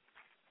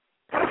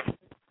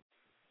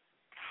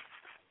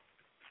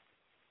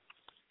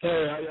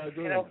 Hey, how y'all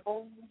doing?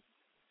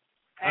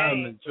 Hey.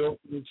 I'm enjoying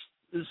this.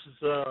 This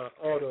is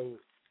Otto.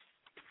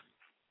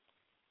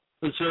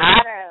 What's up?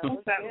 Otto,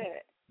 what's up?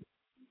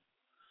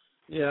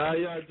 Yeah, how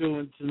y'all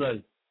doing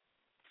tonight?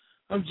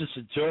 I'm just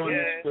enjoying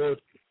this sport.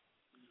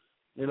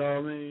 You know what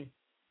I mean?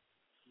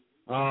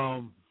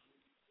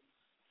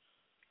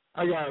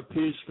 I got a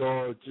piece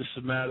called Just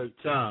a Matter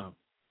of Time.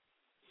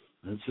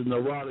 It's an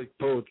erotic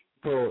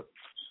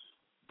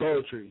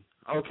poetry.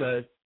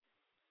 Okay.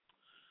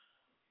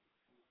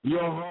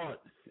 Your heart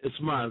is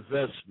my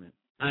investment.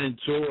 I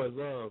enjoy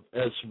love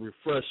as a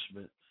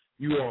refreshment.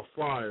 You are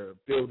fire,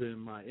 building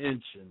my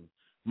engine,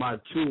 my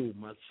tool,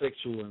 my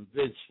sexual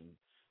invention.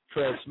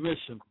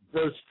 Transmission,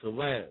 first to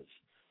last.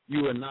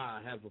 You and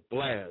I have a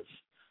blast.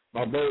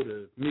 My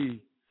motive, me,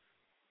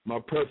 my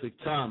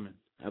perfect timing.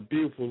 A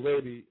beautiful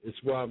lady is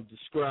what I'm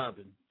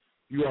describing.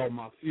 You are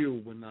my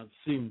fuel when I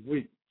seem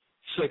weak.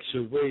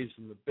 Sexual waves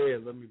in the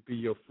bed, let me be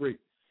your freak.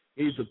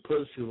 Eat the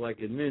pussy like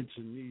an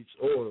engine needs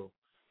oil.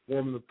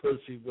 Warm the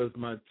pussy with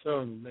my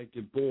tongue, make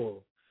it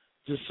boil.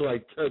 just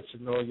like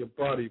touching all your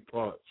body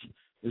parts.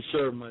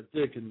 Insert my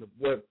dick in the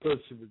wet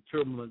pussy with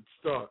trembling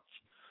starts.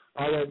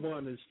 All I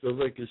want is to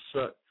lick and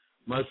suck.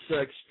 My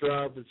sex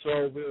drive is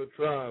all-wheel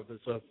drive as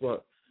I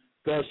fuck,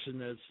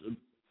 gushing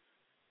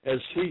as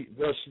heat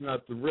rushing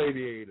out the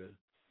radiator.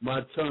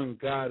 My tongue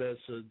guide as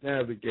a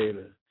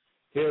navigator.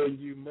 Hearing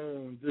you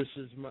moan, this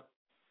is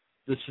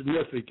the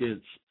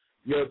significance.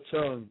 Your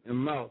tongue and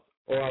mouth,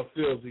 or I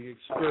feel the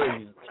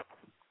experience.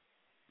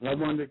 I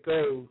want to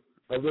go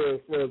a little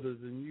further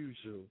than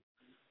usual.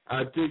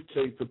 I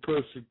dictate the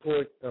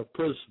principle,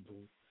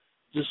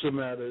 just a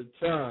matter of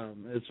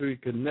time as we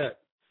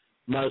connect.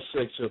 My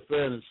sexual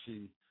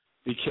fantasy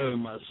became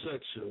my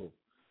sexual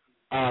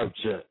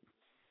object.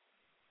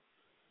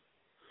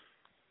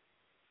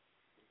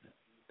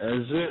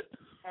 That's it.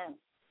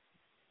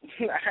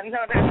 I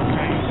know that's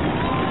right.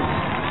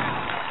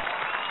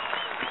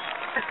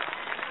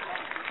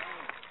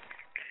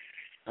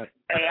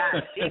 Hey, I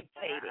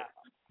dictated.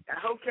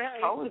 Okay.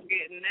 I was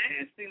getting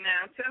nasty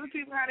now. Tell the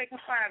people how they can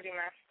find you,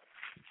 man.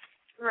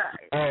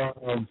 Right.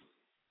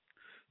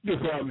 You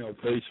can find me on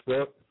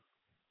Facebook.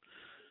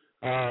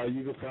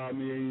 You can find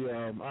me. I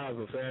have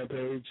a fan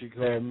page. You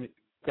can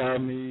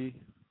find me.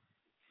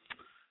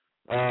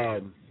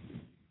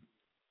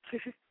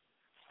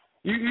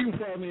 You can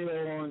find me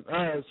on.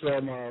 I have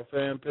some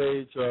fan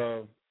page.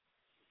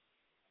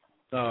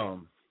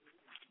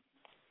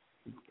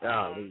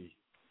 Golly.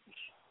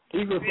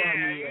 You can find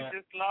me. You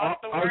just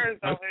lost the words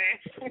over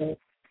there.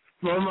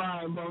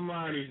 My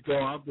mind is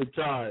gone. I'm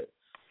tired.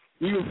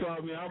 You can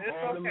find me. I'm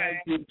automatic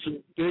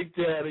Big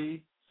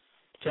Daddy,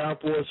 Child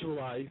Boys for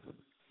Life.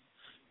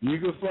 You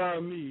can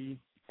find me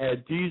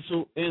at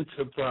Diesel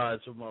Enterprise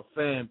on my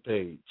fan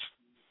page.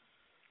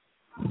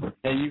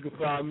 And you can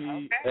find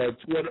me at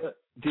Twitter,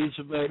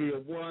 Diesel Media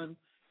 1,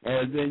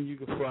 and then you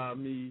can find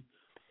me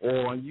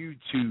on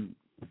YouTube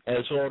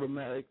as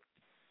Automatic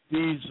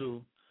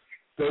Diesel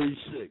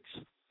 36.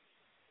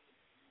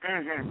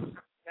 That's word.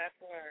 That's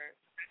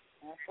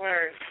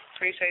word.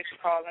 Appreciate you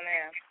calling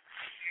in.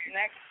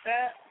 Next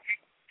up,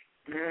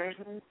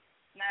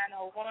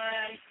 901,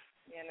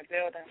 you're in the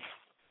building.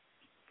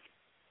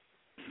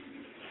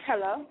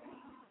 Hello.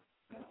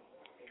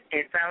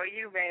 It's how are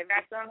you, baby?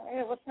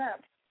 Hey, what's up?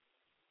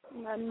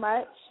 Not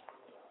much.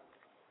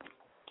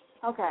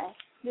 Okay,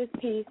 this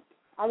piece,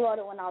 I wrote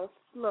it when I was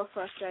a little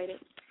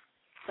frustrated.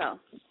 So,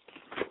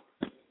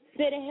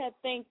 sitting here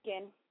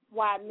thinking,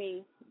 why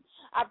me?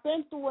 I've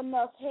been through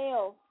enough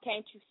hell,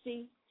 can't you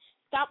see?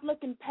 Stop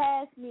looking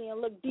past me and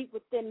look deep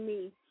within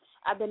me.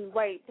 I've been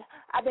raped.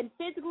 I've been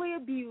physically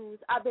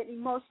abused. I've been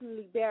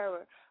emotionally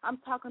buried. I'm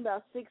talking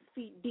about 6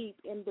 feet deep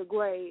in the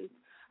grave.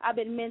 I've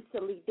been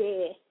mentally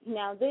dead.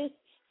 Now I've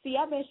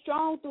been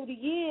strong through the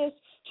years,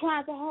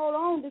 trying to hold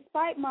on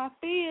despite my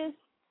fears.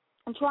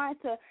 I'm trying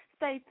to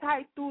stay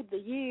tight through the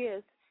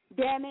years.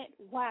 Damn it,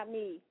 why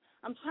me?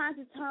 I'm trying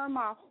to turn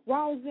my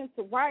wrongs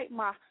into right,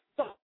 my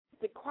thoughts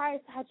to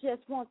Christ. I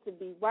just want to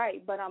be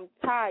right, but I'm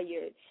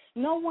tired.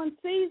 No one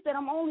sees that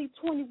I'm only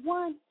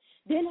 21.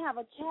 Didn't have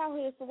a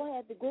childhood, so I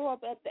had to grow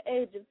up at the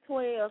age of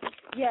 12.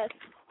 Yes,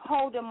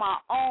 holding my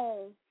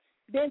own.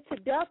 Then to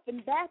death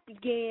and back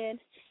again,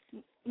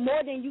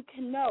 more than you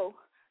can know.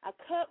 I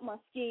cut my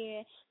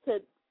skin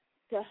to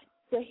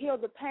heal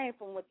the pain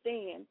from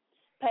within.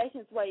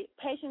 Patience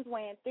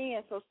weighing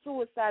thin, so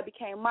suicide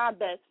became my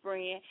best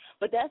friend.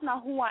 But that's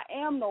not who I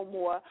am no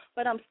more.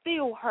 But I'm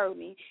still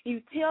hurting.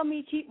 You tell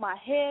me keep my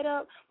head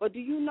up, but do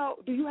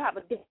you have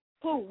a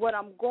clue what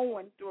I'm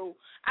going through?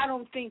 I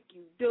don't think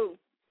you do.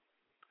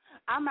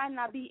 I might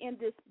not be in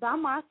this by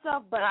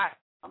myself, but I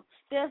am.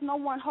 There's no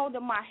one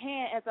holding my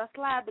hand as I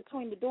slide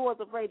between the doors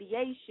of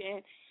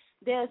radiation.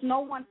 There's no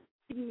one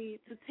me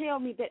to tell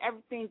me that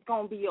everything's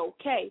going to be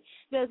okay.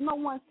 There's no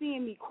one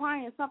seeing me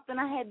crying, something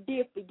I had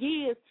did for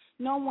years.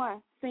 No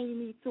one seeing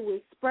me to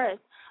express.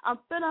 I'm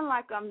feeling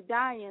like I'm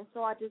dying,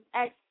 so I just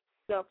asked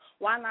myself,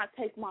 why not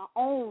take my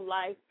own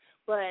life?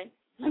 But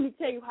let me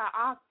tell you how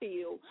I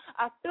feel.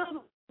 I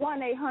feel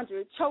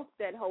 1-800, choke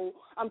that hole.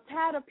 I'm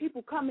tired of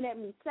people coming at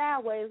me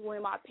sideways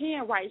when my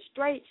pen writes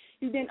straight.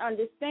 You didn't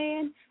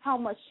understand how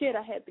much shit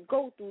I had to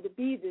go through to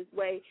be this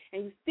way,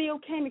 and you still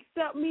can't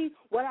accept me?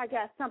 Well, I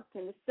got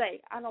something to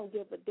say. I don't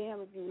give a damn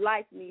if you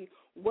like me.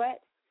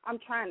 What I'm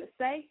trying to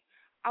say,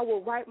 I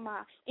will write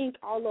my ink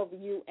all over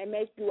you and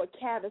make you a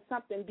cat or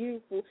something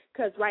beautiful,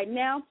 because right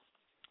now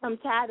I'm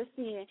tired of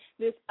seeing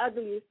this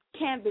ugly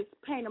canvas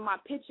painting my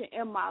picture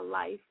in my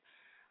life.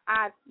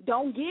 I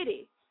don't get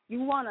it. You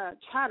want to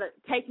try to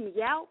take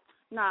me out?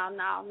 No,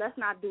 let's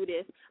not do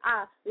this.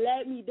 I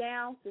laid me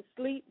down to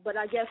sleep, but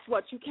I guess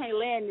what? You can't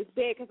lay in this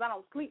bed because I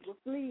don't sleep with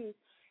fleas.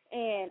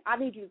 And I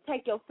need you to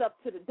take yourself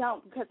to the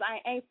dump because I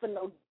ain't for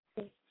no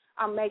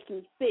I'm making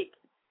me sick.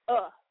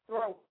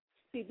 Throat.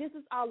 See, this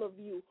is all of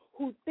you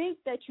who think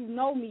that you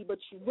know me, but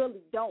you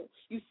really don't.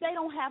 You say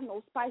don't have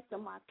no spice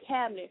in my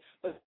cabinet,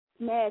 but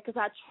mad because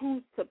I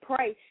choose to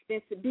pray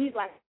than to be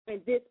like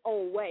in this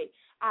old way.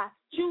 I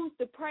choose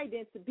to pray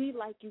than to be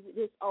like you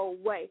this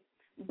old way.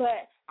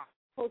 But I'm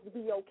supposed to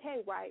be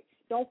okay, right?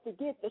 don't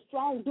forget, the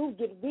strong do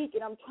get weak,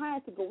 and I'm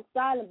trying to go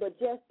silent, but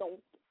just don't.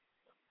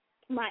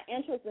 My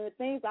interest in the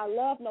things I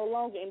love no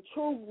longer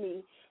intrude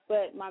me,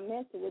 but my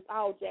mental is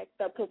all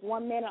jacked up because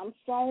one minute I'm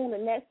strong, the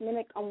next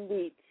minute I'm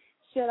weak.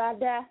 Should I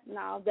die?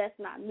 No, that's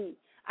not me.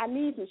 I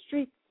need some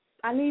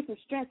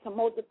strength to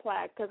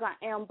multiply because I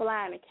am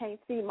blind and can't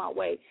see my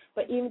way.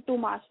 But even through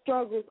my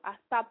struggles, I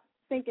stopped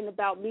thinking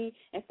about me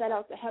and set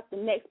out to help the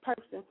next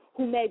person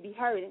who may be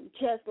hurting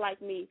just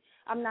like me.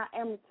 I'm not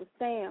aiming to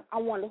stand. I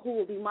wonder who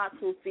will be my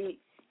 2 feet.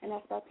 And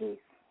that's our piece.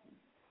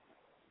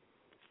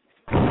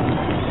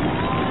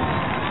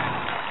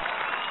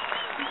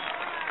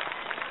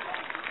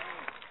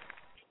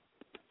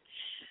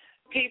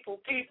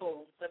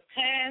 People, the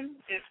pen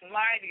is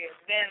mightier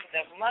than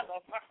the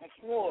motherfucking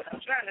sword.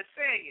 I'm trying to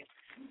tell you.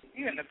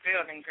 You in the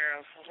building, girl,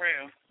 for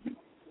real.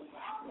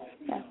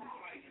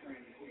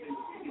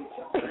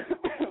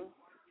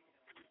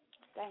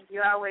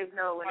 You always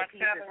know when the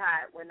piece is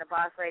hot. When the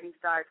boss lady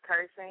starts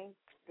cursing,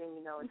 then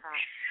you know it's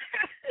hot.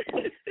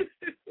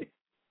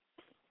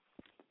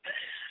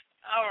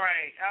 All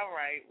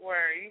right.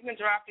 Word. You can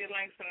drop your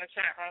links in the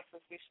chat room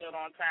since we showed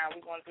on time.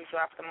 We're going to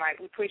drop the mic.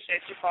 We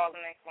appreciate you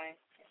calling in, Queen.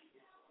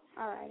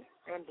 All right.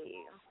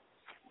 Indeed.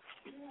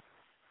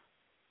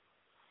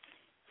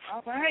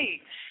 All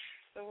right.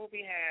 So what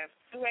we have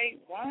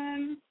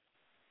 281-302,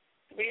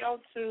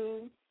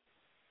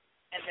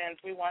 and then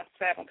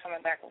 317 coming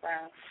back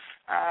around.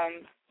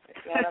 If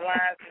you're on the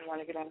line, if you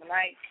want to get on the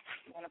mic,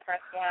 you want to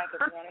press 1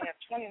 because we only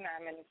have 29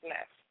 minutes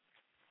left.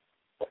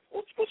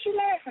 What you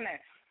laughing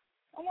at?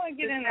 I want to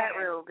get in that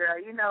real, girl.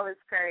 You know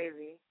it's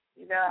crazy.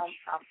 You know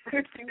I'm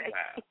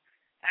wow.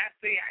 I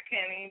see. I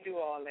can't even do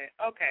all that.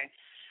 Okay.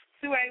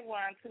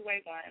 281 in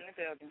the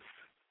building.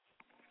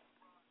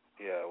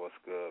 Yeah, what's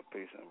good?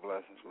 Peace and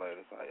blessings,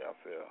 ladies. How y'all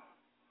feel?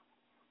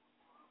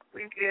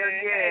 We feel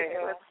good.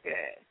 What's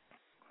good?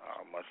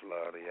 Much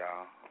love to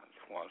y'all. I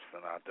just want to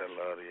send out that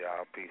love to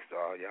y'all. Peace to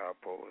all y'all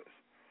poets.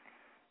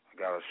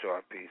 I got a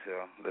short piece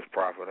here. This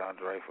Prophet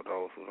Andre, for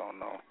those who don't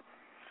know.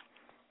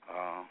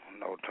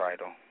 No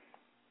title.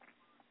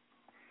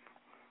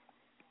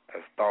 As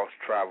thoughts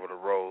travel the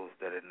roads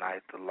that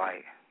ignite the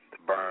light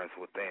that burns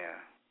within,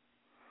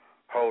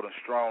 holding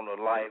strong to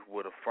life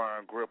with a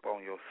firm grip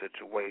on your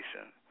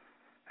situation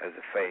as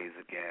it fades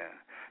again.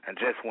 And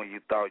just when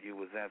you thought you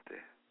was empty,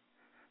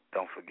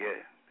 don't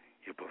forget,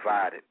 you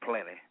provided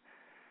plenty.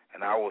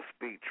 And I will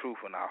speak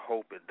truth, and I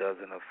hope it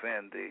doesn't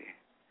offend thee.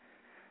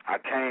 I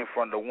came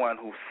from the one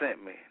who sent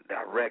me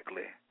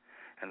directly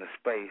in the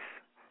space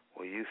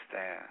where you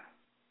stand.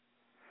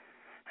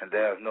 And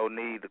there's no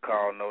need to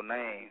call no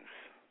names.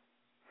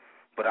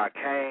 But I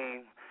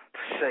came to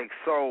shake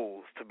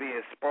souls, to be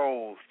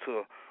exposed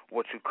to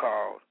what you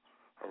called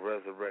a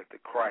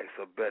resurrected Christ,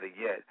 or better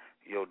yet,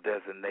 your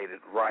designated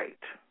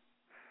right.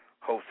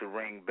 Hopes to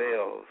ring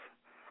bells,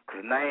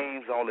 because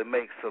names only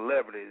make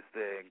celebrities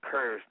that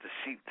encourage the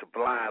sheep to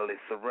blindly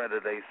surrender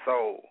their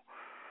soul,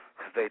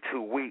 because they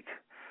too weak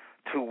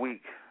to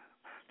reach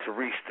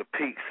the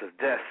peaks of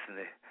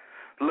destiny,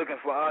 looking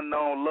for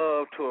unknown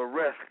love to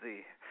arrest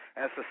thee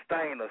and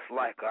sustain us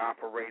like an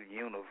operating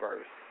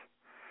universe.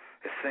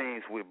 It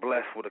seems we're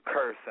blessed with a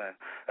curse and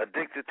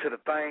addicted to the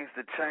things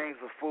that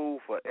change the fool.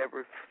 For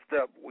every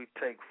step we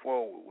take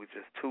forward, we're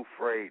just too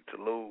afraid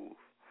to lose.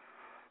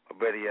 Or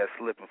better yet,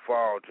 slip and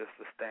fall just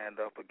to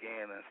stand up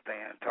again and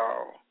stand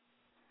tall.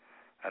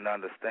 And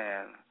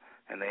understand,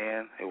 in the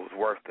end, it was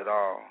worth it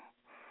all.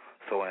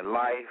 So in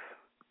life,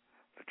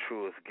 the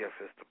truest gift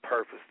is the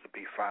purpose to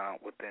be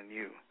found within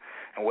you.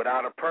 And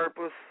without a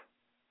purpose,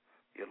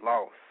 you're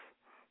lost.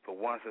 But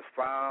once it's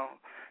found,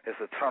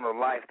 it's eternal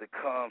life that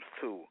comes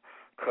to.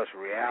 Because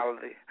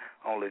reality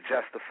only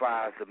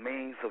justifies the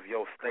means of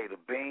your state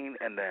of being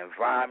and the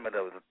environment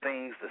of the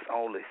things that's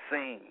only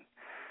seen.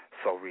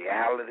 So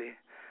reality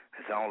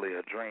is only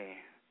a dream,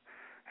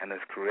 and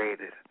it's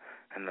created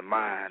in the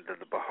mind of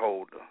the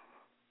beholder.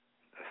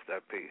 That's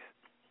that piece.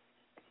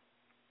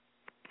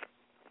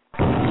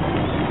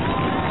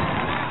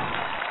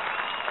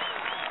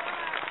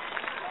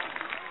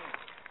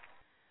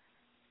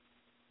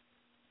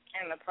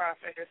 And the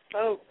prophet is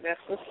spoke. That's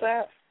what's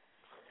up.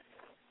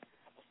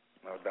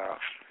 No doubt.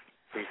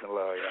 Peace and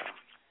love, y'all.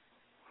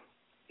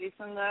 Peace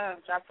and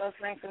love. Drop those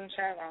links in the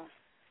chat room.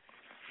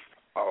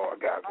 Oh, I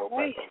got to go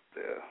back up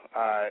there.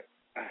 All right.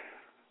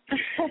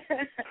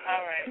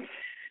 All right.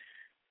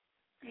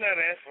 No,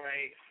 that's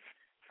right.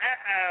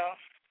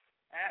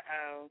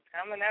 Uh-oh.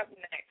 Coming up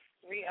next,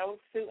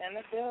 302 in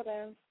the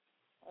building.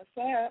 What's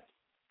up?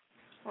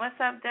 What's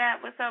up,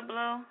 Dad? What's up,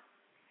 Blue?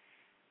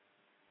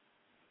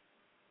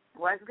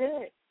 What's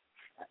good?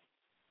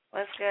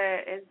 What's good?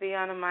 It's B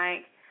on the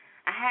mic.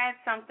 I had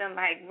something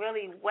like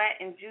really wet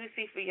and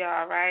juicy for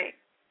y'all, right?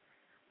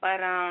 But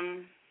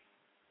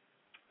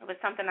it was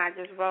something I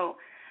just wrote.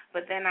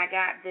 But then I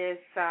got this,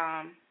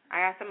 I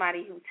got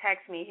somebody who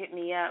texted me, hit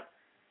me up,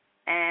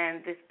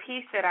 and this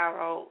piece that I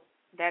wrote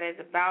that is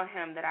about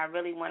him that I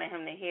really wanted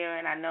him to hear,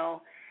 and I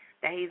know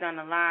that he's on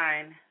the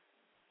line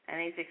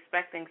and he's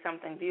expecting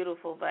something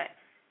beautiful, but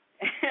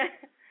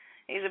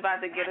He's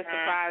about to get a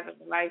surprise of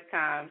a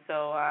lifetime.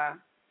 So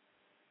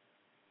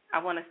I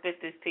want to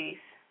spit this piece.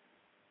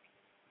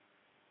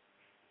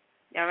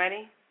 Y'all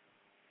ready?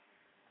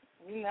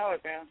 You know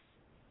it, girl.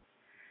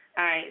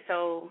 All right,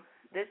 so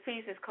this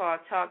piece is called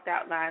Chalked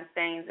Outline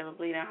Stains of a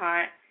Bleeding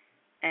Heart,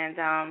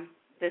 and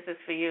this is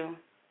for you.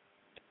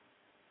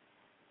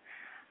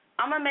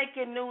 I'm going to make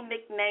your new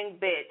nickname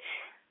bitch.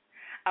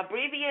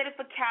 Abbreviated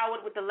for coward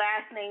with the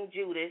last name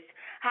Judas.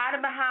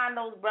 Hiding behind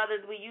those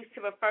brothers we used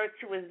to refer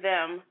to as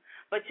them.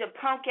 But your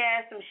punk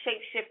ass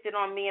shape-shifted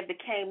on me and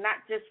became not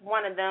just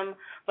one of them,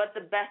 but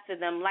the best of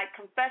them. Like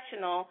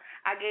confessional,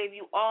 I gave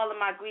you all of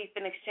my grief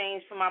in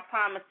exchange for my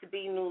promise to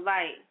be new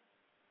light.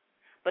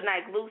 But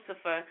like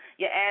Lucifer,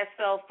 your ass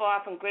fell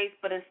far from grace,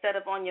 but instead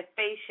of on your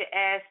face, your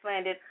ass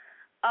landed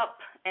up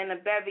in a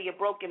bevy of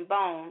broken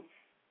bones.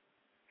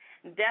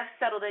 Death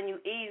settled in you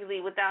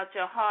easily without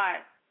your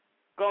heart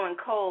growing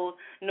cold.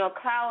 No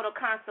cloud or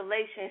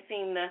constellation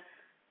seemed to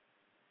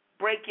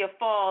break your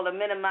fall or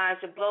minimize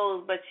your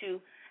blows, but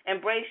you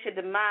embraced your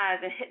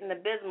demise and hit an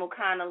abysmal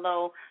kind of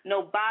low.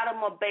 No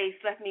bottom or base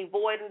left me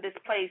void and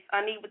displaced,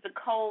 unable to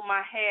comb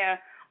my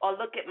hair or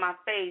look at my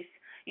face.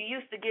 You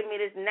used to give me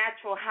this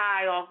natural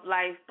high off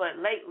life, but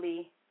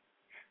lately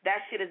that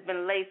shit has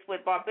been laced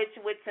with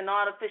barbiturates and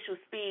artificial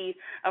speed.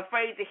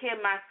 Afraid to hear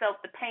myself,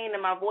 the pain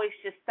in my voice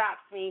just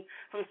stops me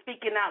from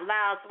speaking out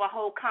loud, so I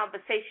hold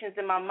conversations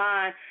in my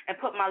mind and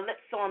put my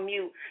lips on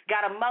mute.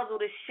 Gotta muzzle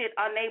this shit,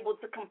 unable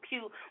to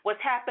compute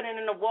what's happening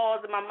in the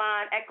walls of my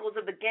mind. Echoes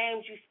of the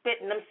games you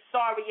spit and them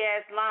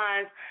sorry-ass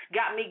lines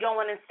got me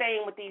going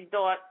insane with these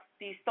thoughts.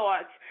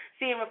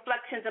 Seeing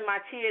reflections of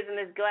my tears in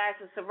this glass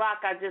of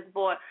Ciroc I just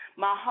bought.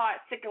 My heart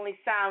sickeningly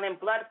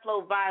silent, blood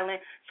flow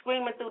violent,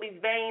 screaming through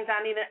these veins. I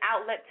need an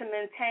outlet to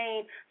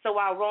maintain, so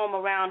I roam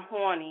around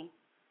horny.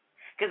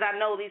 'Cause I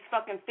know these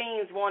fucking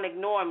fiends won't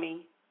ignore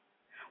me.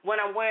 When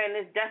I'm wearing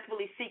this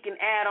desperately seeking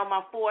ad on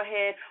my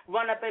forehead,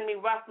 run up in me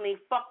roughly,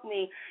 fuck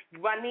me.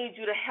 I need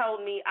you to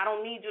hold me. I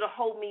don't need you to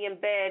hold me in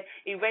bed.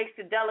 Erase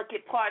the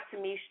delicate parts of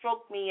me,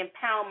 stroke me and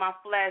pound my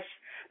flesh.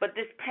 But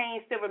this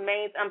pain still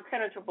remains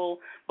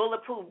impenetrable.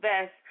 Bulletproof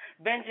vest.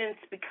 Vengeance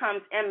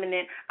becomes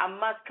imminent. I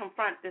must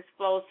confront this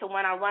flow, so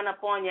when I run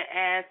up on your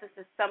ass, this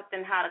is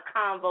something how the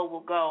convo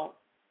will go.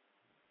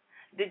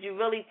 Did you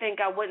really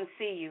think I wouldn't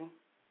see you?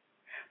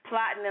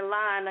 Plotting and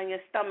lying on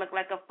your stomach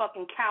like a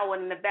fucking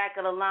coward in the back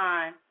of the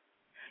line.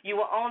 You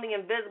were only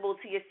invisible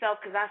to yourself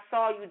because I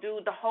saw you,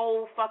 dude, the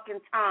whole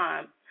fucking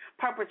time.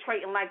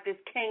 Perpetrating like this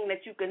king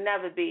that you could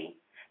never be.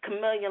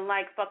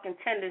 Chameleon-like fucking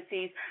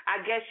tendencies. I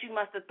guess you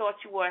must have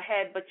thought you were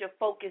ahead, but your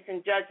focus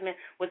and judgment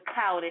was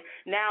clouded.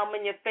 Now I'm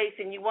in your face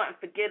and you want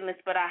forgiveness,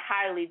 but I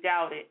highly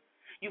doubt it.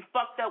 You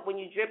fucked up when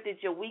you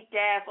drifted your weak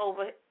ass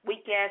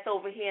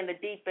over here in the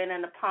deep end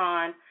of the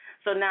pond.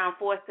 So now I'm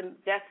forced to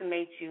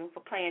decimate you for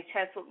playing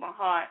chess with my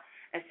heart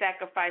and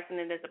sacrificing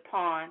it as a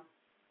pawn.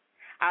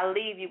 I'll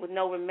leave you with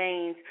no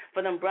remains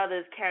for them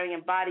brothers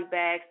carrying body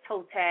bags,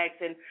 toe tags,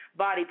 and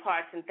body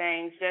parts and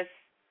things. Just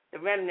the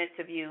remnants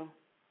of you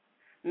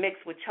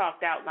mixed with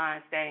chalked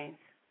outline stains.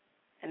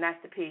 And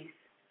that's the piece.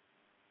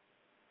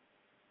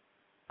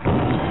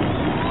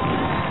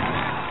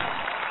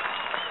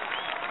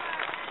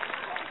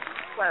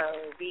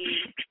 Whoa,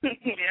 B.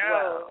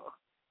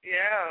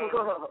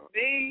 Yo,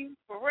 B,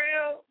 for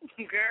real?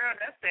 Girl,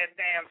 that's that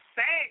damn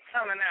sag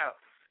coming out.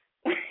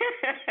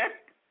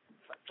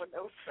 For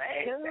no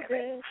sag. I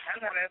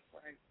know that's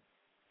right.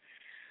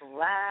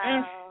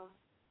 Wow.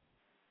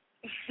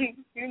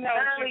 You know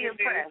what you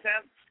can do.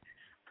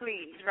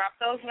 Please, drop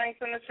those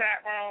links in the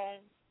chat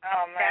room.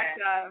 Oh,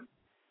 man.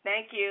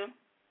 Thank you.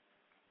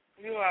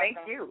 You're welcome.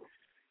 Thank you.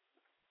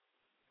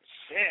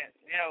 Shit,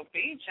 yo,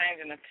 B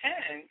changing the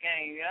pen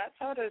game. I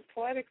told her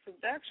poetic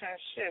seduction.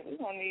 Shit, we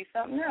gonna need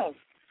something else.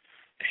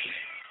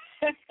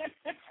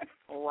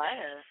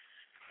 Wow.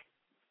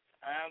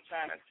 I'm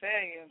trying to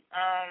tell you.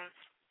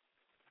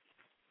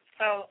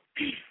 So,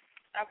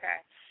 okay,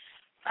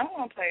 I'm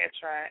gonna play a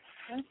track.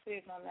 Let's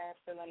see if my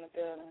man's still in the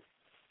building.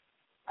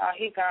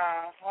 He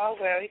gone. Oh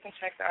well, he can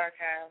check the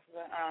archives.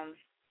 But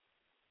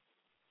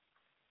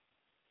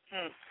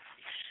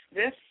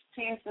this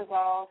piece is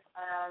off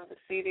the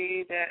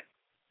CD that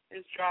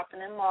is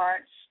dropping in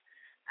March.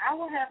 I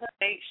will have a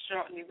date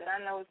shortly, but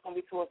I know it's going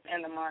to be towards the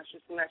end of March,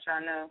 just to let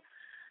y'all know.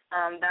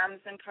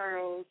 Diamonds and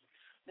Pearls.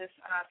 This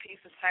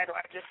piece is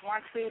titled I Just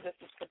Want To. This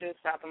is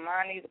produced by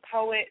Bamani, the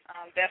poet.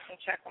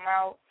 Definitely check him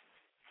out.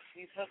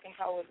 He's hooking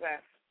poets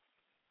up.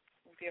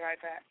 We'll be right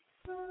back.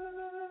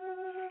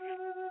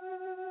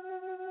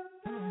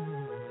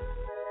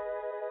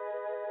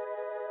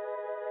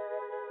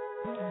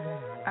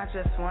 I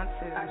just want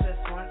to,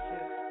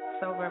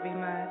 so very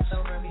much,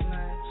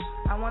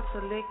 I want to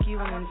lick you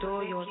and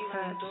endure your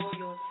touch.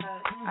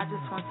 I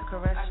just want to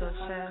caress your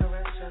chest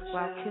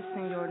while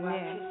kissing your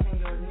neck.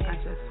 I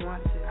just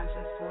want to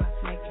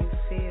make you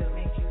feel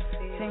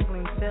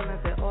tingling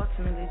feelings that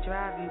ultimately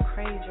drive you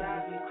crazy.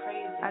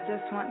 I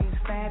just want you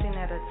standing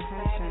at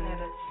attention.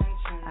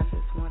 I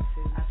just want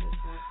to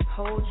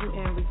hold you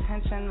in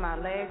retention, my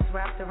legs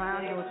wrapped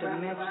around your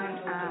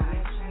dimension.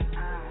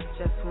 I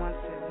just want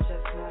to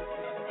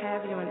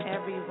have you in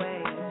every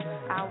way.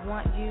 I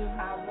want you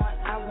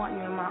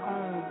in my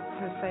own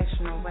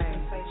sensational way.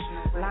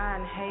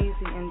 Lying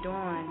hazy,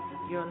 enduring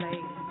your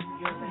lady.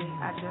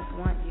 I just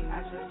want you,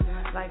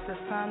 like the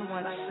sun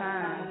once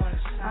shines.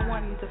 I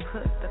want you to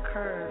put the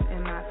curve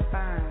in my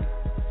spine.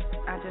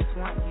 I just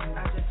want you.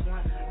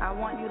 I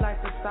want you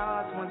like the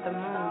stars want the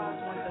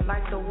moon,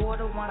 like the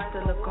water wants the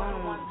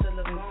lagoon,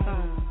 and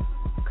soon,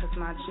 'cause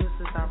my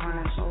juices are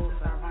running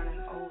over.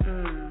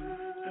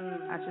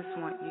 I just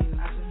want you.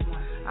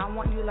 I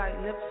want you like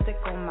lipstick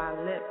on my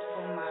lips.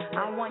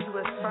 I want you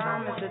as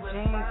firm as the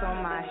jeans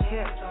on my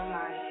hips.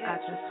 I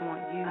just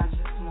want you.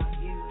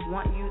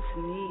 Want you to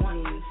need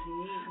me.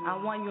 I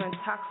want you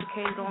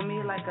intoxicated on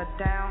me like a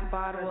down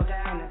bottle of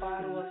Hennessy.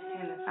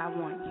 I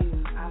want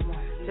you.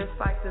 Just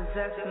like the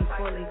zest and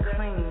fully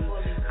clean.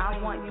 I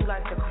want you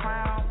like the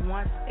crown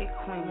once a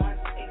queen.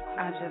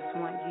 I just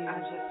want you.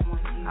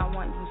 I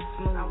want you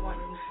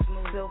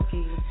smooth,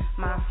 silky,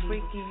 my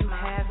freaky, you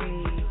have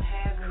me,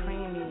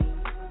 creamy.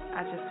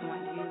 I just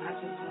want you.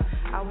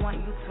 I want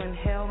you to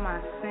inhale my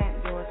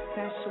scent, your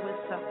sensuous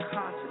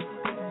subconscious.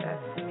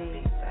 That's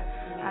me.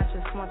 I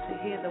just want to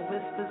hear the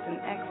whispers and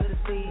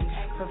ecstasy,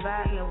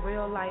 providing a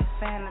real life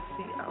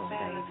fantasy. Oh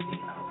baby,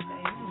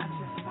 I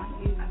just want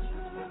you.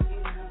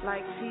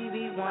 Like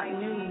TV want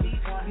news.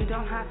 You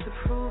don't have to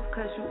prove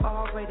 'cause you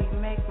already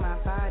make my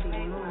body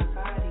move.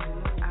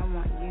 I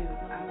want you.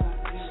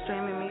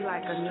 Streaming me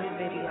like a new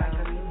video.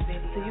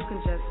 So you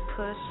can just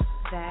push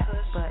that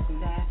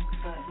button.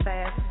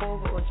 Fast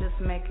forward or just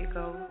make it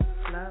go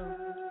slow.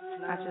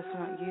 I just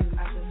want you.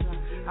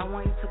 I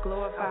want you to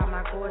glorify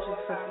my gorgeous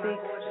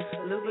physique.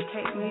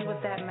 Lubricate me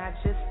with that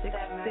majestic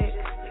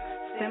stick.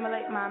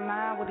 Stimulate my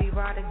mind with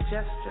erotic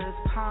gestures.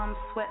 Palms,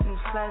 sweat, and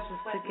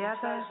pleasures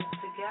together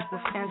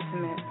with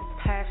intimate,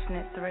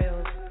 passionate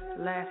thrills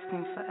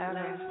lasting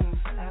forever.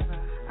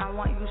 I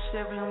want you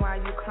shivering while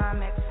you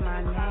climax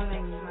my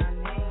name.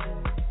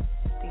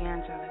 The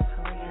angelic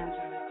host.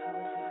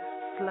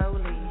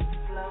 Slowly,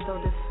 so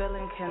this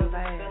feeling can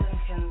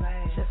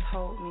last. Just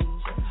hold me.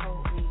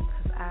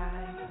 'Cause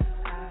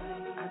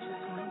I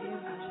just want you.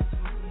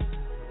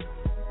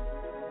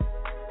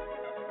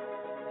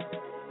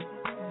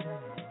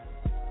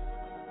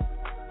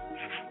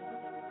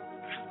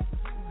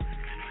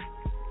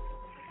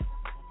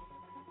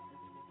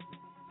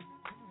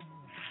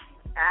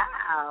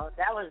 Wow,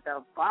 that was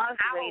the boss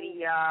lady,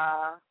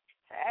 y'all.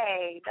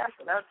 Hey, that's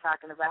what I'm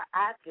talking about.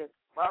 I just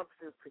spoke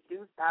to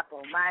produced by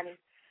Bomani.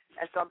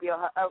 That's going to be on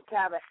her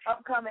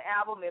upcoming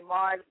album in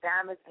Mars,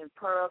 Diamonds, and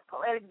Pearls,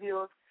 Poetic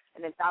Views,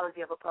 an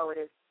anthology of a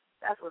poetess.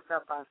 That's what's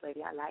up, boss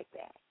lady. I like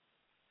that.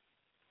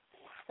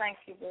 Thank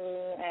you,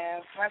 boo.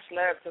 And much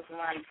love to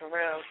Bomani for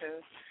real,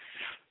 because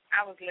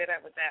I was lit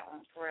up with that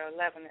one, for real.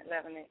 Loving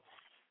it.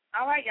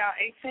 All right, y'all,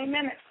 18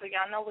 minutes, so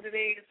y'all know what it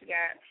is. We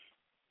got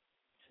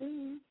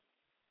 2.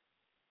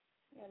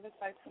 Yeah, it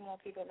looks like 2 more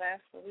people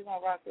left, so we're going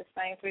to rock this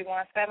thing.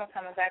 317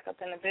 coming back up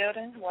in the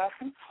building.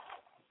 Welcome.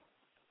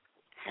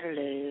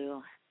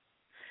 Hello.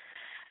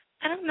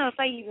 I don't know if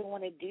I even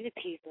want to do the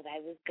piece that I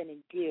was going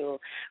to do.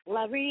 Well,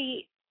 I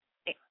really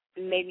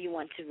maybe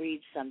want to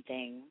read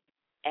something.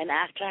 And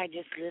after I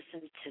just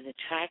listened to the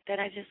track that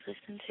I just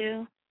listened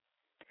to,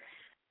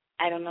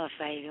 I don't know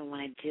if I even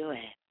want to do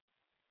it.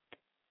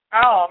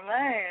 Oh,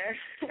 man.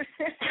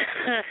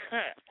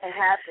 It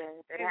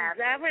happened.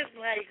 That was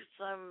like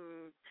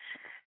some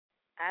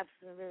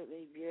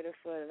absolutely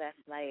beautiful.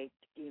 That's like,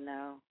 you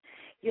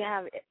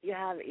have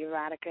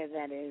erotica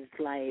that is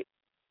like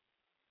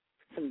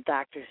some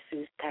Dr.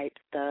 Seuss type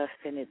stuff,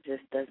 and it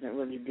just doesn't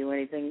really do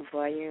anything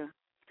for you.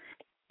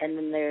 And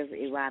then there's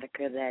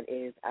erotica that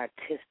is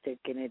artistic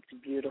and it's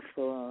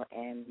beautiful,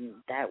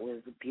 and that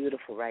was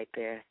beautiful right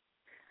there.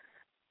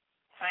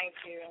 Thank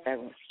you. That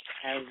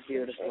was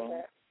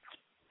beautiful.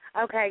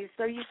 Okay,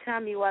 so you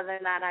tell me whether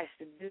or not I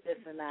should do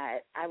this or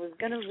not. I was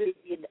going to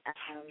read,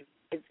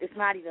 it's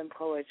not even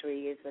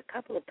poetry, it's a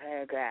couple of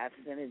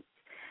paragraphs, and it's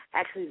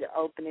actually the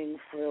opening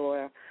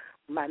for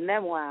my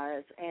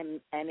memoirs,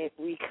 and it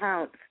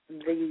recounts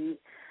the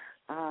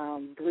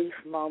brief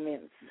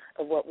moments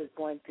of what was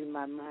going through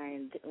my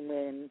mind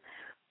when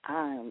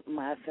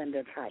my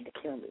offender tried to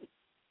kill me.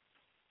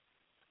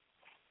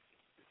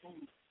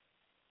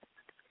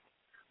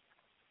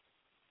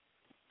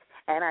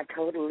 And I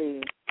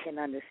totally can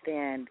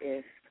understand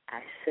if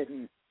I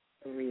shouldn't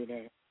read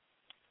it.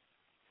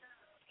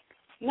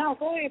 No,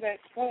 go ahead.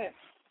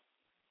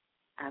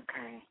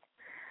 Okay.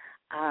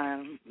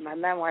 My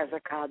memoirs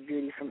are called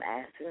Beauty from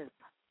Ashes.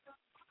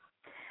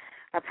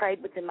 I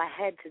prayed within my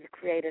head to the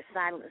Creator,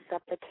 silent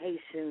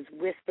supplications,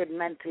 whispered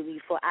mentally,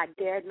 for I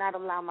dared not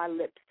allow my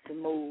lips to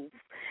move.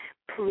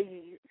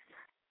 Please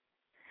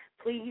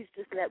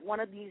just let one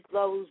of these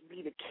blows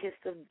be the kiss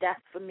of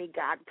death for me,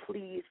 God.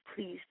 Please,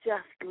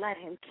 just let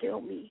him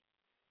kill me.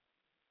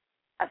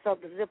 I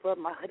felt the zipper of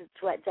my hooded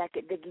sweat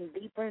jacket digging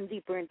deeper and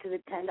deeper into the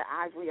tender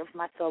ivory of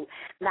my soul,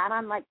 not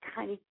unlike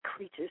tiny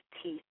creatures'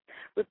 teeth.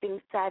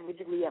 ripping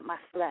savagely at my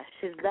flesh.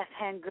 His left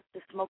hand gripped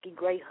the smoky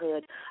gray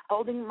hood,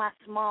 holding my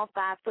small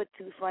 5'2"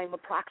 frame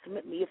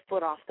approximately a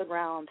foot off the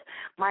ground.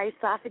 My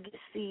esophagus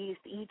seized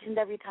each and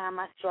every time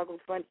I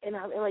struggled for an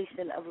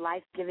inhalation of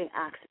life-giving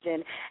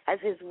oxygen as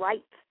his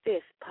right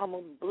fist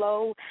pummeled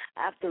blow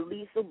after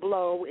lethal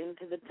blow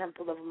into the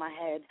temple of my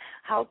head.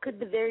 How could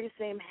the very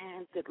same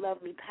hands that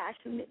loved me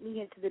passionately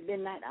into the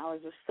midnight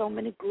hours of so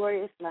many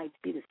glorious nights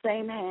be the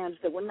same hands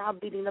that were now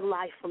beating the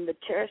life from the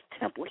cherished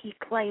temple he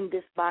claimed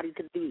this body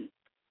to be?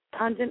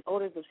 Pungent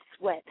odors of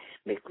sweat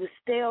mixed with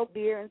stale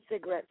beer and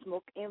cigarette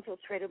smoke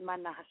infiltrated my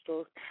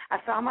nostrils. I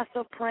found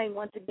myself praying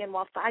once again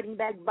while fighting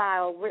back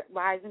bile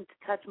rising to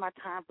touch my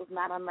tonsils,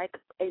 not unlike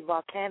a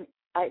volcano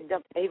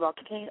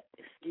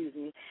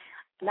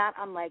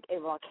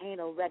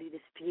ready to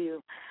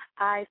spew.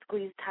 Eyes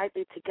squeezed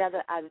tightly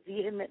together, I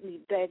vehemently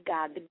begged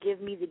God to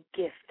give me the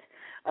gift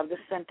of the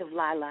scent of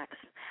lilacs.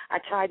 I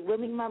tried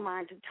willing my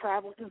mind to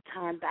travel through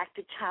time back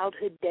to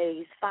childhood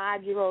days,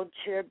 5-year-old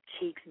cherub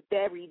cheeks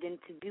buried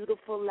into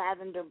beautiful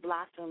lavender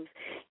blossoms,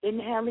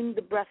 inhaling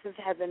the breath of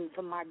heaven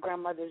from my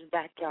grandmother's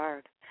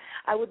backyard.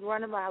 I would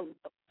run about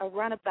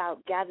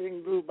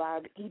gathering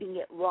rhubarb, eating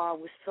it raw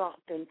with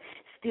salt, and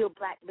steal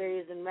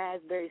blackberries and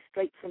raspberries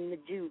straight from the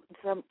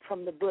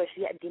bush,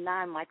 yet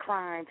deny my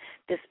crime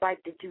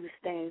despite the juice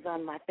stains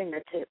on my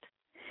fingertips.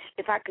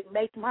 If I could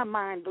make my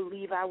mind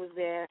believe I was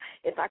there,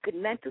 if I could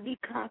mentally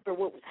conquer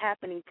what was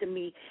happening to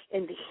me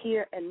in the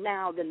here and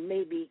now, then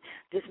maybe,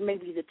 just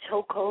maybe, the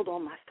chokehold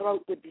on my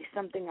throat would be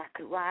something I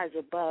could rise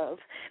above.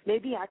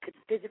 Maybe I could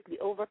physically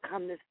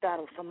overcome this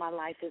battle for my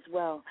life as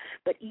well.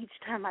 But each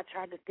time I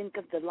tried to think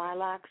of the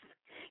lilacs,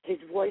 his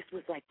voice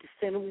was like the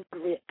sinewy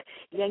grip,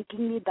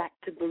 yanking me back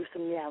to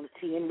gruesome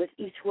reality. And with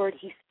each word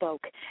he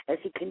spoke, as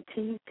he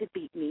continued to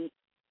beat me,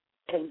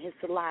 came his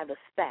saliva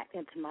spat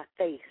into my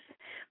face.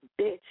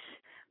 Bitch,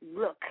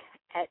 look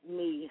at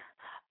me.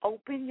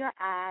 Open your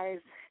eyes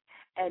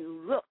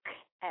and look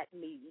at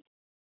me.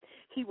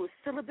 He was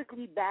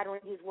syllabically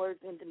battering his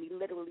words into me,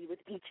 literally with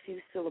each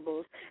few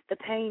syllables. The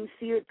pain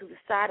seared through the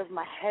side of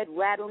my head,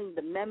 rattling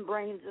the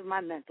membranes of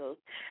my mentals.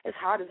 As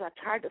hard as I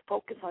tried to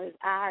focus on his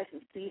eyes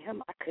and see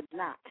him, I could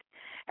not.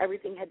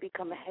 Everything had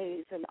become a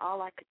haze, and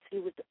all I could see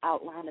was the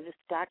outline of his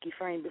stocky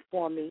frame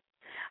before me.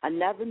 I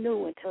never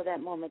knew until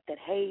that moment that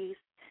haze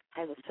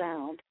has a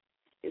sound.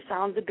 It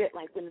sounds a bit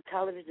like when the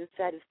television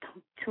set is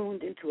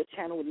tuned into a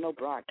channel with no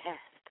broadcast.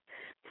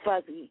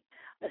 Fuzzy,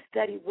 a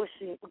steady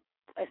whooshing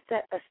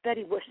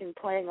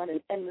playing on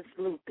an endless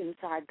loop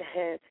inside the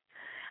head.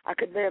 I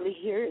could barely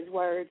hear his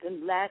words,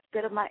 and the last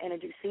bit of my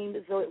energy seemed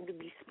as though it would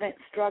be spent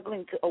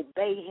struggling to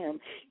obey him,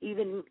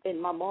 even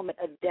in my moment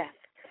of death.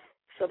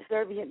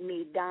 Subservient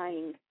me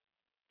dying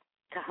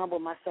to humble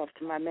myself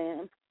to my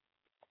man.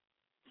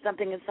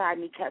 Something inside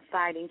me kept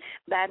fighting,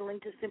 battling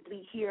to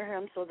simply hear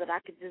him so that I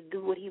could just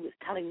do what he was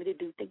telling me to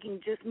do, thinking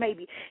just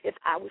maybe if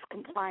I was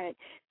compliant,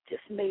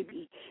 just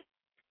maybe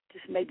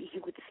he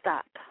would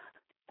stop.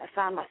 I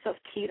found myself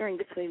teetering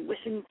between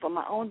wishing for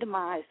my own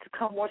demise to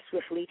come more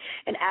swiftly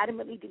and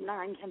adamantly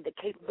denying him the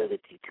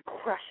capability to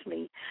crush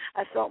me.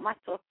 I felt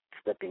myself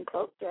slipping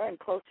closer and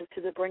closer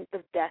to the brink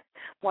of death,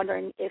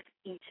 wondering if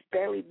each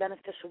barely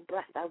beneficial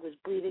breath I was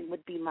breathing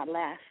would be my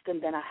last,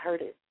 and then I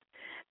heard it.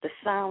 The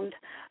sound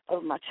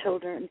of my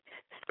children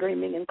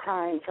screaming and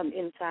crying from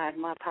inside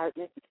my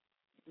apartment,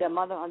 their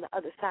mother on the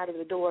other side of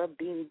the door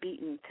being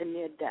beaten to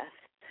near death.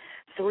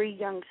 3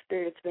 young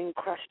spirits being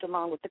crushed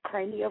along with the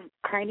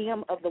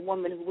cranium of the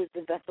woman who was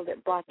the vessel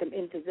that brought them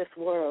into this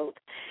world.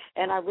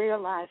 And I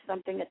realized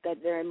something at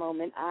that very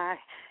moment. I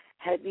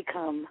had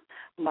become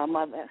my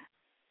mother.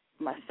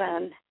 My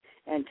son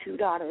and 2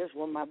 daughters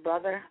were my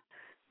brother,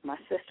 my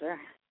sister,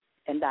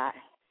 and I.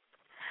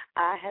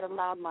 I had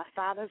allowed my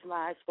father's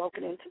lies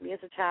spoken into me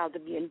as a child to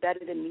be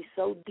embedded in me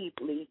so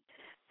deeply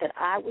that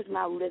I was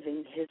now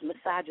living his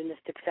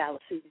misogynistic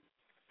fallacy.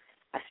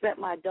 I spent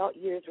my adult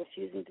years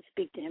refusing to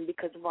speak to him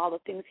because of all the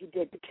things he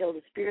did to kill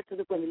the spirits of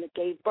the women that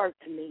gave birth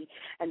to me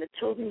and the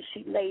children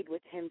she laid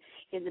with him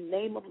in the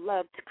name of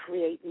love to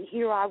create. And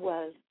here I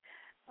was,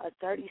 a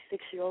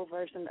 36-year-old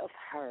version of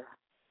her,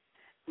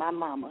 my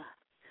mama,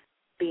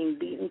 being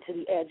beaten to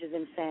the edge of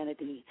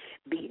insanity,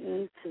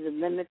 beaten to the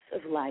limits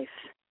of life.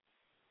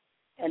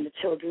 And the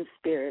children's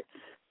spirits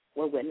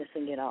were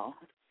witnessing it all.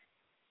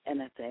 And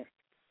that's it.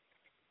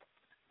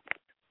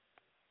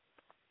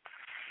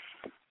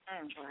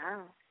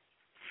 Wow.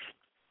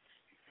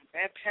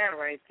 That pen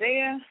right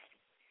there,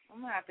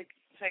 I'm going to have to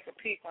take a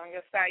peek on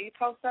your site. You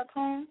post that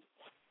poem?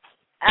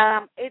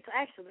 It's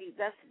actually,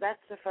 that's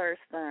the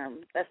first,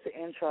 that's the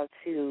intro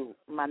to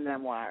my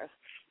memoirs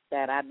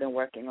that I've been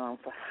working on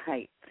for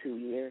like 2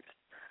 years.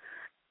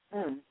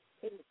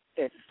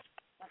 It's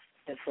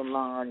a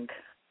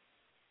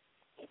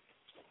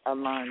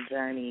long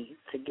journey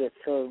to get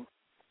to,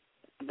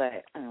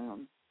 but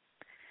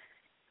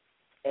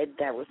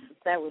that was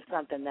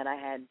something that I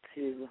had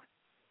to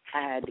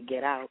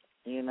get out,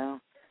 you know.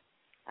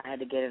 I had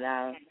to get it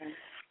out.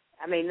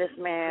 I mean, this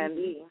man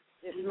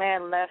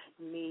left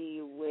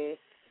me with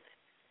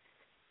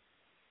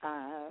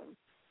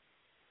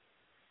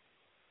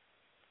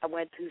I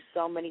went through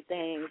so many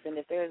things, and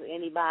if there's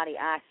anybody,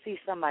 I see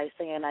somebody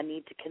saying I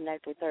need to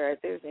connect with her.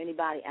 If there's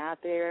anybody out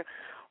there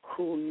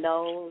who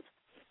knows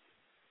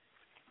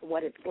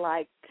what it's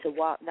like to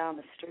walk down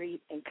the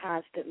street and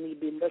constantly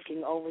be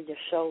looking over your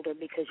shoulder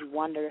because you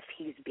wonder if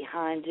he's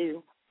behind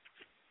you,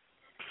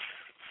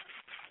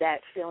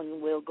 that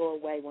feeling will go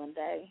away one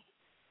day.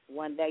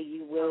 One day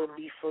you will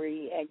be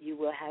free and you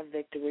will have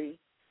victory.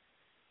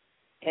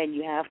 And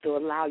you have to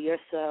allow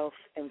yourself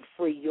and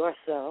free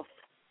yourself,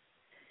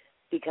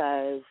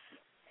 because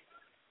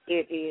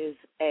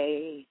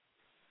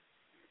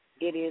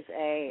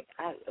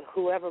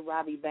whoever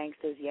Robbie Banks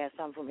is, yes,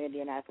 I'm from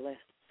Indianapolis.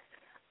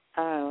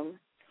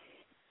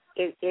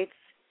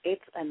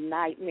 It's a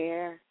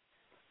nightmare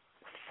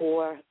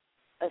for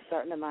a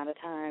certain amount of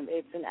time.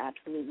 It's an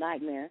absolute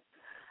nightmare.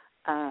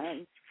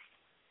 And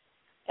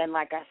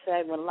like I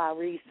said, when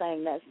Larry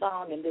sang that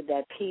song and did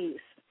that piece,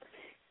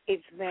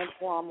 it's been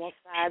for almost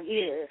 5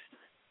 years.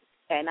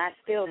 And I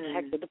still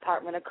check the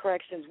Department of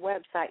Corrections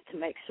website to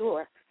make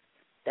sure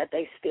that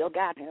they still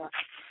got him.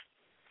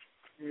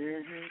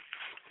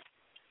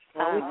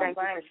 Well, we thank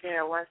you for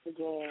sharing once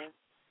again.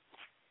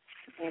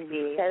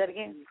 Indeed. Say that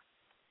again.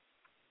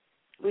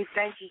 We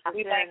thank you for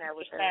sharing that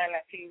with us.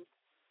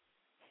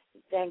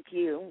 Thank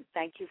you.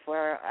 Thank you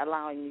for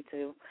allowing me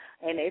to.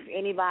 And if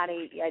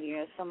anybody,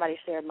 somebody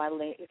shared my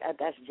link,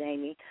 that's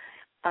Jamie.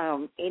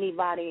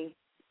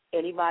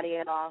 Anybody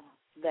at all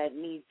that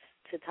needs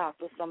to talk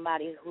to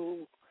somebody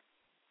who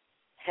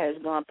has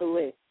gone through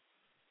it,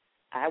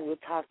 I will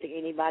talk to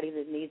anybody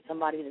that needs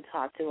somebody to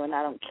talk to, and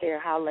I don't care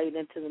how late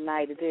into the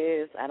night it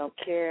is. I don't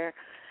care.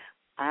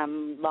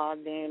 I'm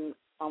logged in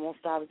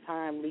almost all the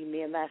time. Leave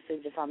me a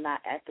message. If I'm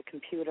not at the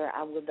computer,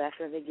 I will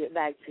definitely get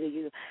back to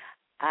you.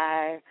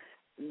 I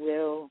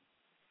will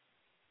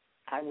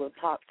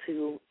talk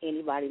to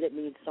anybody that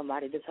needs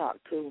somebody to talk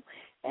to,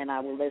 and I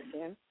will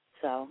listen.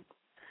 So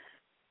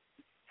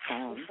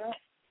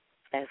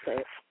that's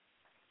it.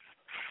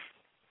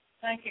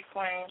 Thank you,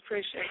 Queen.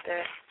 Appreciate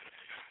that.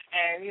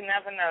 And you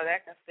never know.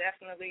 That can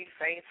definitely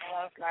save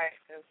someone's life.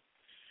 Cause,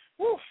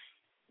 whew,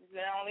 you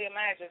can only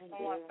imagine if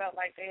someone felt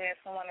like they had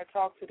someone to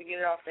talk to get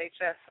it off their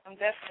chest. I'm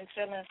definitely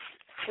feeling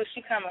where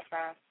she coming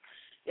from.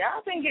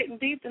 Y'all been getting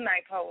deep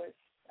tonight, poets.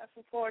 That's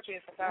what poetry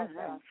is about.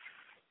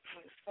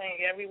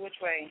 Sing every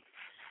which way.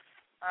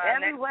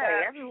 Every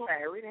way.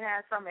 We done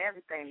had some of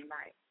everything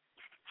tonight.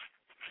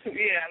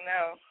 Yeah, I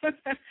know.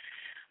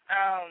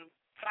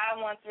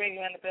 513,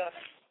 you in the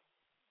building.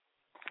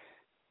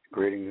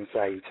 Greetings and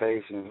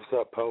salutations.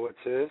 What's up,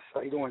 poetess?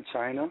 How you doing,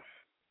 China?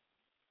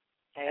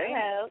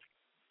 Hello.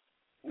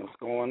 What's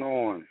going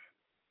on?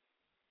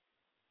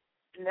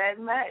 Not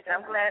much.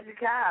 I'm glad you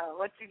called.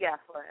 What you got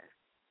for us?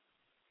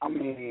 I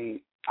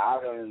mean,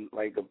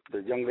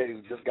 the young lady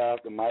who just got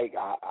off the mic,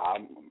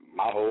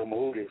 my whole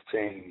mood has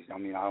changed. I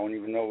mean, I don't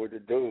even know what to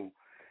do.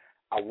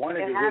 I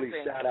wanted to really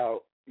shout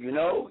out, you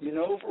know,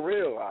 for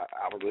real.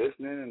 I was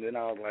listening, and then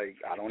I was like,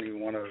 I don't even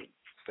want to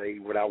say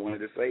what I wanted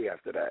to say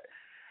after that.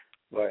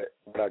 But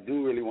what I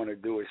do really want to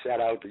do is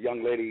shout out the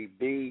young lady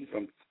B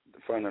from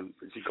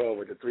she called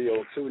with the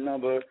 302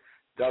 number,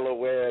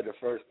 Delaware, the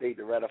first state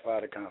to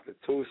ratify the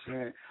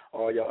Constitution.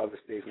 All your other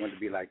states want to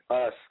be like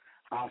us.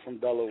 I'm from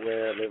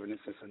Delaware, living in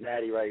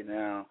Cincinnati right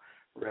now,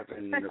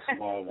 repping the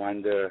Small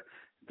Wonder,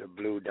 the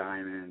Blue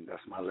Diamond.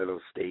 That's my little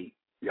state.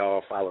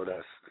 Y'all followed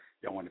us.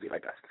 Y'all want to be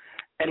like us.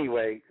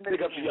 Anyway,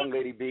 pick up the young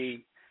lady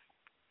B,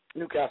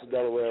 Newcastle,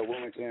 Delaware,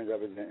 Wilmington,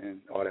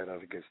 representing all that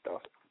other good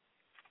stuff.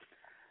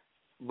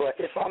 But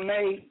if I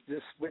may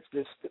just switch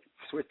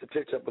the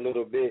pitch up a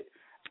little bit,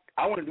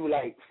 I want to do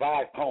like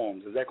 5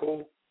 poems. Is that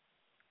cool?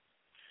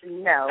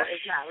 No,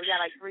 it's not. We got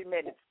like 3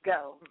 minutes.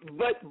 Go.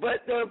 But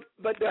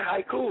they're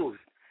haikus,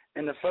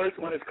 and the first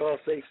one is called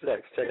Safe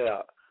Sex. Check it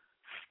out.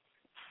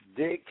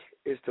 Dick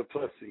is to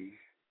pussy,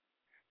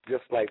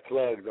 just like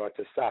plugs are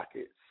to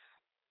sockets.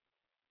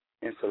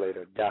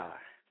 Insulator die.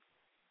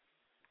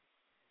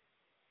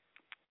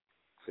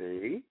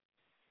 See?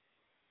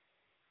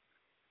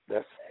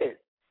 That's it.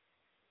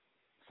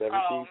 17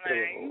 syllables.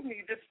 Man, you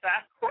need to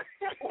stop.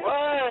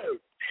 What?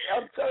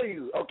 I'll tell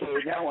you. Okay,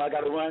 now I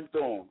got to run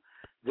through them.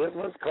 This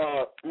one's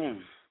called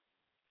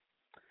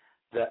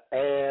The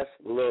Ass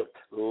Looked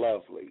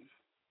Lovely.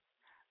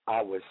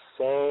 I was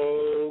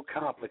so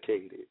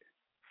complicated.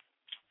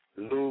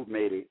 Lube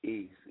made it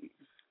easy.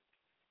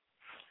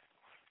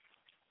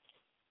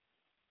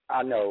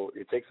 I know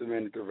it takes a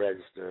minute to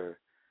register.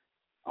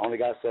 I only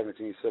got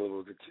 17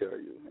 syllables to kill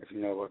you. If you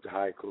know about the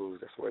haikus,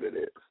 that's what it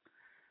is.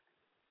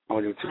 I'm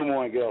going to do 2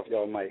 more and get off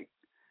y'all mic.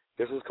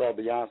 This was called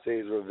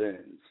Beyonce's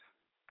Revenge.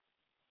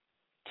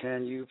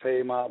 Can you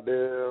pay my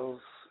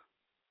bills?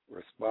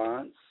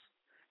 Response,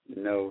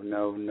 no,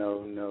 no,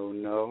 no, no,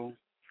 no.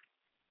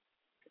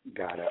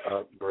 Gotta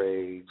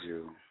upgrade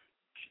you.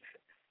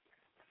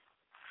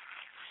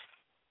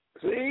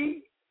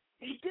 See?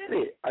 You get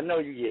it. I know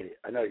you get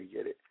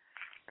it.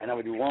 And I'm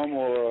going to do 1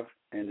 more,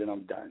 and then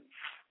I'm done,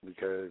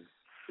 because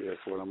that's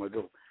what I'm going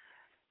to do.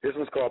 This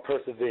one's called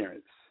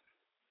Perseverance.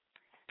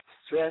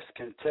 Stress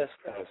can test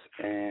us,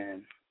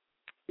 and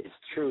It's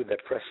true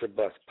that pressure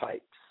busts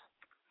pipes.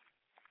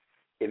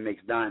 It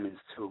makes diamonds,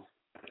 too.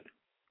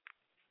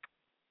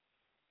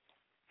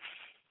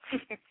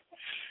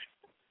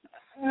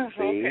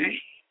 Okay.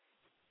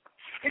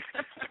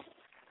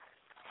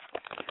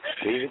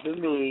 Leave it to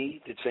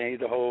me to change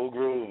the whole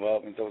groove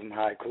up and throw some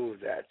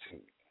haikus at you.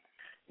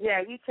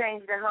 Yeah, you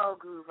changed the whole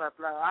groove up,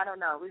 Lo. I don't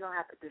know. We're going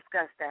to have to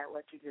discuss that,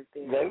 what you just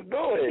did. Let's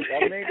do it.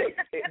 I mean,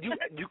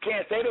 you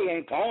can't say they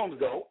ain't poems,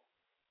 though.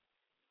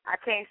 I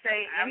can't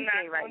say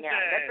anything right now.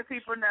 Let the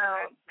people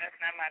know. That's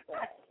not my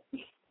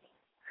thing.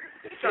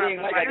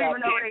 I don't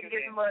even know where they can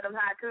get some of them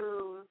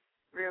haikus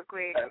real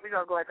quick. We're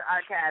going to go into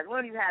archives. We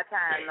don't even have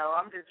time, though.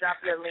 I'm just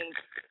dropping your link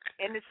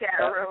in the chat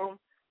room.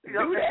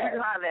 We're going to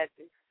holler at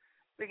you.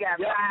 We got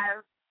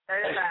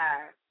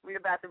 5:35. We're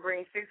about to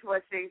bring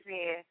 646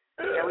 in,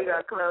 and we're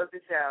going to close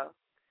the show.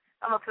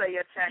 I'm going to play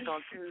your track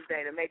on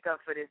Tuesday to make up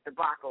for this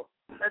debacle.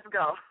 Let's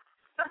go.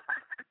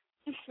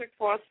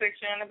 646,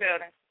 you're in the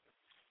building.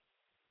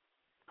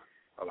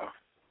 Hello.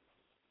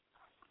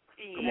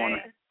 Yeah. Good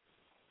morning.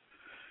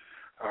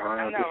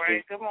 I know,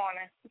 right? Good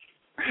morning.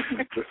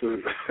 This is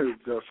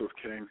Joseph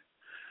King.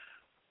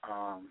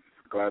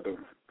 Glad to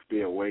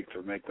be awake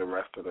to make the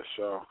rest of the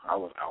show. I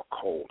was out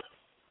cold.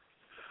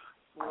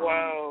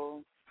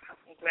 Whoa.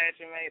 I'm glad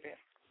you made it.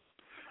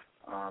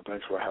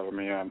 Thanks for having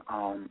me on.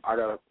 I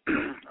got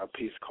a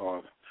piece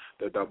called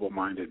The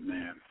Double-Minded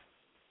Man.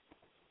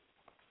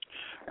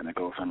 And it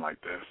goes in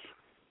like this.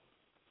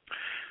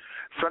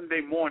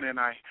 Sunday morning,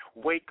 I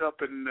wake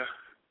up and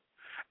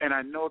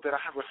I know that I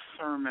have a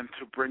sermon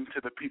to bring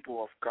to the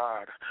people of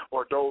God,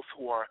 or those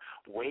who are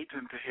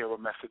waiting to hear a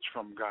message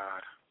from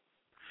God.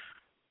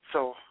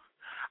 So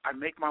I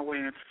make my way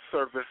into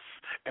service,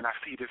 and I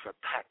see this a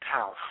packed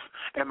house.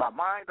 In my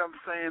mind, I'm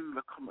saying,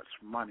 look how much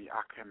money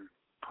I can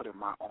put in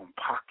my own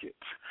pocket.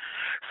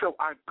 So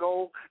I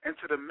go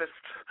into the midst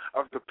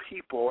of the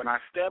people, and I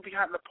stand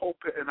behind the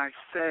pulpit, and I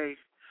say,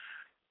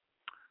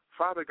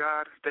 Father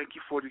God, thank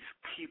you for these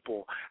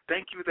people.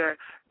 Thank you that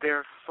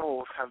their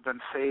souls have been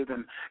saved.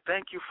 And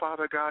thank you,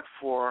 Father God,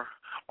 for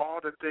all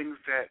the things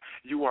that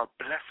you are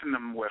blessing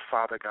them with,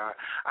 Father God.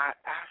 I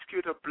ask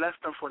you to bless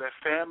them for their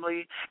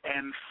family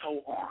and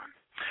so on.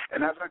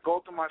 And as I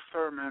go through my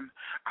sermon,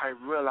 I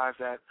realize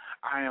that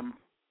I am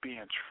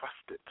being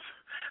trusted,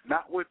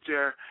 not with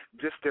their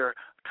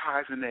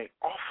tithes and their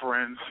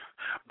offerings,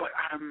 but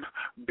I'm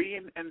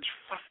being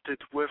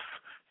entrusted with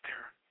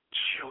their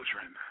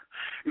children.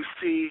 You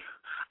see,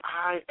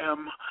 I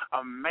am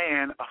a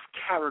man of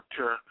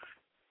character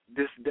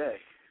this day,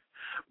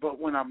 but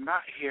when I'm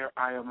not here,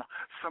 I am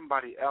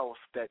somebody else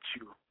that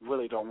you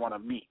really don't want to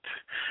meet.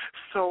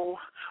 So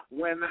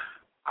when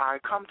I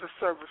come to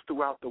service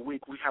throughout the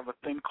week, we have a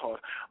thing called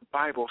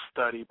Bible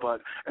study,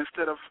 but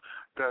instead of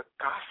the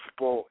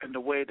gospel in the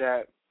way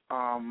that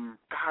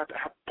God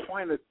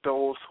appointed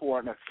those who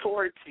are in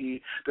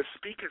authority to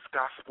speak his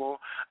gospel,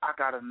 I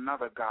got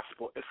another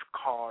gospel. It's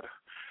called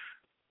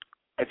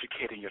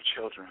educating your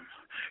children.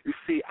 You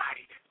see,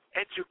 I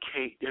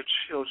educate your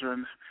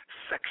children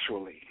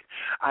sexually.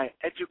 I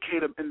educate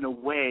them in the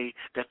way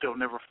that they'll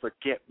never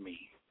forget me.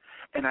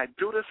 And I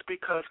do this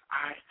because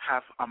I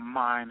have a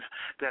mind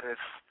that is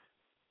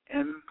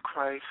in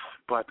Christ,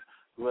 but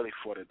really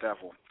for the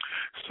devil.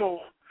 So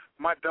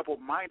my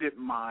double-minded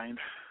mind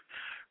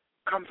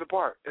comes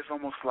apart. It's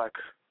almost like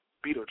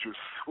Beetlejuice,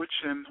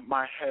 switching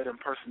my head and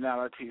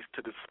personalities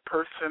to this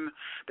person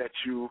that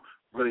you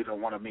really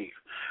don't want to meet.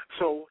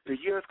 So the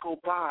years go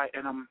by,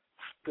 and I'm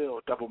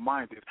still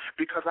double-minded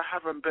because I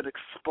haven't been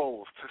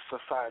exposed to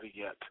society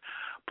yet.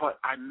 But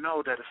I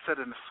know that it's said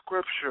in the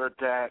scripture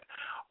that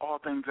all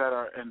things that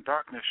are in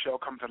darkness shall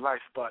come to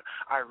light, but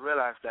I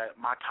realize that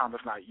my time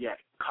has not yet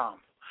come.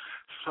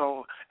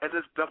 So in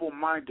this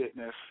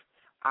double-mindedness,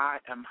 I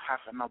am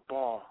having a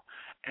ball.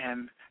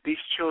 And these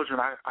children,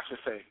 I should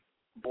say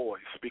boys,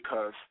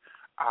 because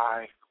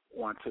I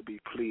want to be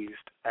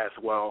pleased as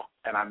well,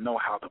 and I know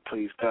how to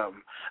please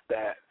them,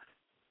 that,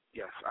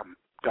 yes, I'm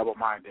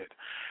double-minded.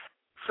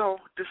 So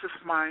this is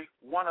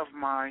one of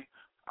my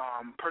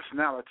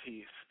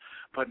personalities,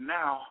 but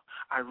now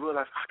I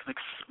realize I can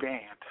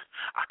expand.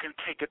 I can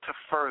take it to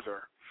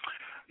further.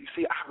 You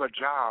see, I have a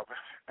job,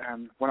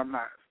 and when I'm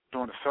not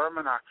doing a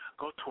sermon, I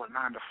go to a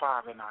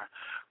 9-to-5, and I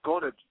go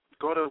to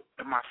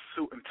in my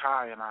suit and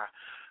tie, and I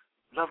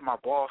love my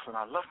boss, and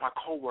I love my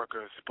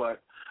coworkers,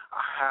 but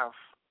I have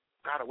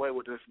got away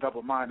with this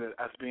double-minded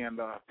as being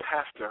the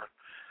pastor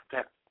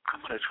that I'm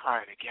going to try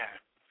it again.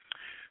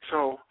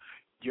 So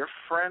your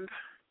friend,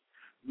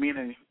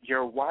 meaning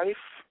your wife,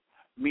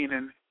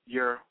 meaning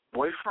your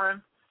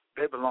boyfriend,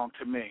 they belong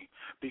to me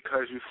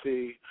because, you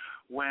see,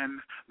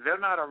 when they're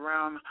not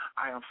around,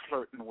 I am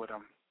flirting with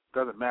them.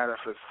 Doesn't matter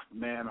if it's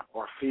man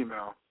or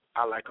female.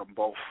 I like them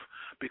both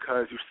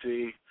because, you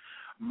see,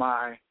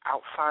 my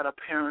outside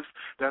appearance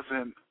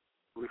doesn't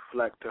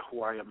reflect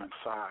who I am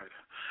inside.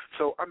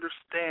 So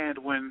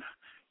understand when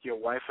your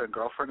wife and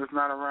girlfriend is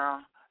not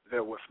around,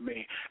 they're with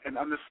me. And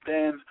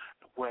understand,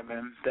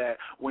 women, that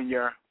when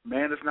your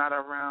man is not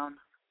around,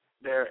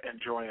 they're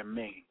enjoying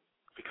me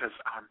because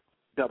I'm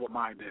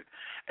double-minded.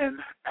 And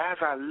as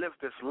I live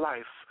this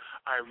life,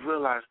 I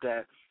realize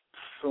that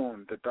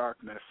soon the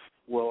darkness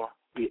will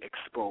be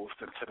exposed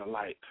into the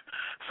light.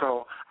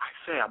 So I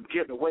say I'm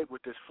getting away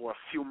with this for a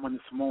few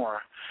minutes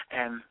more,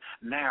 and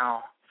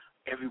now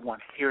everyone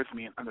hears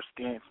me and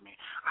understands me.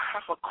 I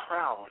have a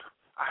crowd.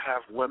 I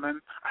have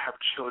women, I have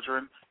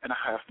children, and I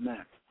have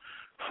men.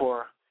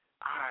 For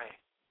I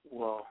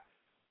will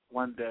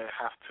one day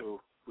have to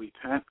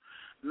repent?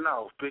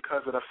 No,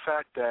 because of the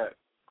fact that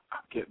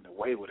I'm getting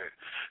away with it.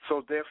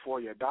 So therefore,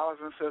 your dollars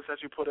and cents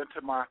that you put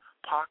into my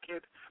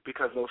pocket,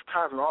 because those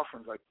tithes and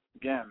offerings, like,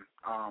 again,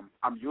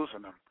 I'm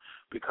using them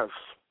because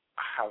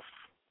I have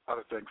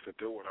other things to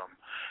do with them.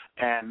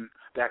 And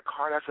that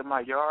car that's in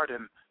my yard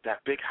and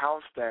that big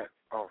house that,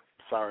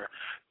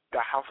 the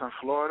house in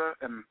Florida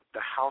and the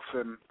house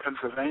in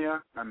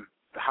Pennsylvania and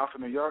the house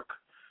in New York,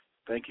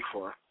 thank you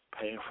for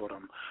paying for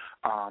them.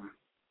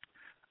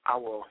 I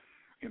will,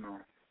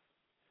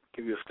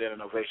 give you a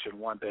standing ovation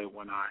one day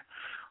when I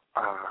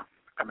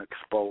am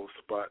exposed,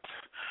 but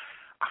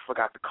I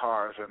forgot the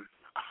cars and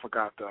I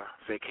forgot the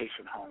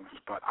vacation homes,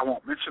 but I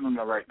won't mention them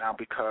right now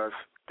because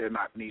they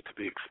not need to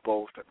be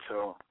exposed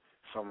until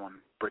someone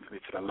brings me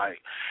to the light.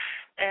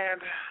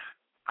 And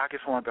I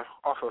just wanted to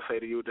also say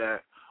to you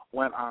that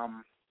when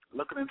I'm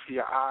looking into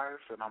your eyes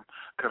and I'm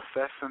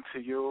confessing to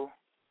you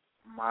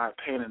my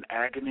pain and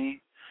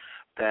agony,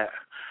 that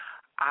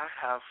I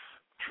have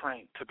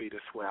trained to be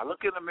this way. I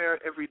look in the mirror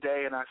every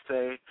day and I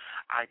say,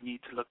 I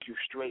need to look you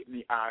straight in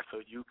the eye so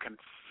you can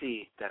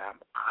see that I'm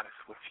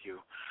honest with you.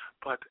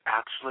 But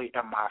actually,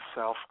 in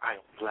myself, I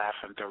am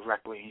laughing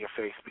directly in your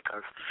face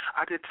because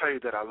I did tell you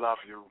that I love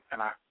you,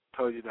 and I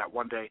told you that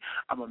one day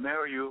I'm going to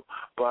marry you,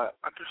 but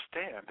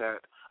understand that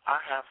I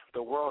have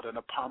the world in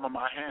the palm of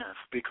my hands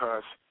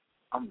because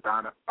I'm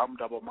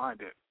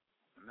double-minded,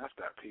 and that's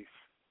that piece.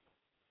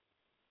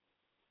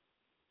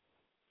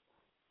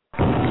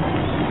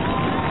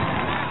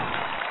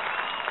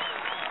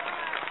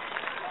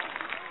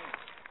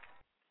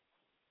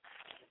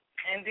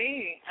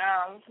 Indeed.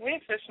 We're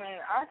officially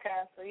in the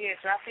archive, so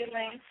drop your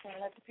links and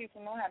let the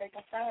people know how they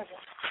can find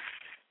it.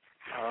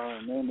 My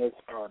name is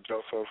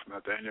Joseph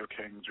Nathaniel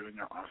King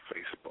Jr. on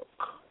Facebook.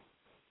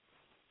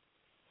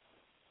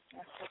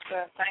 That's what's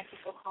up. Thank you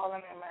for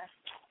calling in, man.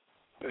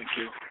 Thank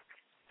you.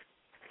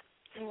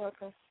 You're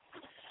welcome.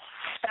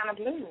 Shana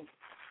Blue.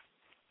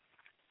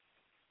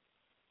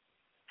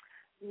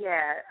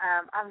 Yeah,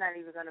 I'm not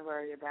even going to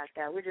worry about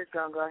that. We're just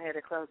going to go ahead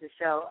and close the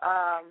show.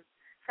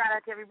 Shout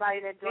out to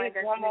everybody that joined us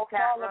in the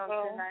chat room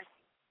tonight.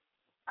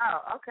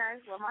 Oh,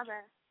 okay. Well, my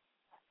bad.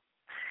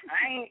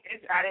 I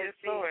didn't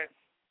see it.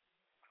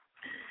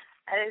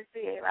 I didn't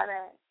see it. My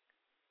bad.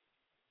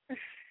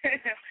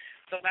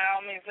 So by all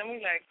means, let me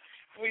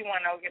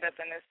 310 get up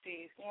in this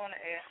piece. You want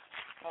to add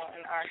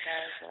in the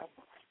archives?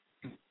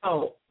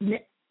 Oh,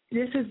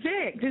 this is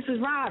Vic. This is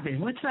Robin.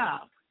 What's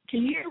up?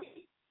 Can you hear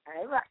me?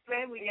 Hey,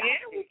 Robin. We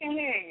can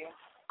hear you.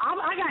 I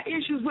got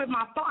issues with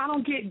my phone. I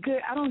don't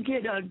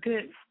get a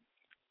good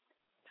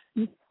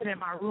in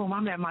my room.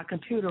 I'm at my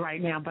computer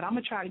right now, but I'm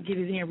gonna try to get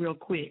it in real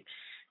quick.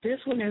 This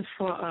one is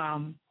for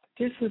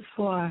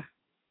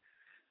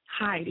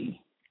Heidi.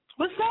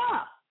 What's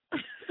up?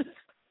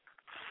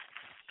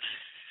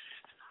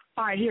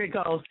 All right, here it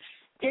goes.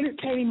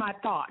 Entertaining my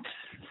thoughts,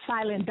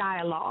 silent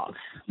dialogue.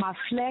 My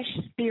flesh,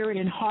 spirit,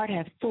 and heart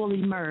have fully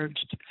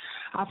merged.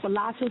 Our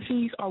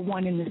philosophies are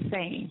one and the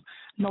same.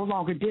 No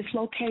longer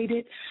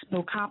dislocated,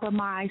 no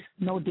compromise,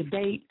 no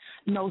debate,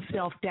 no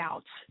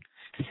self-doubts.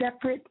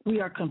 Separate, we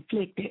are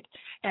conflicted,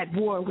 at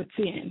war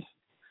within.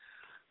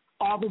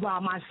 All the while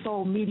my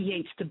soul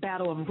mediates the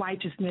battle of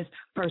righteousness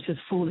versus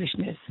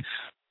foolishness.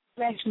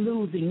 Flesh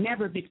losing,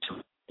 never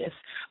victorious.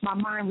 My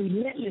mind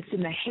relentless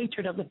in the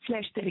hatred of the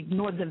flesh that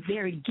ignored the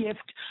very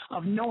gift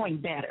of knowing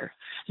better.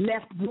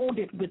 Left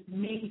wounded with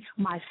me,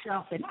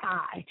 myself, and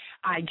I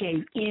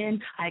gave in.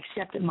 I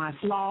accepted my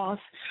flaws.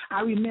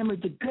 I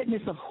remembered the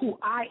goodness of who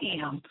I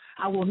am.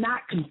 I will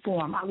not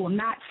conform. I will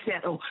not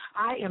settle.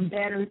 I am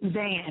better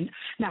than.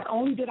 Not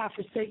only did I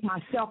forsake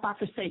myself, I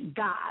forsake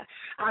God.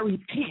 I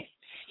repent.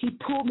 He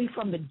pulled me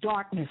from the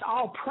darkness.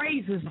 All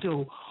praises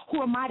due.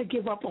 Who am I to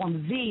give up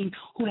on thee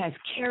who has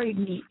carried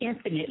me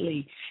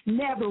infinitely,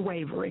 never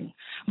wavering?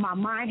 My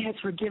mind has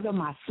forgiven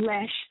my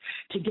flesh.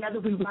 Together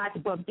we rise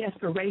above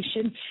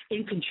desperation,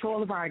 in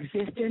control of our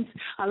existence,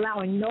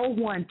 allowing no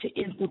one to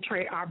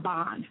infiltrate our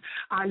bond.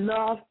 Our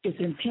love is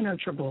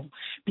impenetrable.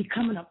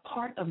 Becoming a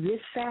part of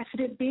this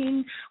faceted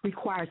being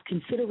requires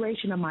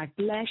consideration of my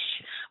flesh,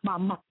 my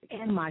mind,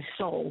 and my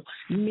soul.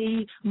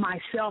 Me,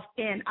 myself,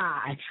 and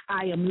I.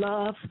 I am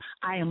love.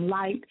 I am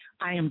light.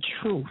 I am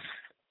truth.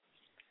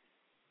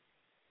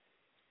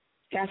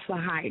 That's for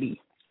Heidi.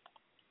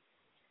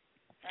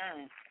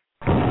 I'm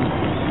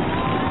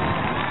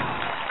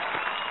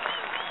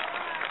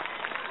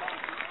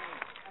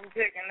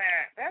digging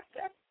that.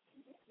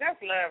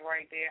 That's love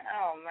right there.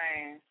 Oh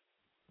man,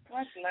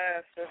 much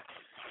love.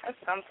 That's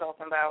what I'm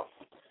talking about.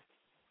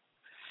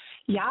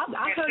 Yeah,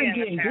 I heard him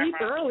getting deep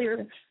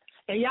earlier,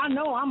 And y'all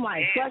know I'm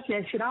like, fuck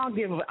that shit. I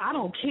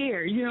don't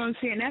care. You know what I'm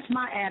saying? That's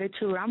my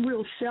attitude. I'm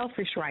real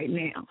selfish right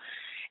now.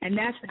 And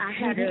I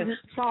had to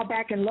fall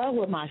back in love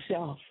with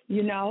myself,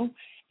 you know?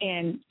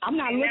 And I'm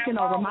not looking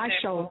over my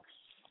shoulder.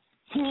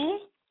 I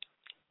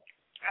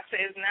said,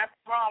 it's not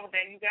wrong with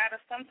that.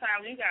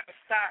 Sometimes you gotta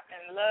stop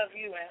and love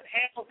you. And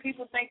half of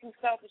people think you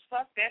selfish.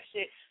 Fuck that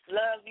shit.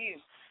 Love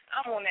you.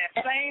 I'm on that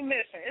same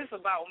mission. It's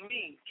about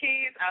me.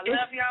 Kids, I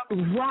love y'all.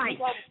 Right.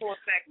 Hold for a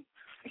second.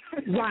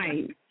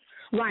 Right.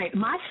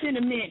 My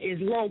sentiment is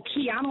low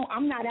key.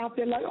 I'm not out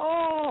there like,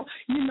 oh,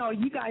 you know,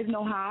 you guys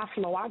know how I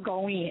flow. I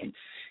go in.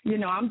 You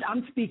know,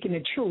 I'm speaking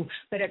the truth.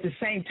 But at the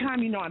same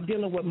time, you know, I'm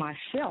dealing with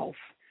myself.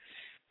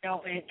 You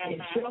know,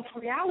 and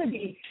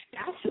self-reality,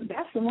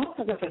 that's the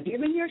motherfucker.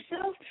 Forgiving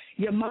yourself,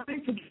 your mind,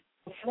 forgiving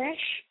your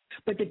flesh.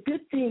 But the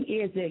good thing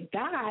is that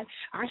God,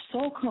 our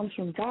soul comes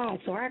from God.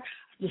 So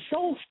the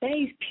soul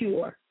stays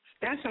pure.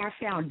 That's our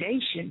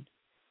foundation.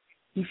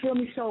 You feel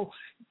me? So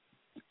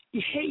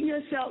you hating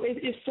yourself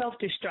is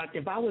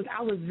self-destructive. I was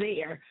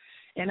there,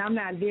 and I'm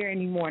not there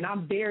anymore, and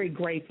I'm very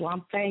grateful.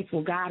 I'm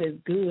thankful. God is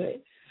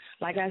good.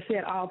 Like I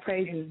said, all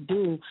praises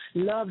due.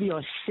 Love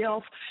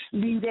yourself.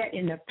 Leave that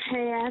in the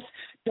past.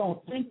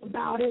 Don't think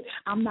about it.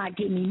 I'm not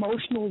getting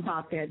emotional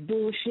about that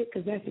bullshit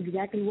because that's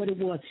exactly what it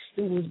was.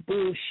 It was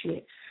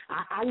bullshit.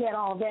 I let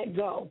all that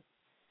go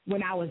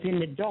when I was in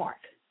the dark.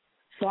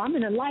 So I'm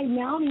in the light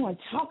now. I don't even want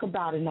to talk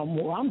about it no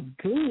more. I'm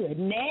good.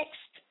 Next.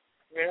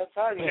 Real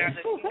talk. You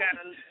gotta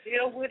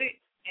deal with it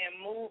and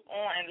move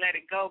on and let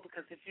it go,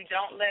 because if you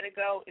don't let it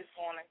go, it's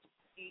going to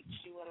eat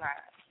you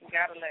alive. You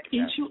gotta let it go.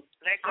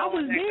 Let go.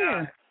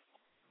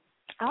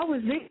 I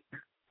was there.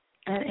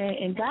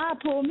 And God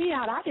pulled me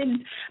out. I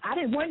didn't.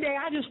 One day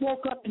I just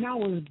woke up and I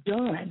was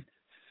done.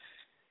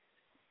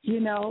 You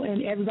know,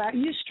 and everybody,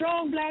 you're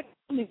strong black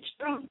woman,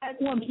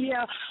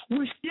 Yeah,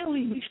 we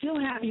still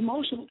have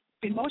emotions.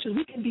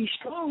 We can be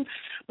strong,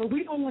 but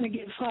we don't want to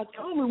get fucked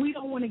over. We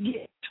don't want to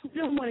get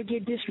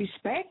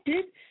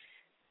disrespected.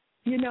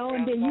 You know,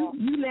 and then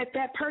you let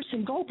that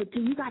person go, but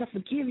then you got to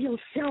forgive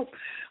yourself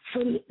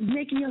for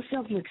making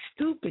yourself look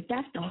stupid.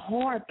 That's the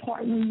hard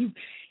part when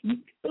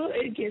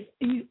it gets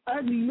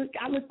ugly.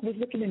 I was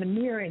looking in the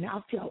mirror and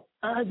I felt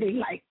ugly,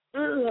 like,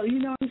 ugh, you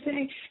know what I'm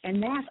saying?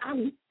 And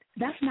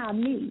that's not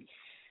me,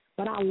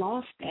 but I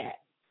lost that.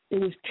 It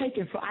was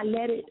taken from. I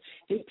let it.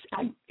 It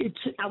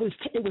was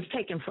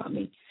taken from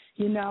me,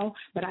 you know.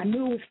 But I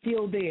knew it was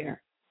still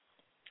there.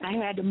 I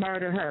had to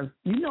murder her.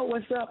 You know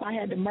what's up? I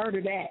had to murder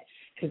that.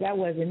 Because that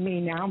wasn't me.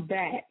 Now I'm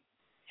back.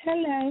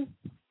 Hello.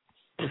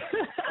 No,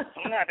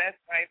 that's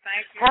right.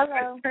 Thank you.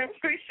 Hello. I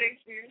appreciate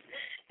you.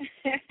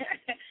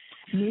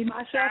 Me,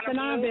 myself, and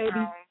I,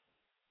 baby.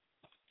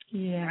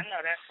 Yeah. I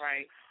know that's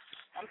right.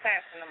 I'm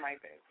passing the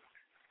mic, baby.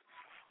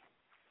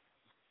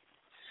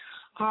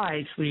 All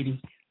right,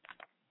 sweetie.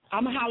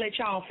 I'm going to holler at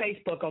y'all on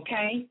Facebook,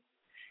 okay?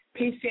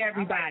 Peace to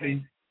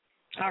everybody.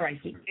 All right,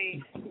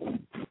 sweetie.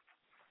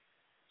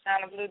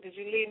 China Blue, did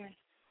you leave me?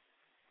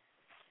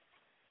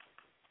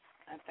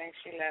 I think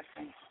she left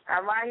me.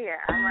 I'm right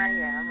here.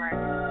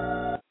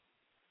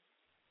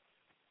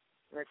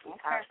 Look,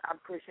 okay. I'm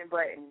pushing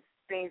buttons.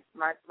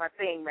 My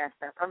thing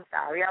messed up. I'm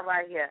sorry. I'm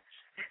right here.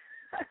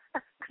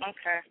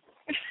 Okay.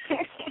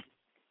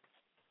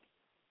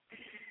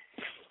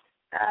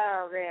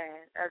 Oh,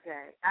 man.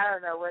 Okay. I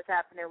don't know what's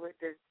happening with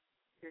this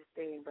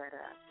thing, but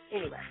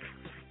anyway.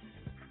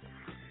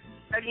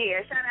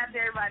 Again, shout out to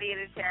everybody in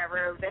the chat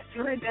room that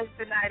joined us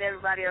tonight,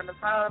 everybody on the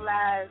phone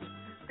lines.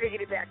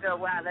 Figured it back up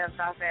where I left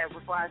off at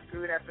before I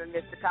screwed up and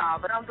missed the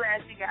call. But I'm glad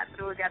she got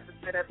through it, got the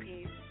split up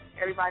piece.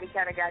 Everybody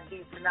kind of got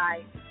deep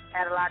tonight.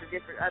 Had a lot of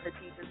different other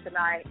pieces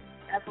tonight.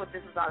 That's what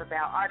this is all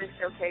about, Artist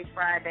Showcase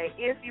Friday.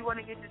 If you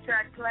want to get your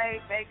track played,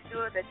 make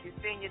sure that you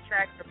send your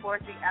track to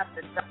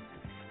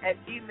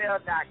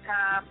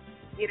porcyafterdark@gmail.com.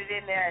 Get it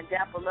in there and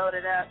download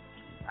it up.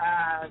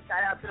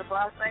 Shout out to the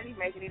boss lady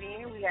making it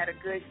in. We had a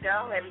good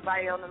show.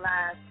 Everybody on the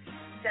line,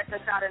 check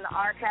us out in the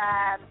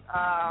archives.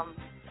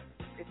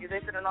 If you're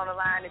listening on the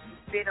line, if you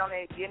spit on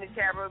it, if you're in the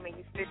chat room and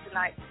you spit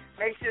tonight,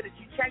 make sure that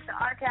you check the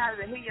archives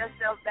and hear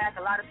yourself back.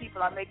 A lot of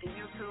people are making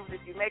YouTube.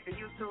 If you make a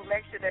YouTube,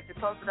 make sure that you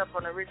post it up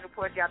on the Original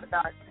Porch After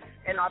Dark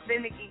and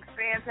Authentic Geeks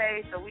fan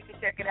page so we can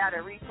check it out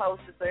and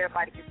repost it so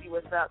everybody can see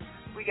what's up.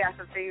 We got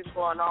some things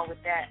going on with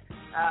that.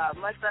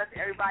 Much love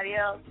to everybody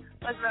else.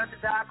 Much love to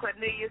Don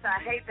Cornelius. I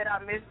hate that I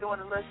missed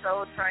doing the little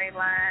Soul Train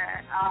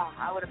line. Oh,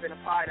 I would have been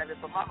a part of it,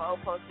 but Mama O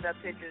posted up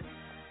pictures.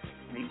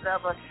 We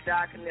love us to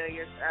Don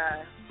Cornelius.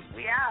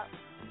 We out.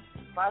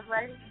 Boss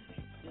lady?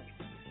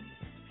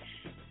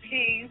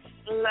 Peace,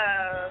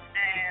 love,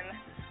 and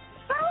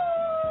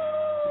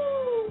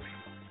soul.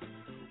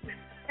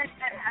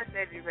 I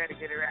said you better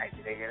get it right.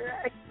 You didn't get it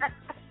right.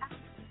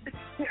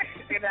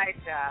 Good night,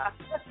 y'all.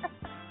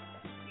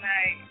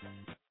 Night.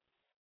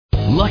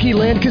 Lucky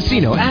Land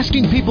Casino,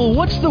 asking people,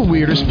 what's the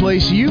weirdest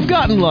place you've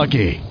gotten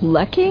lucky?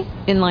 Lucky?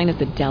 In line at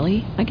the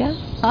deli, I guess?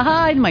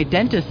 Aha, in my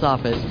dentist's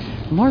office.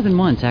 More than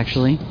once,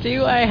 actually.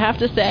 Do I have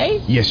to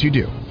say? Yes, you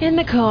do. In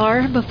the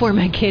car before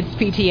my kids'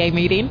 PTA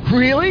meeting.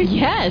 Really?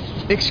 Yes.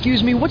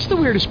 Excuse me, what's the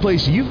weirdest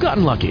place you've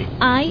gotten lucky?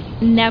 I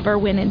never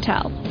win and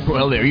tell.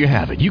 Well, there you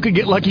have it. You can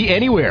get lucky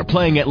anywhere,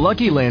 playing at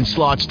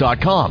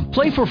LuckyLandSlots.com.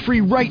 Play for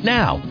free right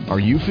now. Are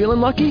you feeling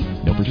lucky?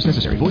 No purchase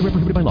necessary. Void where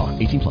prohibited by law.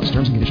 18+.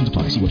 Terms and conditions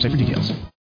apply. See website for details.